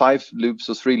through 5 loops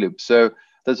or 3 loops. So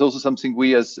there's also something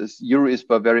we as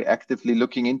EuroISP are very actively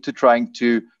looking into, trying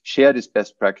to share this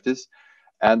best practice.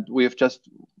 And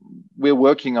we're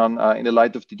working on, in the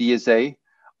light of the DSA,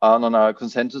 on our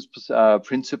consensus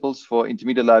principles for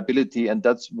intermediate liability. And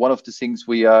that's one of the things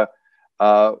we are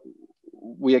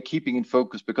keeping in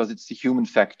focus, because it's the human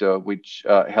factor which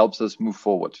helps us move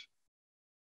forward.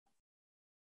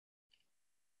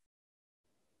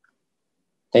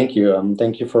 Thank you.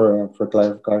 Thank you for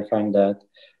clarifying that.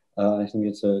 I think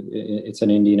it's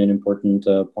indeed an important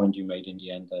point you made in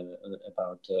the end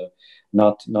about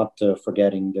not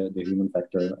forgetting the human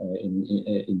factor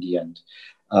in the end.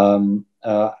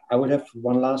 I would have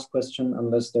one last question,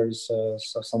 unless there's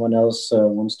someone else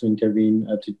wants to intervene.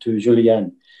 To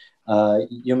Julien,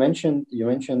 you mentioned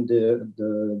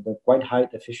the quite high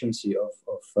efficiency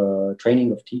of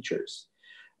training of teachers,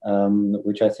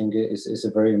 which I think is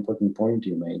a very important point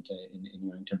you made in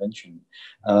your intervention.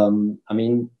 I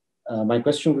mean, my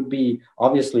question would be,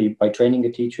 obviously, by training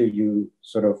a teacher, you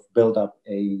sort of build up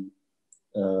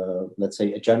let's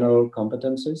say, a general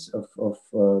competences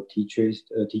of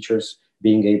teachers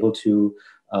being able to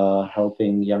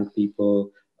helping young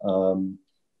people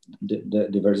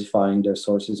diversifying their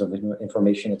sources of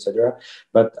information, etc.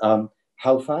 But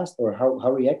how fast or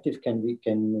how reactive can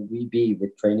we be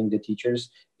with training the teachers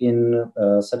in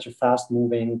such a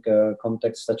fast-moving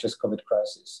context such as COVID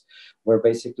crisis, where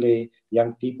basically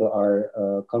young people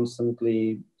are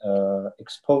constantly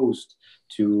exposed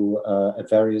to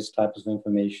various types of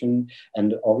information,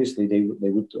 and obviously they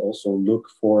would also look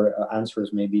for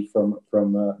answers maybe from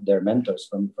their mentors,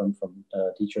 from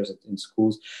teachers in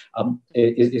schools.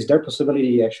 Is there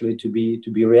possibility actually to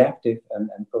be reactive and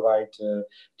provide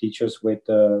teachers with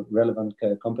relevant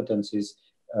competencies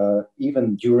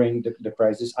even during the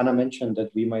crisis. Anna mentioned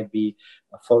that we might be,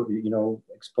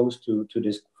 exposed to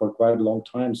this for quite a long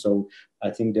time. So I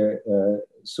think the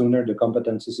sooner the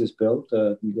competencies is built,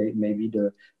 maybe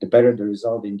the better the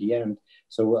result in the end.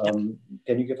 So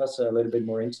can you give us a little bit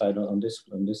more insight on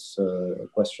this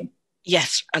question?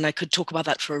 Yes, and I could talk about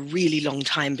that for a really long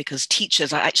time, because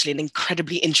teachers are actually an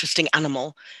incredibly interesting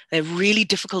animal. They're really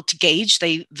difficult to gauge.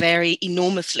 They vary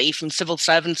enormously from civil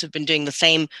servants who've been doing the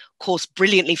same course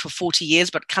brilliantly for 40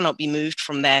 years but cannot be moved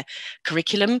from their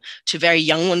curriculum, to very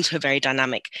young ones who are very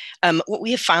dynamic. What we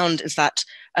have found is that,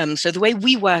 so the way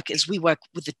we work is we work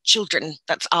with the children.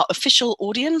 That's our official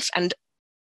audience, and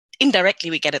indirectly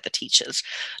we get at the teachers.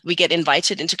 We get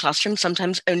invited into classrooms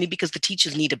sometimes only because the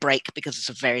teachers need a break, because it's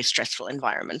a very stressful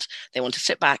environment. They want to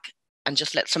sit back and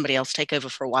just let somebody else take over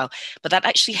for a while. But that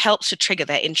actually helps to trigger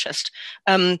their interest.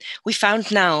 We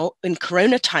found now in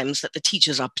Corona times that the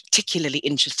teachers are particularly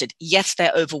interested. Yes,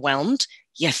 they're overwhelmed.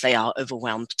 Yes, they are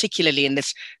overwhelmed, particularly in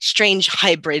this strange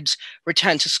hybrid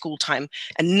return to school time.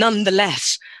 And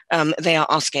nonetheless, they are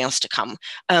asking us to come.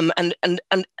 And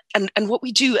what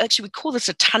we do, actually, we call this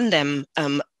a tandem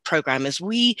program, is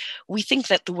we think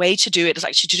that the way to do it is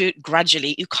actually to do it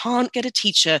gradually. You can't get a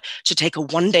teacher to take a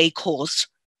one-day course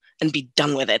and be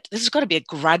done with it. This has got to be a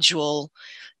gradual,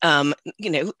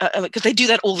 because they do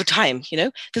that all the time,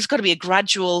 there's got to be a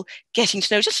gradual getting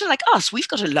to know, just like us. We've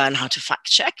got to learn how to fact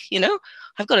check,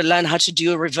 I've got to learn how to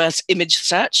do a reverse image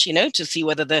search, to see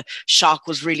whether the shark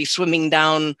was really swimming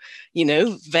down,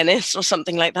 Venice or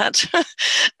something like that.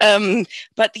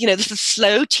 But, this is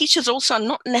slow. Teachers also are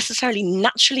not necessarily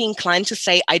naturally inclined to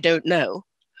say, I don't know.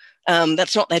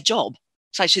 That's not their job.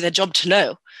 It's actually their job to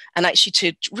know. And actually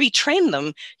to retrain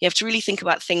them, you have to really think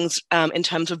about things in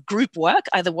terms of group work,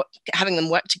 either having them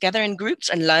work together in groups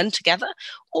and learn together,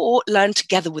 or learn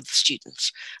together with the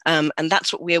students. And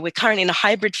that's what we're currently in a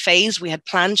hybrid phase. We had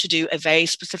planned to do a very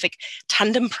specific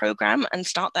tandem program and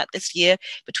start that this year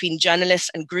between journalists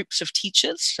and groups of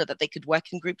teachers, so that they could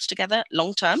work in groups together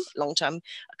long-term,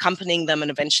 accompanying them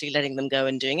and eventually letting them go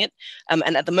and doing it.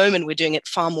 And at the moment, we're doing it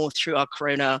far more through our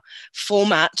Corona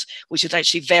format, which is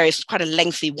actually it's quite a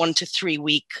lengthy 1 to 3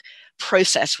 week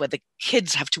process where the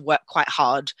kids have to work quite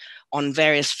hard on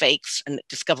various fakes and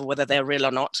discover whether they're real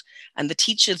or not. And the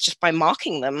teachers, just by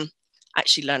marking them,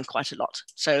 actually learn quite a lot.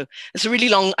 So it's a really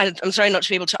long, I'm sorry not to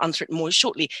be able to answer it more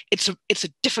shortly. It's a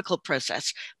difficult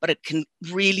process, but it can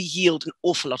really yield an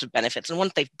awful lot of benefits. And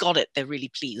once they've got it, they're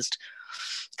really pleased.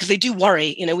 Because they do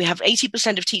worry. We have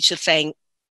 80% of teachers saying,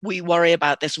 we worry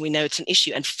about this and we know it's an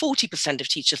issue. And 40% of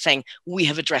teachers saying, we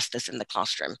have addressed this in the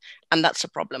classroom. And that's a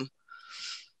problem.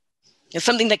 It's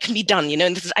something that can be done,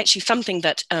 and this is actually something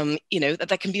that,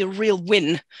 that can be a real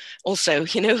win also,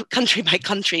 country by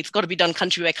country. It's got to be done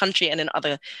country by country. And in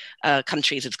other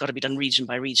countries, it's got to be done region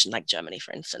by region, like Germany,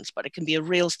 for instance. But it can be a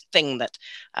real thing that,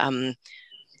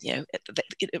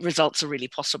 results are really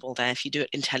possible there if you do it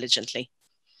intelligently.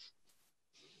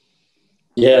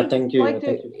 Yeah, thank you.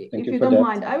 If you don't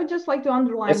mind, I would just like to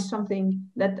underline something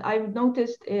that I've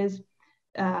noticed is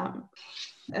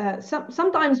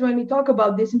sometimes when we talk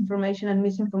about disinformation and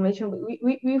misinformation,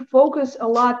 we focus a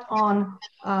lot on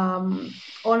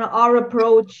our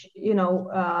approach,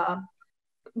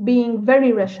 being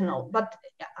very rational. But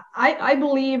I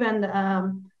believe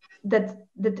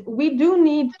that we do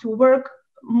need to work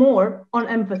more on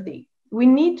empathy. We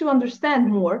need to understand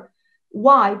more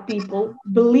why people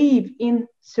believe in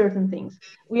certain things.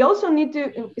 We also need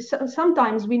to,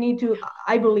 sometimes we need to,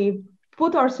 I believe,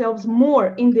 put ourselves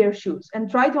more in their shoes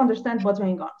and try to understand what's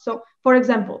going on. So, for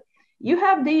example, you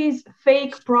have these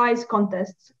fake prize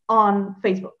contests on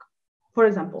Facebook, for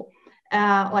example,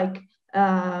 write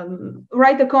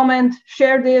a comment,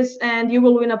 share this, and you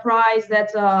will win a prize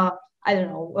that's, I don't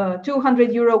know, a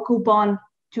 200 euro coupon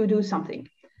to do something.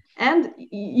 And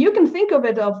you can think of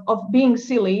it of being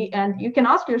silly, and you can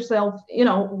ask yourself,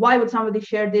 why would somebody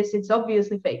share this? It's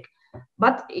obviously fake.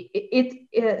 But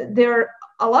there are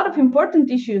a lot of important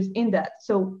issues in that.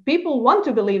 So people want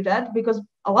to believe that because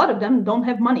a lot of them don't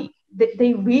have money.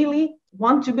 They really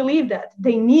want to believe that.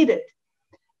 They need it.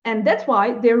 And that's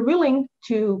why they're willing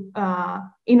to,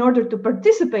 in order to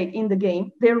participate in the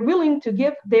game, they're willing to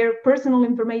give their personal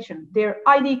information, their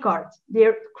ID cards,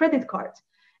 their credit cards.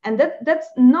 And that's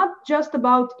not just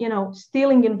about,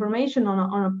 stealing information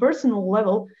on a personal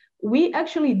level. We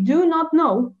actually do not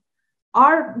know,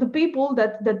 are the people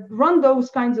that run those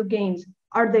kinds of games,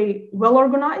 are they well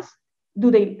organized?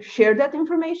 Do they share that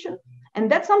information?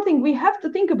 And that's something we have to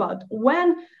think about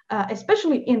when,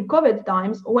 especially in COVID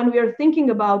times, when we are thinking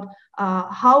about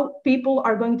how people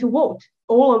are going to vote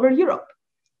all over Europe.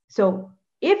 So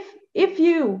if if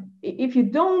you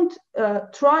don't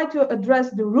try to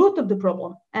address the root of the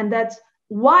problem, and that's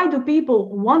why do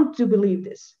people want to believe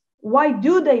this? Why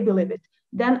do they believe it?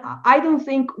 Then I don't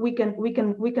think we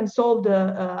can solve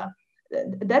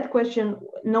that question,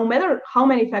 no matter how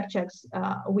many fact checks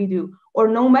we do, or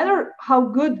no matter how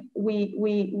good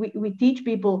we teach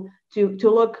people to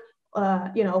look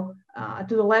to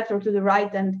the left or to the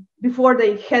right, and before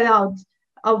they head out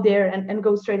there and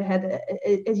go straight ahead,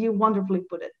 as you wonderfully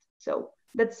put it. So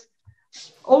that's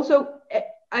also,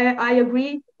 I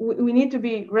agree, we need to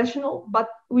be rational, but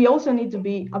we also need to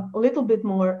be a little bit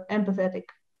more empathetic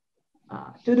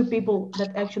to the people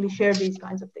that actually share these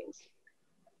kinds of things.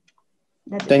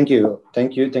 Thank you,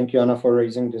 Anna, for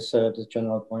raising this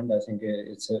general point. I think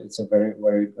it's a very,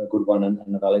 very good one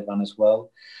and a valid one as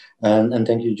well. And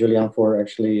thank you, Julian, for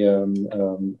actually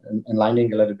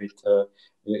enlightening a little bit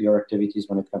your activities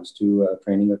when it comes to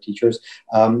training of teachers.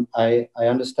 I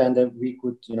understand that we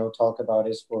could, talk about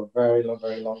this for a very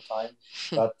long time,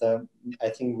 but I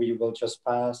think we will just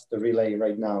pass the relay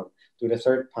right now to the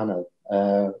third panel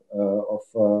of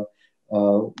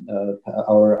our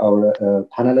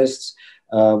panelists,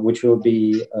 which will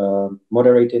be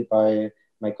moderated by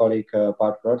my colleague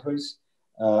Bart Groothuis.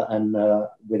 And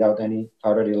without any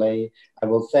further delay, I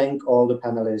will thank all the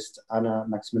panelists, Anna,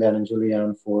 Maximilian, and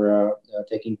Julian, for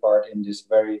taking part in this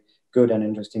very good and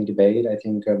interesting debate. I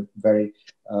think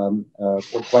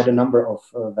quite a number of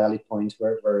valid points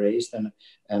were raised, and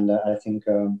I think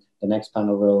the next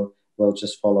panel will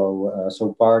just follow.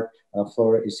 So Bart,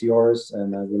 floor is yours,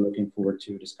 and we're looking forward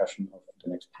to discussion of the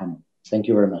next panel. Thank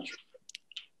you very much.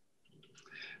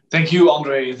 Thank you,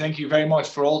 Andre. Thank you very much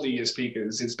for all the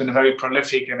speakers. It's been a very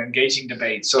prolific and engaging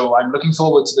debate. So I'm looking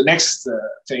forward to the next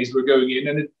phase we're going in,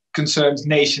 and it concerns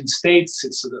nation states.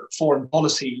 It's a foreign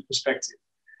policy perspective.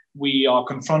 We are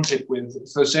confronted with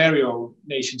adversarial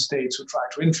nation states who try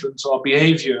to influence our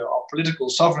behavior, our political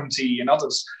sovereignty, and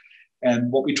others.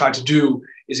 And what we try to do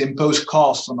is impose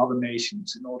costs on other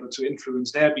nations in order to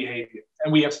influence their behavior.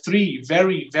 And we have three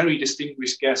very, very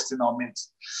distinguished guests in our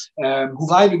midst,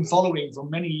 who I've been following for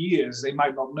many years. They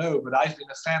might not know, but I've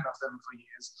been a fan of them for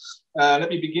years.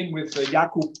 Let me begin with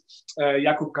Jakub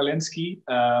Kalensky.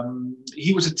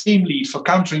 He was a team lead for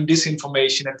countering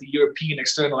disinformation at the European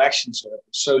External Action Service.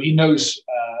 So he knows,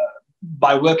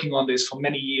 by working on this for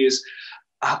many years,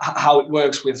 how it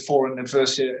works with foreign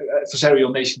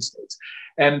adversarial nation states.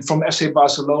 And from FC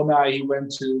Barcelona, he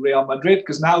went to Real Madrid,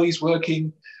 because now he's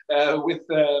working with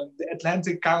the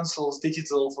Atlantic Council's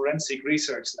Digital Forensic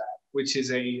Research Lab, which is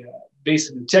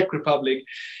based in the Czech Republic,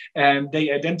 and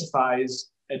they identify,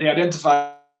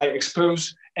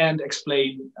 expose, and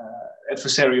explain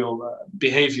adversarial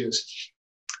behaviors.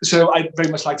 So I'd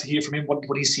very much like to hear from him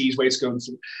what he sees, where it's going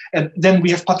through. And then we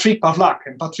have Patrick Pavlak.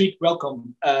 And Patrick,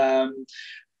 welcome.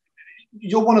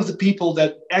 You're one of the people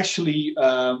that actually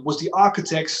was the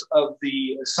architects of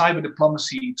the cyber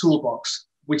diplomacy toolbox,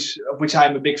 of which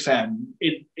I'm a big fan.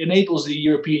 It enables the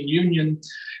European Union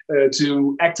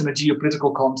to act in a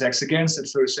geopolitical context against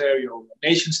adversarial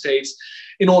nation states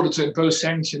in order to impose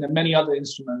sanctions and many other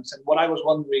instruments. And what I was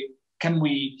wondering, can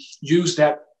we use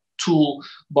that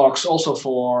toolbox also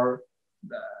for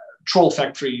troll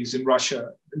factories in Russia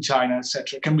and China,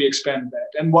 etc.? Can we expand that?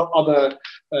 And what other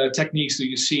techniques do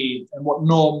you see, and what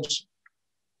norms,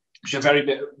 which are very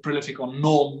prolific on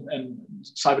norm and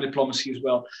cyber diplomacy as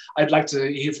well? I'd like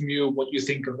to hear from you what you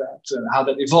think of that and how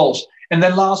that evolves. And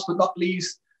then last but not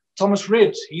least, Thomas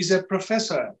Ridd. He's a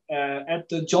professor at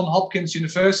the Johns Hopkins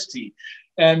University.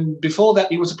 And before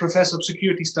that, he was a professor of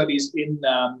security studies in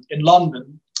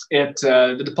London at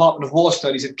the Department of War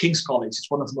Studies at King's College. It's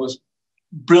one of the most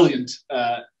brilliant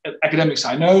academics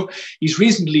I know. He's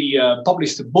recently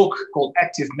published a book called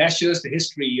Active Measures, The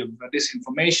History of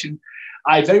Disinformation.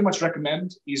 I very much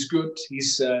recommend. He's good.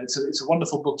 It's a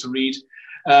wonderful book to read.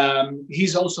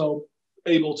 He's also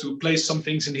able to place some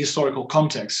things in historical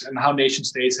context and how nation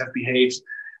states have behaved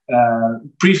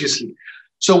previously.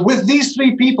 So with these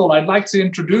three people, I'd like to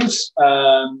introduce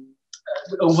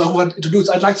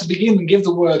I'd like to begin and give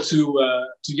the word to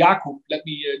Jakub. Let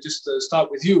me just start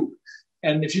with you.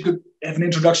 And if you could have an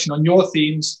introduction on your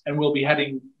themes, and we'll be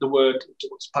heading the word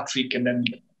towards Patrick and then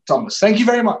Thomas. Thank you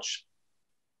very much.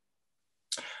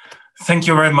 Thank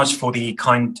you very much for the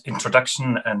kind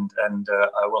introduction, and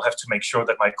I will have to make sure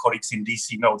that my colleagues in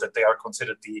DC know that they are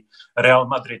considered the Real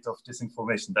Madrid of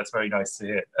disinformation. That's very nice to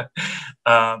hear.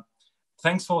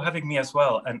 Thanks for having me as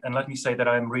well. And let me say that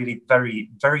I'm really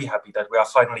very, very happy that we are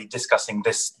finally discussing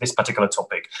this particular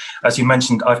topic. As you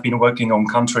mentioned, I've been working on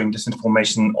countering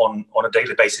disinformation on a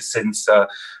daily basis since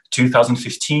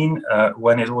 2015,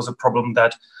 when it was a problem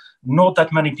that not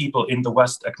that many people in the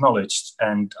West acknowledged,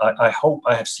 and I hope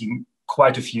I have seen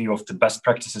quite a few of the best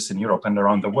practices in Europe and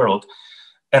around the world.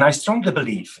 And I strongly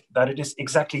believe that it is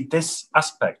exactly this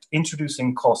aspect,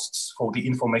 introducing costs for the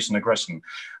information aggression,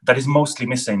 that is mostly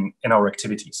missing in our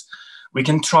activities. We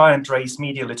can try and raise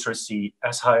media literacy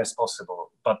as high as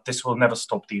possible, but this will never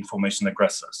stop the information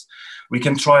aggressors. We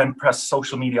can try and press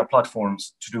social media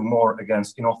platforms to do more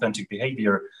against inauthentic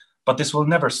behavior, but this will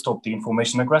never stop the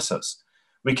information aggressors.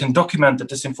 We can document the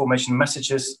disinformation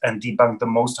messages and debunk the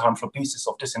most harmful pieces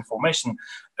of disinformation,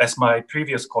 as my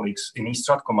previous colleagues in East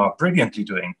Stratcom are brilliantly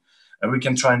doing. And we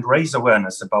can try and raise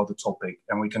awareness about the topic,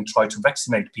 and we can try to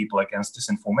vaccinate people against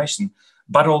disinformation.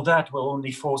 But all that will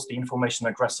only force the information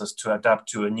aggressors to adapt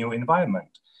to a new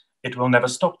environment. It will never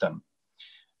stop them.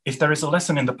 If there is a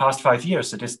lesson in the past 5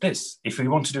 years, it is this: if we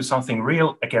want to do something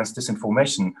real against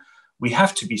disinformation, we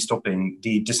have to be stopping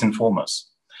the disinformers.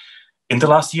 In the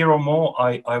last year or more,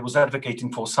 I was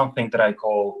advocating for something that I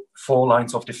call 4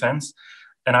 lines of defense.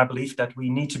 And I believe that we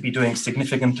need to be doing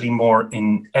significantly more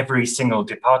in every single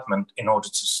department in order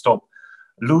to stop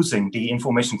losing the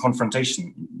information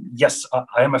confrontation. Yes,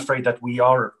 I am afraid that we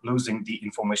are losing the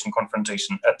information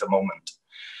confrontation at the moment.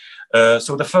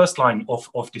 So the first line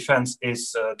of defense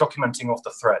is documenting of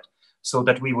the threat so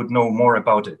that we would know more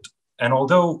about it. And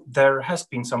although there has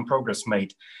been some progress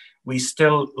made, we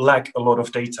still lack a lot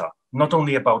of data, not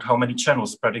only about how many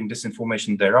channels spreading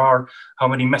disinformation there are, how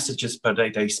many messages per day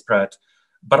they spread,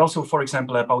 but also, for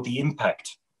example, about the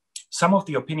impact. Some of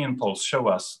the opinion polls show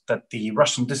us that the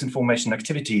Russian disinformation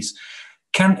activities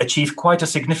can achieve quite a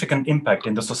significant impact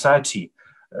in the society,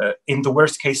 in the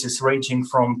worst cases ranging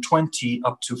from 20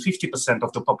 up to 50%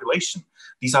 of the population.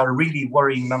 These are really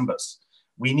worrying numbers.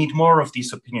 We need more of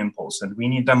these opinion polls, and we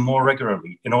need them more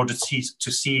regularly in order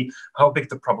to see how big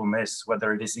the problem is,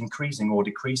 whether it is increasing or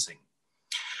decreasing.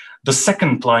 The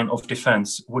second line of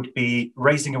defense would be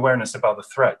raising awareness about the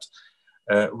threat.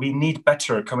 We need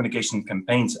better communication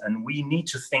campaigns, and we need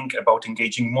to think about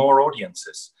engaging more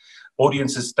audiences.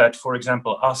 Audiences that, for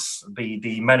example, us,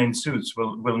 the men in suits,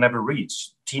 will never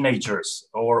reach, teenagers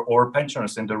or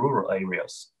pensioners in the rural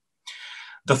areas.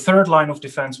 The third line of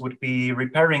defense would be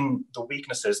repairing the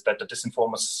weaknesses that the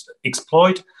disinformers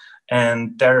exploit,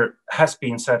 and there has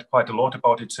been said quite a lot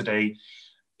about it today.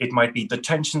 It might be the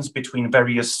tensions between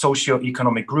various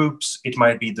socio-economic groups, it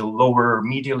might be the lower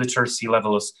media literacy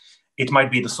levels, it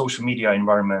might be the social media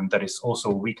environment that is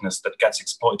also a weakness that gets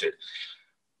exploited.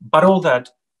 But all that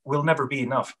will never be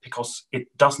enough because it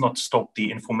does not stop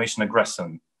the information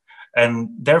aggression. And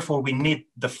therefore we need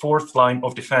the fourth line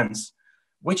of defense,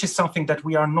 which is something that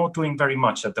we are not doing very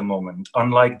much at the moment,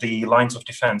 unlike the lines of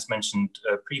defense mentioned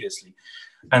previously.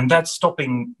 And that's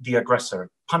stopping the aggressor,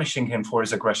 punishing him for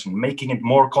his aggression, making it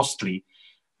more costly,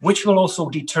 which will also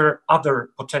deter other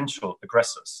potential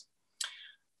aggressors.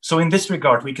 So in this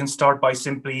regard, we can start by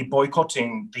simply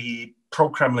boycotting the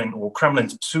pro-Kremlin or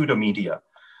Kremlin's pseudo-media.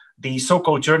 The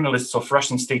so-called journalists of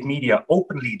Russian state media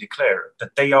openly declare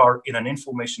that they are in an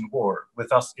information war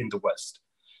with us in the West.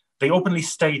 They openly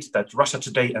state that Russia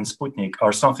Today and Sputnik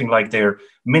are something like their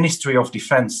Ministry of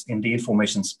Defense in the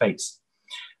information space.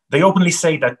 They openly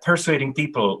say that persuading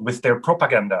people with their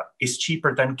propaganda is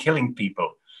cheaper than killing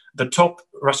people. The top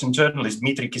Russian journalist,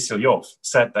 Dmitry Kiselyov,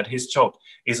 said that his job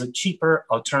is a cheaper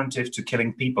alternative to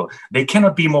killing people. They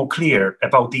cannot be more clear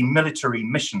about the military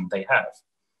mission they have.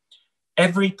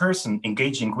 Every person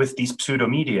engaging with these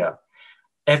pseudo-media,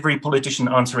 every politician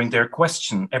answering their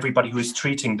question, everybody who is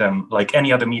treating them like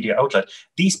any other media outlet,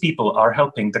 these people are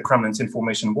helping the Kremlin's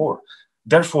information war.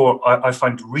 Therefore, I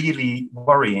find really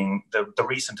worrying the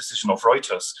recent decision of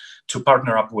Reuters to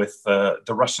partner up with the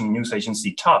Russian news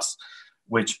agency TASS,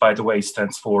 which, by the way,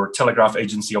 stands for Telegraph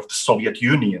Agency of the Soviet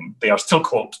Union. They are still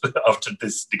called after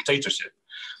this dictatorship.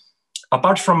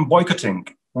 Apart from boycotting,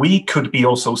 we could be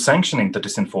also sanctioning the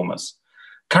disinformers.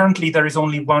 Currently, there is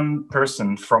only one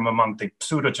person from among the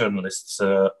pseudo-journalists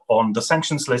on the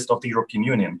sanctions list of the European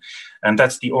Union, and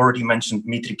that's the already mentioned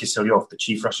Dmitry Kiselyov, the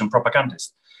chief Russian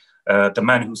propagandist, the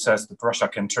man who says that Russia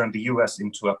can turn the US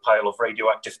into a pile of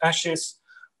radioactive ashes,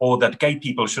 or that gay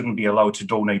people shouldn't be allowed to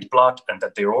donate blood and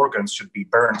that their organs should be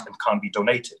burned and can't be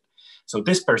donated. So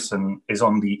this person is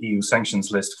on the EU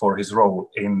sanctions list for his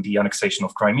role in the annexation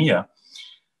of Crimea.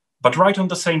 But right on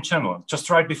the same channel,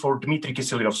 just right before Dmitry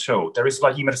Kiselyov's show, there is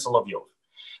Vladimir Solovyov.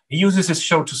 He uses his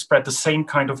show to spread the same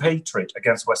kind of hatred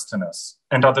against Westerners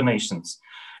and other nations.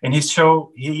 In his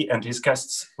show, he and his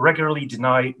guests regularly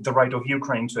deny the right of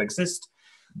Ukraine to exist.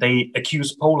 They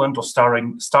accuse Poland of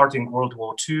starting World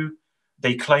War II.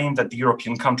 They claim that the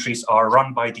European countries are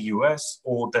run by the US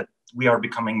or that we are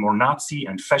becoming more Nazi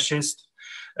and fascist.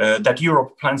 that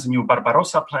Europe plans a new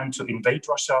Barbarossa plan to invade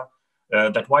Russia,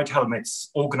 that white helmets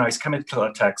organize chemical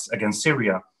attacks against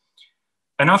Syria.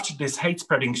 And after this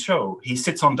hate-spreading show, he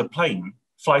sits on the plane,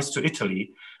 flies to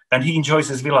Italy, and he enjoys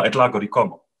his villa at Lago di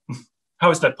Como. How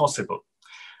is that possible?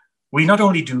 We not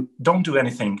only don't do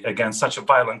anything against such a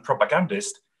violent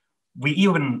propagandist, we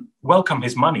even welcome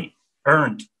his money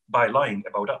earned by lying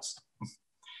about us.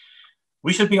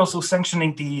 We should be also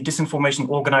sanctioning the disinformation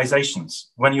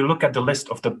organizations. When you look at the list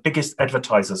of the biggest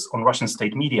advertisers on Russian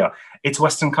state media, it's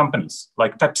Western companies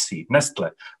like Pepsi,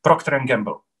 Nestle, Procter &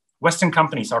 Gamble. Western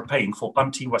companies are paying for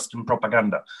anti-Western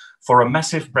propaganda, for a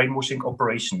massive brainwashing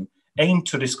operation aimed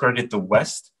to discredit the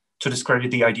West, to discredit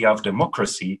the idea of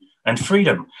democracy and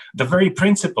freedom, the very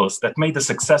principles that made the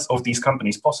success of these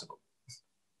companies possible.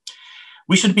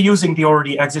 We should be using the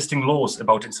already existing laws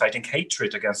about inciting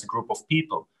hatred against a group of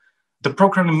people. The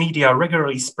program media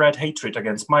regularly spread hatred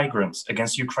against migrants,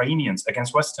 against Ukrainians,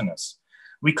 against Westerners.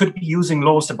 We could be using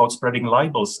laws about spreading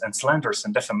libels and slanders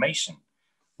and defamation.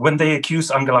 When they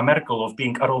accuse Angela Merkel of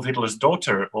being Adolf Hitler's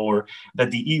daughter, or that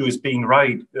the EU is being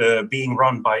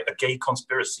run by a gay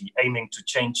conspiracy aiming to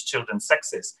change children's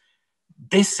sexes,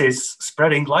 this is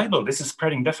spreading libel, this is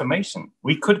spreading defamation.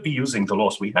 We could be using the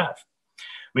laws we have.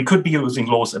 We could be using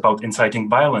laws about inciting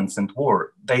violence and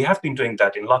war. They have been doing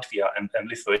that in Latvia and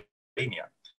Lithuania.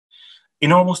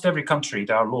 In almost every country,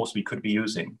 there are laws we could be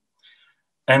using.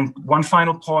 And one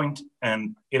final point,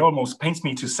 and it almost pains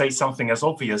me to say something as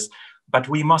obvious, but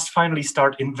we must finally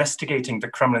start investigating the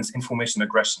Kremlin's information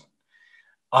aggression.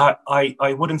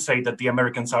 I wouldn't say that the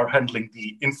Americans are handling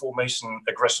the information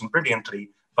aggression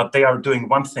brilliantly, but they are doing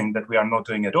one thing that we are not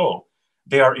doing at all.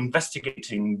 They are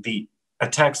investigating the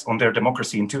attacks on their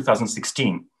democracy in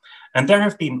 2016. And there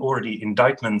have been already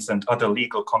indictments and other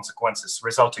legal consequences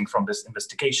resulting from this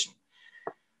investigation.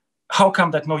 How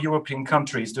come that no European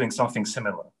country is doing something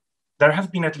similar? There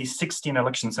have been at least 16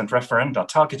 elections and referenda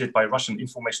targeted by Russian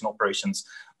information operations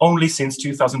only since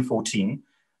 2014,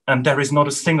 and there is not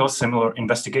a single similar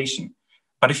investigation.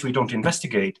 But if we don't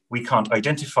investigate, we can't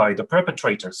identify the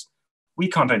perpetrators. We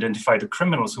can't identify the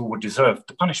criminals who would deserve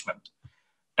the punishment.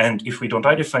 And if we don't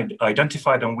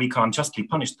identify them, we can't justly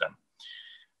punish them.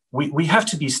 We have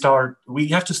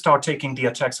to start taking the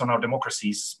attacks on our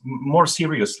democracies more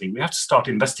seriously. We have to start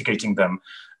investigating them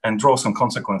and draw some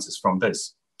consequences from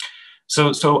this.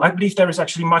 So I believe there is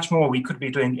actually much more we could be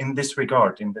doing in this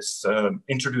regard, in this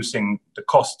introducing the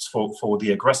costs for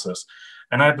the aggressors.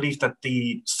 And I believe that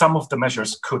some of the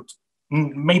measures could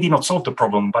maybe not solve the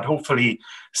problem, but hopefully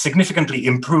significantly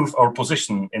improve our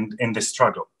position in this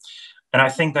struggle. And I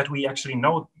think that we actually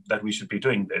know that we should be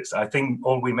doing this. I think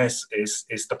all we miss is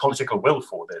the political will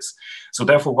for this. So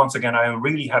therefore, once again, I am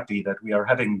really happy that we are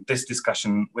having this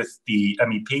discussion with the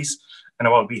MEPs, and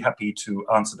I will be happy to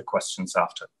answer the questions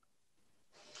after.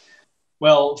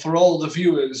 Well, for all the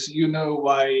viewers, you know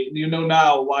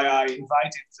now why I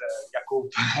invited Jakub.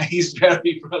 He's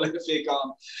very prolific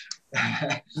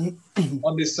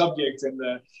on this subject, and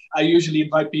I usually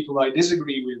invite people I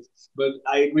disagree with, but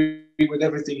I agree with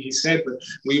everything he said. But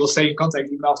we will stay in contact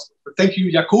even after. But thank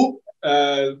you, Jakub.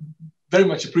 Very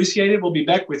much appreciated. We'll be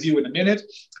back with you in a minute.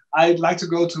 I'd like to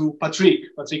go to Patrick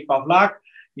Pavlak.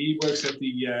 He works at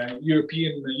the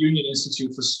European Union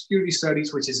Institute for Security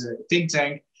Studies, which is a think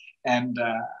tank. And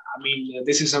I mean,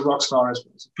 this is a rock star as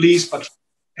well. So please, but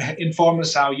inform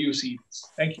us how you see this.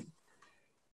 Thank you.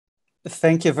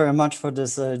 Thank you very much for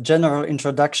this general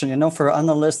introduction. You know, for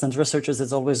analysts and researchers,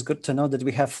 it's always good to know that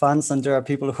we have fans and there are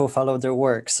people who follow their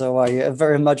work. So I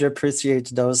very much appreciate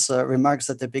those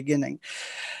remarks at the beginning.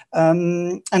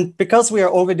 And because we are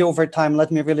already over time, let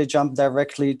me really jump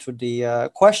directly to the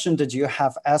question that you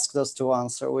have asked us to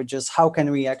answer, which is how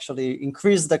can we actually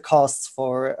increase the costs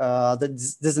for the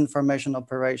disinformation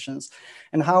operations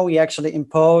and how we actually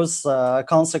impose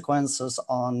consequences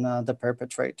on the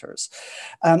perpetrators.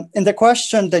 In the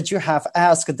question that you have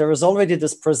asked, there is already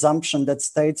this presumption that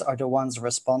states are the ones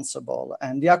responsible.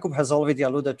 And Jakub has already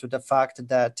alluded to the fact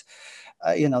that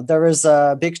there is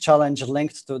a big challenge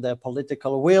linked to the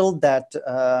political will that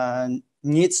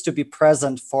needs to be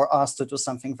present for us to do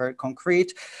something very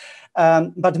concrete.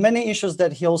 But many issues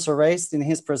that he also raised in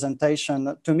his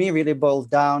presentation, to me, really boil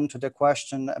down to the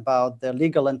question about the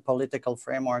legal and political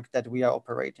framework that we are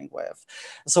operating with.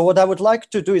 So what I would like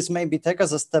to do is maybe take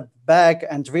us a step back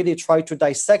and really try to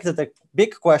dissect the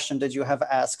big question that you have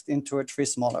asked into a three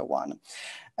smaller one.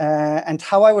 And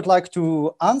how I would like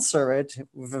to answer it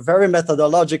with a very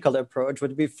methodological approach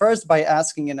would be first by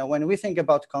asking, when we think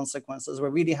about consequences, we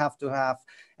really have to have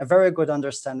a very good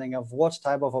understanding of what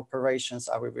type of operations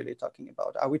are we really talking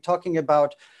about. Are we talking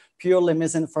about purely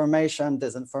misinformation,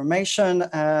 disinformation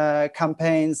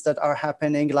campaigns that are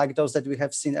happening like those that we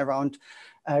have seen around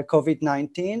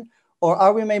COVID-19? Or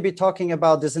are we maybe talking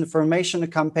about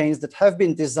disinformation campaigns that have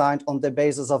been designed on the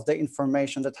basis of the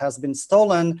information that has been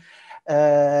stolen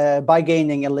by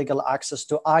gaining illegal access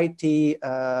to IT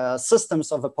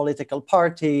systems of a political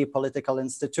party, political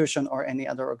institution, or any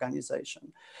other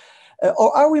organization?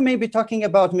 Or are we maybe talking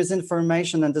about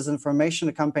misinformation and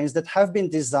disinformation campaigns that have been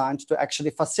designed to actually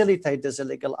facilitate this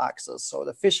illegal access? So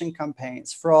the phishing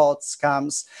campaigns, frauds,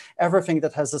 scams, everything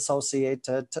that has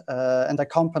associated and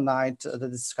accompanied the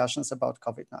discussions about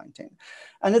COVID-19.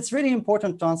 And it's really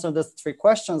important to answer these three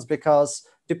questions because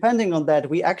depending on that,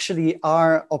 we actually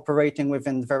are operating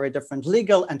within very different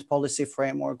legal and policy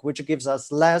framework, which gives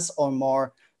us less or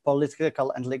more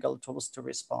political and legal tools to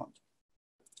respond.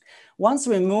 Once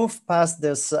we move past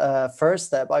this first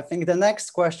step, I think the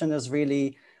next question is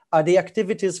really, are the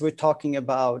activities we're talking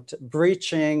about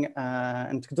breaching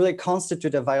and do they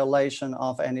constitute a violation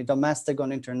of any domestic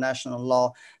or international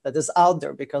law that is out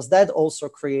there? Because that also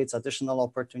creates additional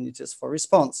opportunities for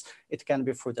response. It can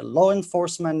be through the law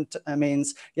enforcement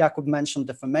means. Jakub mentioned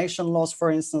defamation laws, for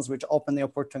instance, which open the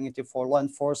opportunity for law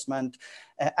enforcement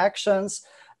actions.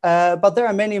 But there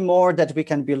are many more that we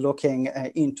can be looking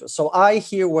into. So I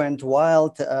here went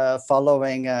wild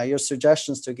following your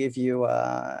suggestions to give you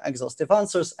exhaustive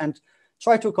answers and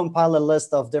try to compile a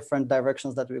list of different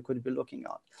directions that we could be looking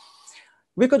at.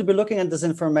 We could be looking at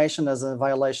disinformation as a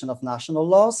violation of national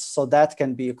laws. So that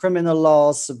can be criminal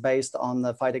laws based on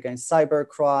the fight against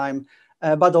cybercrime,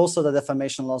 but also the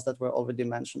defamation laws that were already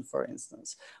mentioned, for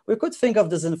instance. We could think of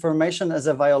disinformation as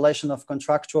a violation of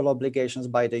contractual obligations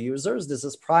by the users. This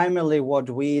is primarily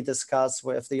what we discuss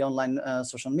with the online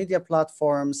social media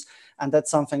platforms, and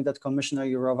that's something that Commissioner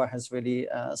Jourová has really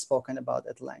spoken about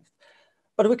at length.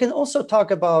 But we can also talk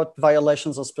about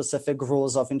violations of specific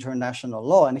rules of international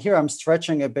law. And here I'm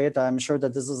stretching a bit. I'm sure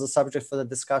that this is a subject for the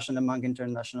discussion among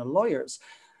international lawyers.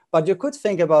 But you could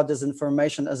think about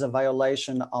disinformation as a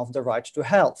violation of the right to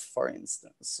health, for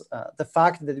instance. The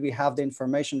fact that we have the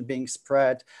information being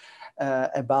spread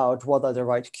about what are the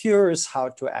right cures, how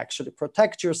to actually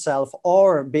protect yourself,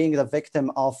 or being the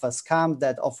victim of a scam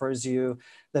that offers you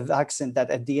the vaccine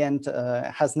that at the end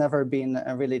has never been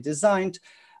really designed,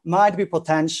 might be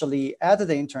potentially at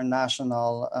the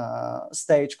international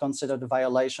stage considered a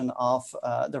violation of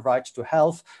the right to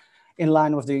health, in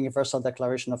line with the Universal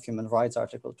Declaration of Human Rights,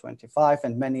 Article 25,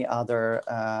 and many other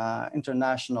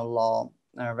international law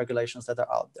regulations that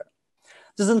are out there.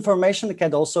 Disinformation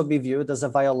can also be viewed as a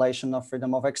violation of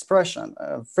freedom of expression.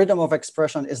 Freedom of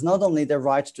expression is not only the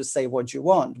right to say what you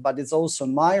want, but it's also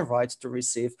my right to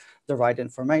receive the right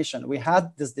information. We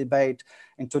had this debate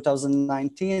in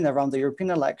 2019 around the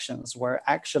European elections, where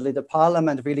actually the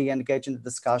parliament really engaged in the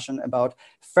discussion about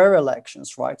fair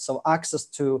elections, right? So access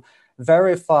to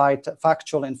verified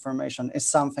factual information is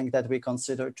something that we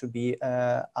consider to be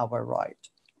our right.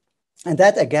 And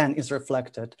that again is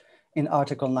reflected in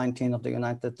Article 19 of the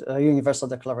Universal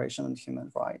Declaration on Human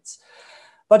Rights.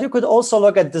 But you could also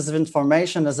look at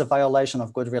disinformation as a violation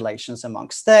of good relations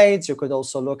among states. You could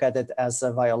also look at it as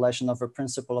a violation of a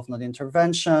principle of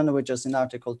non-intervention, which is in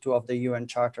Article 2 of the UN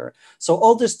Charter. So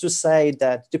all this to say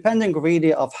that depending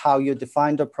really of how you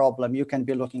define the problem, you can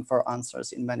be looking for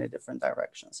answers in many different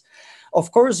directions.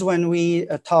 Of course, when we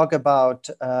talk about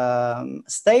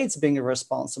states being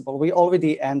responsible, we're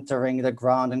already entering the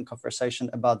ground in conversation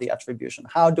about the attribution.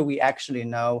 How do we actually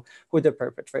know who the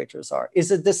perpetrators are?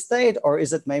 Is it the state, or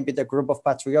is it maybe the group of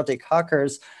patriotic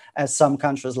hackers, as some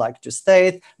countries like to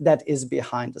state, that is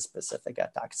behind the specific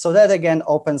attack? So that again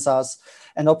opens us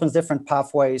and opens different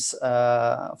pathways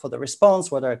for the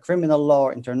response, whether criminal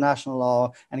law, international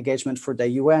law, engagement through the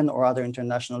UN or other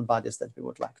international bodies that we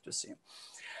would like to see.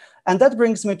 And that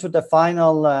brings me to the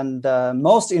final and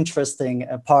most interesting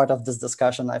part of this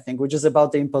discussion, I think, which is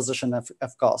about the imposition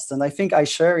of costs. And I think I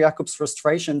share Jakub's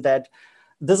frustration that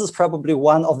this is probably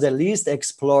one of the least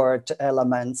explored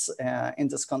elements in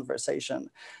this conversation.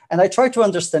 And I try to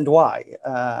understand why.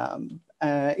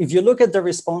 If you look at the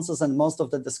responses and most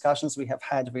of the discussions we have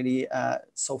had really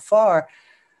so far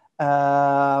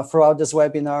throughout this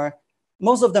webinar,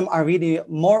 most of them are really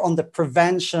more on the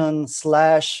prevention /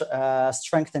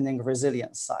 strengthening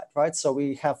resilience side, right? So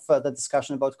we have the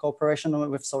discussion about cooperation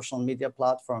with social media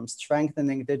platforms,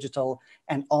 strengthening digital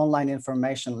and online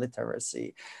information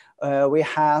literacy. We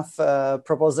have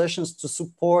propositions to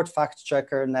support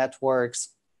fact-checker networks,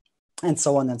 and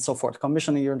so on and so forth.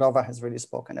 Commissioner Jourová has really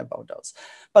spoken about those.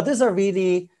 But these are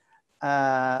really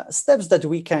steps that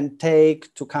we can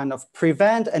take to kind of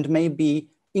prevent and maybe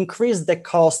increase the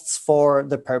costs for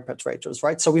the perpetrators,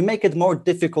 right? So we make it more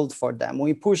difficult for them.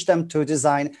 We push them to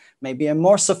design maybe a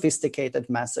more sophisticated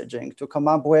messaging, to come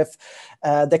up with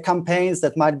the campaigns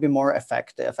that might be more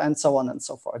effective, and so on and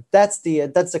so forth. That's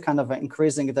the kind of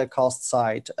increasing the cost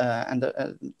side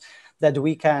that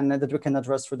we can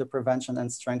address through the prevention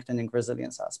and strengthening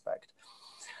resilience aspect.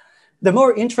 The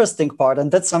more interesting part,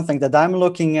 and that's something that I'm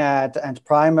looking at, and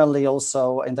primarily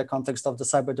also in the context of the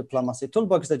cyber diplomacy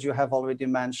toolbox that you have already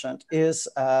mentioned, is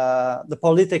the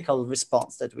political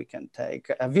response that we can take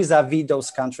vis-a-vis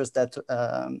those countries that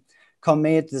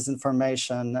commit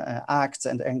disinformation acts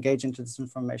and engage into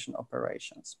disinformation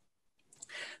operations.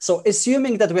 So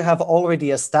assuming that we have already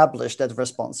established that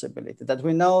responsibility, that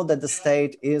we know that the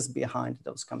state is behind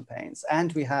those campaigns,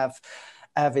 and we have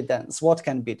evidence, what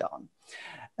can be done?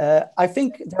 I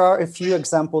think there are a few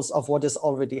examples of what is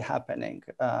already happening.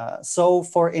 So,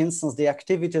 for instance, the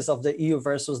activities of the EU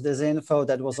versus Disinfo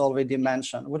that was already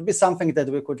mentioned would be something that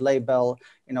we could label,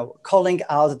 calling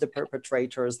out the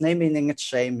perpetrators, naming and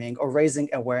shaming, or raising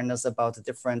awareness about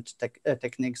different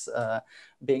techniques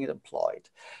being deployed.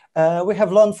 We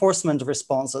have law enforcement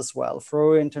response as well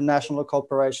through international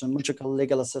cooperation, mutual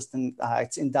legal assistance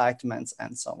acts, indictments,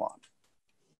 and so on.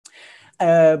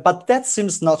 But that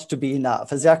seems not to be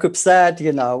enough. As Jakub said,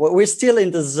 we're still in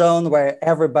the zone where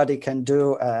everybody can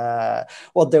do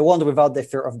what they want without the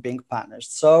fear of being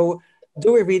punished. So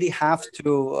do we really have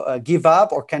to give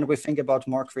up, or can we think about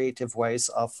more creative ways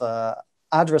of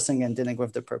addressing and dealing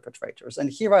with the perpetrators?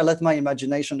 And here I let my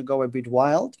imagination go a bit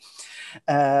wild.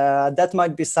 That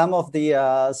might be some of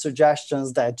the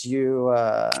suggestions that you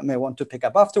may want to pick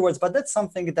up afterwards, but that's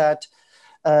something that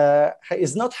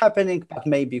is not happening, but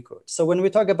maybe could. So when we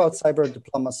talk about cyber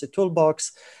diplomacy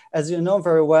toolbox, as you know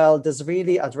very well, this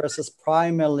really addresses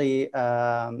primarily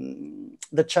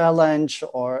the challenge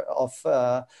of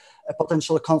a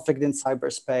potential conflict in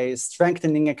cyberspace,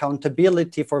 strengthening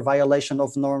accountability for violation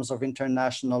of norms of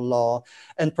international law,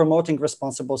 and promoting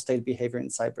responsible state behavior in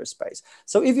cyberspace.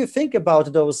 So if you think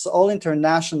about those all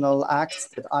international acts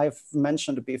that I've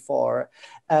mentioned before,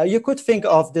 you could think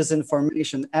of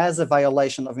disinformation as a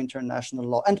violation of international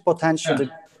law and potentially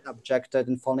subjected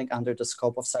and falling under the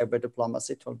scope of cyber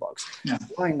diplomacy toolbox.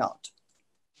 Why not?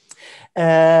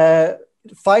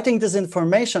 Fighting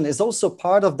disinformation is also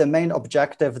part of the main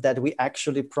objective that we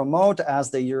actually promote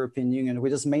as the European Union,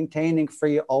 which is maintaining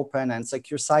free, open, and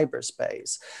secure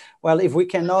cyberspace. Well, if we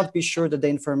cannot be sure that the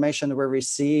information we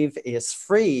receive is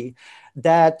free,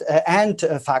 and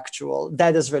factual,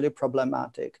 that is really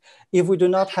problematic. If we do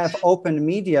not have open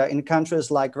media in countries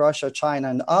like Russia, China,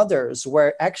 and others,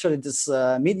 where actually this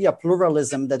media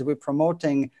pluralism that we're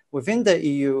promoting within the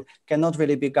EU cannot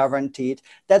really be guaranteed,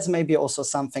 that's maybe also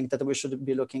something that we should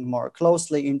be looking more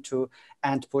closely into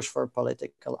and push for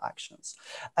political actions.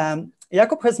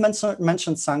 Jakub has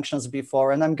mentioned sanctions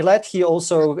before, and I'm glad he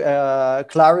also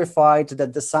clarified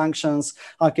that the sanctions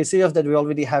that we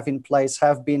already have in place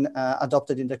have been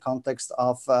adopted in the context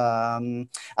of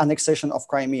annexation of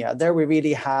Crimea. There we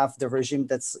really have the regime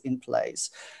that's in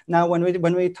place. Now,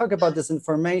 when we talk about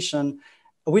disinformation,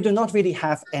 we do not really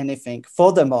have anything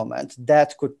for the moment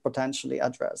that could potentially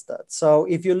address that. So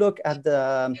if you look at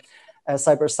the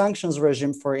cyber sanctions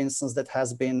regime, for instance, that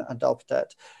has been adopted,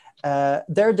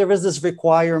 there is this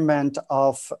requirement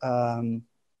of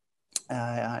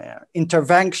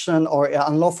intervention or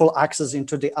unlawful access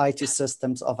into the IT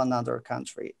systems of another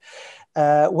country.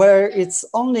 Where it's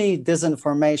only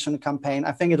disinformation campaign,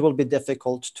 I think it will be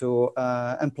difficult to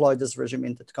employ this regime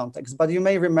in that context. But you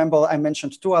may remember I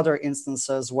mentioned two other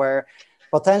instances where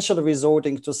potentially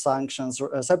resorting to sanctions,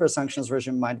 cyber sanctions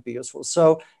regime might be useful.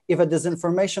 So if a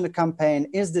disinformation campaign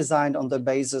is designed on the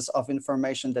basis of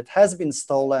information that has been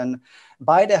stolen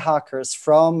by the hackers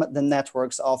from the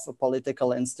networks of a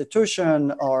political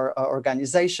institution or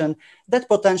organization, that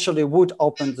potentially would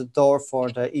open the door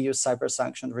for the EU cyber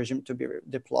sanction regime to be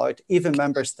deployed, if a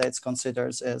member states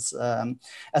considers as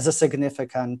a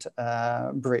significant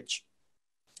breach.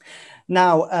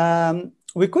 Now,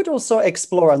 we could also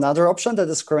explore another option that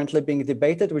is currently being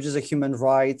debated, which is a human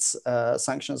rights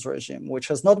sanctions regime, which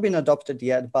has not been adopted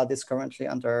yet, but is currently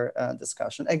under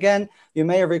discussion. Again, you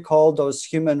may recall those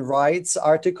human rights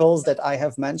articles that I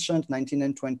have mentioned, 19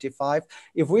 and 25.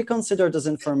 If we consider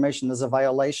disinformation as a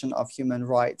violation of human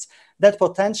rights, that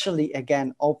potentially,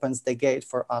 again, opens the gate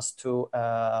for us to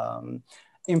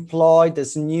employ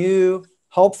this new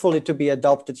hopefully to be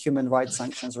adopted human rights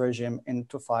sanctions regime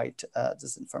to fight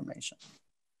disinformation.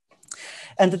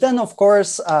 And then, of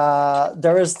course,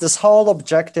 there is this whole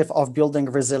objective of building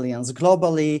resilience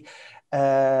globally.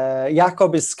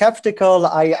 Jakob is skeptical.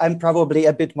 I'm probably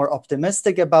a bit more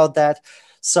optimistic about that.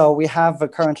 So we have a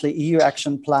currently EU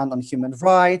action plan on human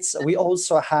rights. We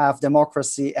also have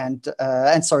democracy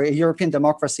a European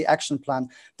democracy action plan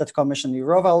that Commissioner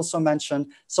Jourová also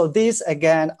mentioned. So these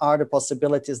again are the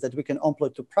possibilities that we can employ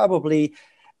to probably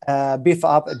beef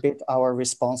up a bit our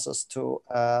responses to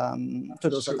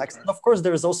those attacks. And of course,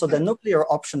 there is also the nuclear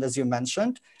option, as you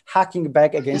mentioned, hacking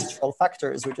back against troll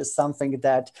factors, which is something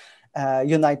that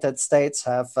United States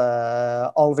have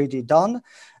already done.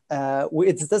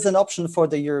 Is this an option for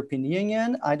the European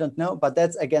Union? I don't know, but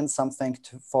that's again something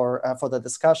for the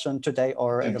discussion today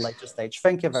or in the later stage.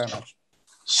 Thank you very much.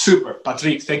 Super,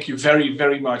 Patrick, thank you very,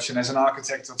 very much. And as an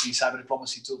architect of the cyber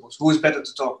diplomacy toolbox, who is better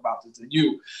to talk about it than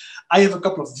you? I have a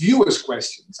couple of viewers'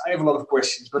 questions. I have a lot of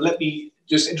questions, but let me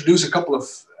just introduce a couple of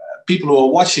people who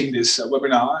are watching this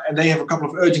webinar, and they have a couple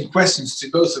of urgent questions to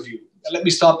both of you. Let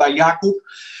me start by Jakob.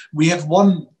 We have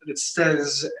one that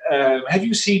says, have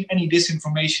you seen any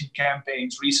disinformation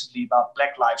campaigns recently about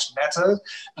Black Lives Matter?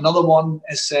 Another one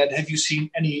has said, have you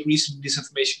seen any recent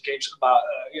disinformation campaigns about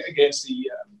against the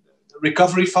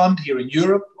Recovery Fund here in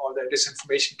Europe, or the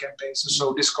disinformation campaigns and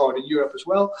so Discord in Europe as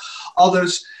well?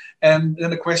 Others, and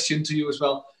then a question to you as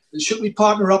well. Should we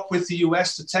partner up with the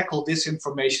US to tackle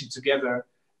disinformation together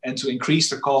and to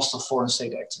increase the cost of foreign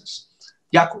state actors?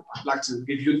 Jakob, I'd like to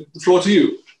give you the floor to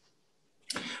you.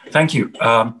 Thank you.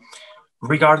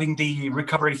 Regarding the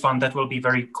Recovery Fund, that will be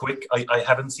very quick. I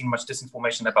haven't seen much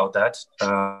disinformation about that.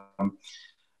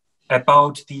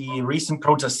 About the recent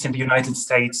protests in the United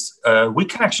States, we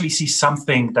can actually see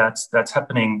something that's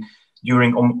happening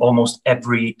during almost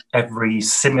every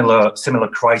similar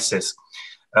crisis.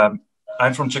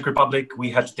 I'm from Czech Republic.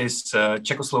 We had this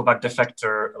Czechoslovak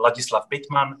defector Ladislav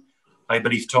Bittman. I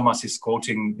believe Thomas is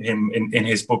quoting him in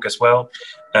his book as well.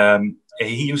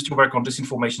 He used to work on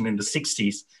disinformation in the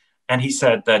 60s, and he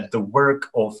said that the work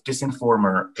of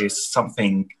disinformer is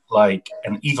something like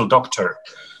an evil doctor.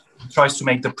 He tries to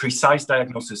make the precise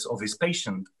diagnosis of his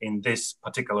patient. In this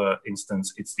particular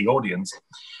instance, it's the audience.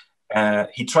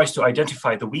 He tries to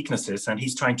identify the weaknesses, and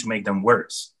he's trying to make them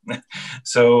worse.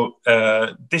 So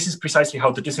this is precisely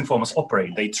how the disinformers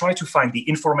operate. They try to find the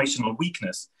informational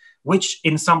weakness, which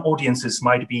in some audiences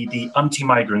might be the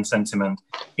anti-migrant sentiment.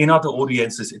 In other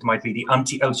audiences, it might be the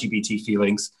anti-LGBT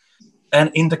feelings.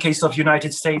 And in the case of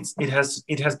United States, it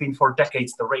has been for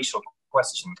decades the racial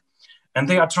question. And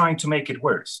they are trying to make it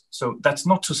worse. So that's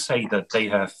not to say that they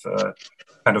have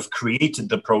kind of created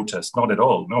the protest, not at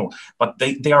all, no. But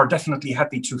they are definitely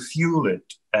happy to fuel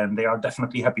it, and they are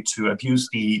definitely happy to abuse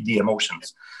the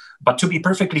emotions. But to be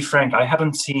perfectly frank, I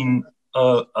haven't seen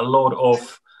a lot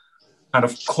of kind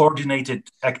of coordinated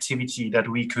activity that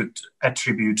we could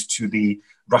attribute to the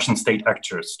Russian state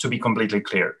actors, to be completely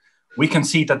clear. We can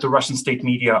see that the Russian state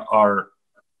media are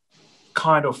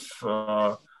kind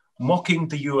of mocking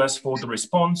the US for the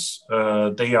response.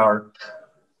 They are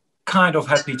kind of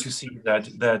happy to see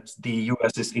that the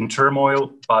US is in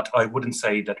turmoil, but I wouldn't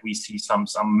say that we see some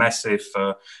massive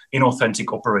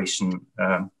inauthentic operation.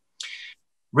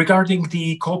 Regarding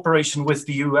the cooperation with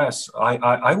the US,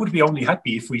 I would be only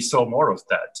happy if we saw more of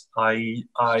that. I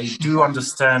do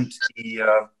understand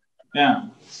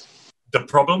the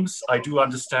problems. I do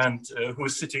understand who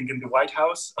is sitting in the White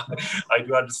House. I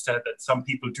do understand that some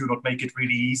people do not make it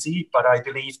really easy, but I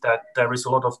believe that there is a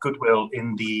lot of goodwill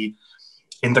in the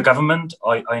government.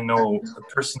 I know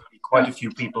personally quite a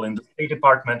few people in the State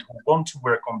Department who want to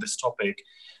work on this topic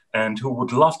and who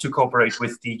would love to cooperate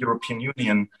with the European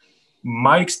Union.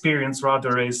 My experience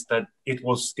rather is that it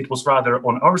was rather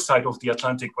on our side of the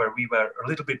Atlantic where we were a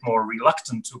little bit more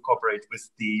reluctant to cooperate with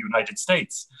the United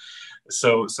States.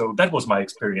 So that was my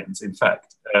experience, in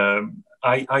fact.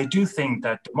 I do think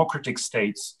that democratic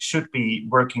states should be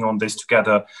working on this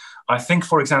together. I think,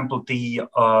 for example, the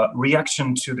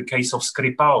reaction to the case of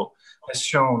Skripal has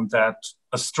shown that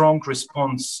a strong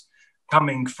response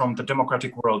coming from the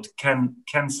democratic world can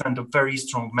send a very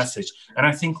strong message. And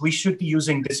I think we should be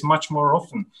using this much more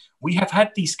often. We have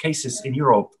had these cases in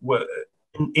Europe, where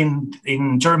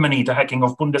in Germany, the hacking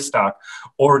of Bundestag,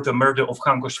 or the murder of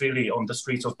Hangoshvili on the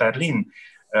streets of Berlin,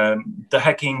 the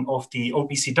hacking of the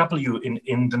OPCW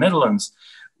in the Netherlands.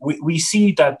 We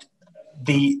see that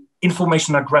the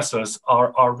information aggressors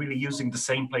are really using the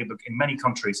same playbook in many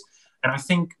countries. And I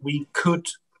think we could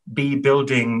be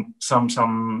building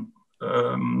some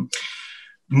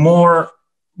more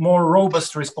more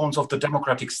robust response of the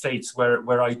democratic states,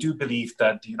 where I do believe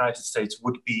that the United States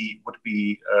would be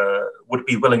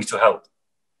willing to help.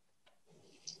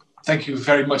 Thank you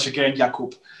very much again,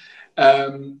 Jakub.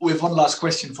 We have one last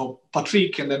question for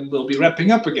Patrick, and then we'll be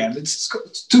wrapping up again.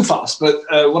 It's too fast, but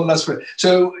one last question.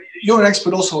 So you're an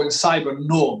expert also in cyber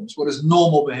norms. What is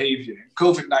normal behavior?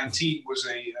 COVID-19 was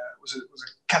a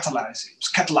catalyzing. It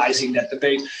was catalyzing that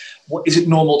debate. What is it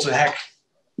normal to hack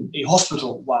a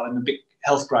hospital while in a big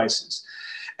health crisis?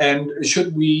 And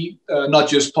should we not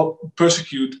just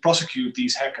prosecute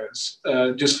these hackers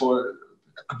just for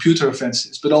computer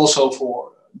offenses, but also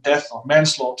for death or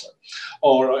manslaughter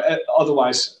or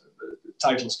otherwise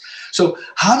titles? So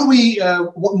how do we,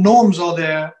 what norms are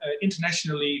there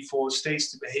internationally for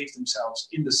states to behave themselves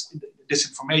in the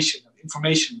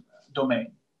information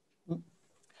domain?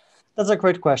 That's a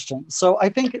great question. So I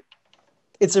think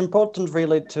it's important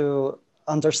really to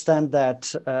understand that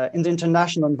in the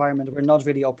international environment, we're not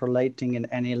really operating in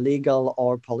any legal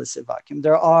or policy vacuum.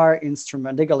 There are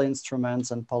legal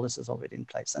instruments and policies already in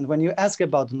place. And when you ask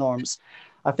about norms,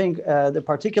 I think the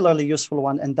particularly useful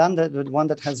one, and then the one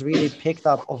that has really picked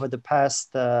up over the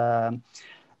past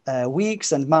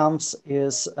weeks and months,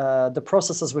 is the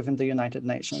processes within the United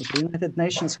Nations. The United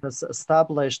Nations has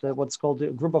established what's called a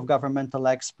group of governmental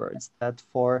experts that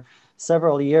for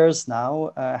several years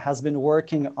now has been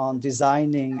working on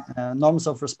designing norms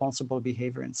of responsible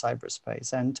behavior in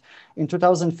cyberspace. And in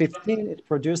 2015, it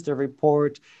produced a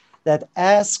report that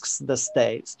asks the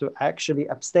states to actually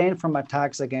abstain from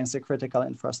attacks against the critical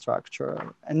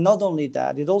infrastructure. And not only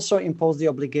that, it also imposed the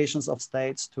obligations of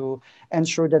states to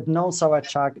ensure that no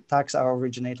such attacks are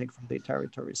originating from their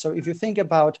territory. So if you think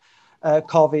about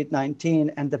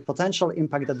COVID-19 and the potential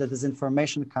impact that the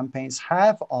disinformation campaigns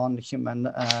have on human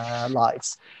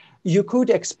lives, you could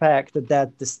expect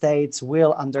that the states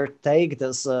will undertake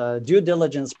this due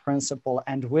diligence principle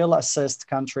and will assist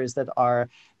countries that are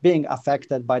being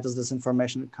affected by those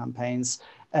disinformation campaigns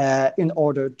in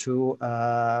order to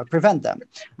prevent them.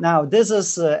 Now, this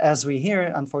is, as we hear,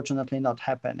 unfortunately not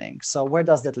happening. So where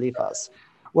does that leave us?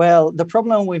 Well, the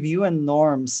problem with UN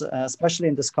norms, especially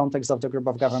in this context of the group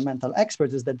of governmental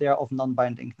experts, is that they are of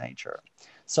non-binding nature.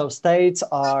 So states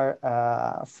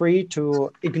are free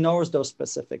to ignore those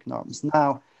specific norms.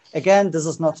 Now, again, this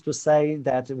is not to say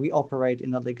that we operate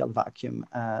in a legal vacuum.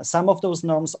 Some of those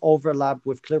norms overlap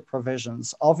with clear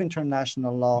provisions of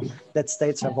international law that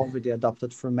states have already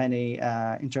adopted for many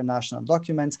international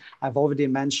documents. I've already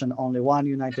mentioned only one,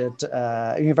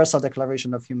 Universal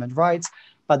Declaration of Human Rights,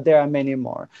 but there are many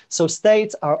more. So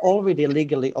states are already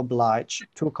legally obliged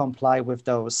to comply with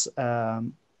those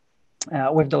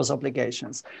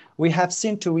obligations. We have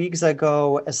seen 2 weeks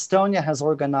ago, Estonia has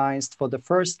organized for the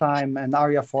first time an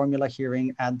ARIA formula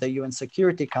hearing at the UN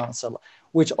Security Council,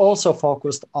 which also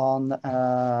focused on the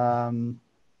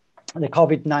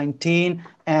COVID-19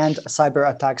 and cyber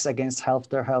attacks against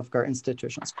healthcare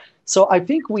institutions. So I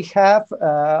think we have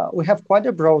quite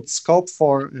a broad scope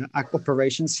for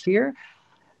operations here.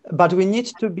 But we need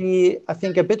to be, I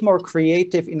think, a bit more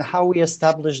creative in how we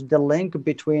establish the link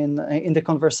between, in the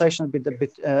conversation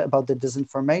about the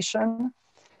disinformation,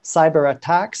 cyber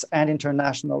attacks, and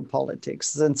international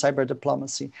politics and cyber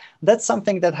diplomacy. That's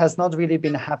something that has not really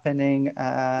been happening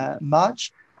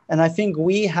much. And I think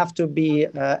we have to be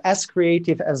as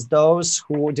creative as those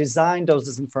who design those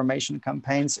disinformation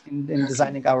campaigns in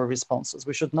designing our responses.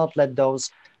 We should not let those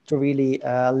to really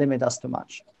limit us too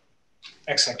much.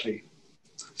 Exactly.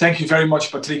 Thank you very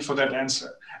much, Patrick, for that answer.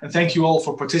 And thank you all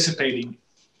for participating.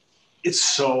 It's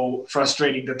so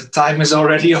frustrating that the time is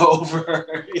already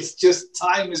over. It's just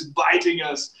time is biting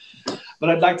us. But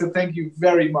I'd like to thank you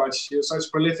very much. You're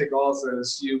such prolific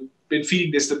authors. You've been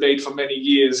feeding this debate for many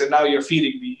years, and now you're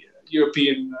feeding the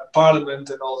European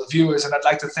Parliament and all the viewers. And I'd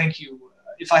like to thank you.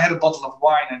 If I had a bottle of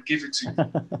wine, I'd give it to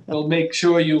you. We'll make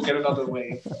sure you get another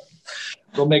wave.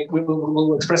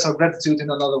 We'll express our gratitude in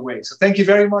another way. So thank you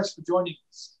very much for joining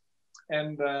us.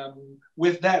 And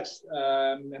with that,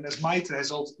 and as Maite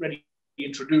has already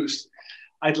introduced,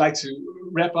 I'd like to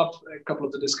wrap up a couple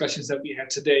of the discussions that we had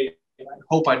today. And I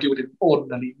hope I do it in an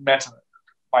ordinary manner,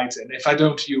 Maite. And if I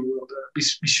don't, you will be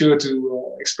sure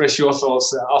to express your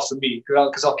thoughts after me,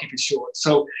 because I'll keep it short.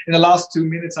 So in the last 2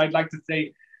 minutes, I'd like to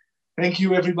say thank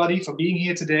you, everybody, for being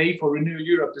here today for Renew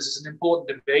Europe. This is an important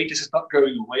debate. This is not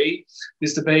going away.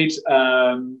 This debate,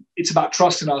 it's about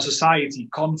trust in our society,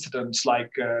 confidence,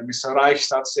 like Mr.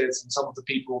 Reichstadt says, and some of the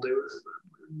people,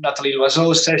 Nathalie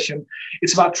Loiseau's session.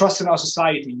 It's about trust in our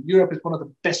society. Europe is one of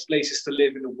the best places to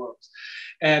live in the world.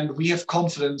 And we have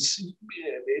confidence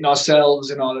in ourselves,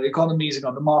 in our economies, in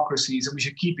our democracies, and we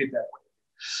should keep it that way.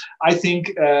 I think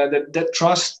that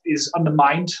trust is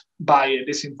undermined by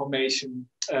disinformation,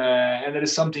 and that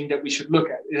is something that we should look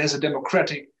at. It has a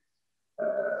democratic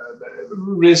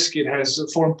risk, it has a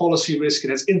foreign policy risk,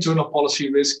 it has internal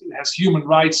policy risk, it has human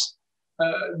rights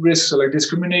risks like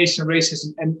discrimination,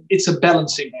 racism, and it's a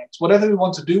balancing act. Whatever we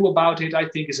want to do about it, I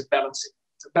think, is a balancing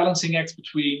act. A balancing act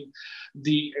between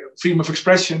the freedom of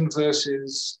expression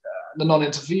versus the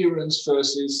non-interference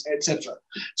versus etc.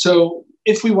 So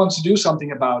if we want to do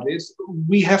something about it,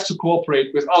 we have to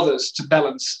cooperate with others to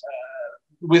balance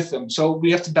with them. So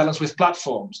we have to balance with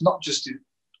platforms, not just the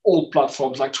old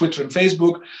platforms like Twitter and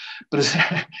Facebook, but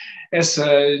as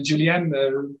Julianne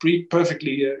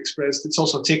perfectly expressed, it's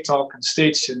also TikTok and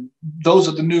Stitch, and those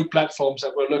are the new platforms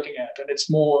that we're looking at, and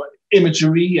it's more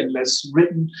imagery and less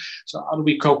written. So how do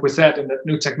we cope with that and that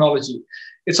new technology?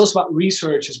 It's also about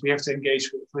researchers we have to engage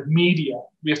with media,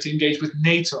 we have to engage with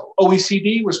NATO.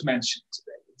 OECD was mentioned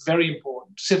today, very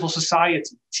important. Civil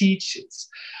society, teachers.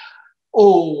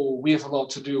 Oh, we have a lot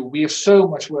to do. We have so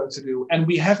much work to do, and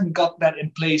we haven't got that in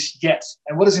place yet.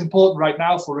 And what is important right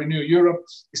now for Renew Europe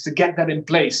is to get that in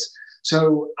place.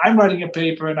 So I'm writing a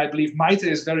paper, and I believe Maite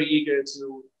is very eager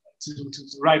to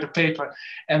write a paper,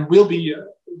 and we'll be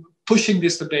pushing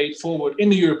this debate forward in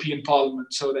the European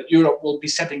Parliament so that Europe will be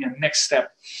setting a next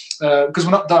step, because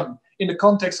we're not done. In the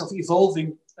context of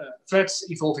evolving threats,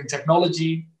 evolving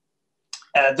technology,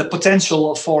 the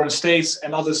potential of foreign states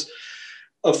and others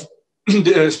of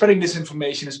spreading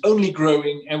disinformation is only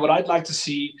growing, and what I'd like to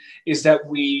see is that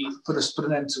we put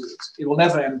an end to it. It will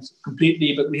never end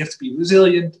completely, but we have to be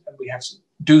resilient, and we have to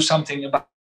do something about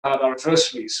our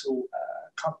adversaries who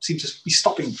can't seem to be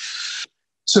stopping.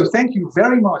 So thank you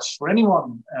very much for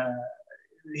anyone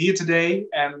here today,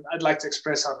 and I'd like to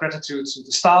express our gratitude to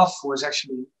the staff who has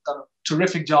actually done a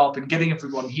terrific job in getting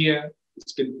everyone here.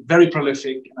 It's been very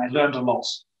prolific, and I learned a lot.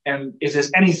 And if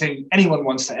there's anything anyone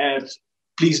wants to add,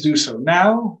 please do so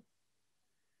now,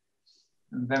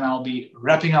 and then I'll be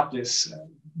wrapping up this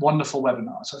wonderful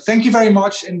webinar. So thank you very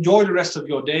much. Enjoy the rest of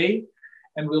your day,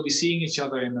 and we'll be seeing each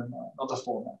other in another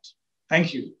format.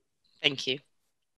 Thank you. Thank you.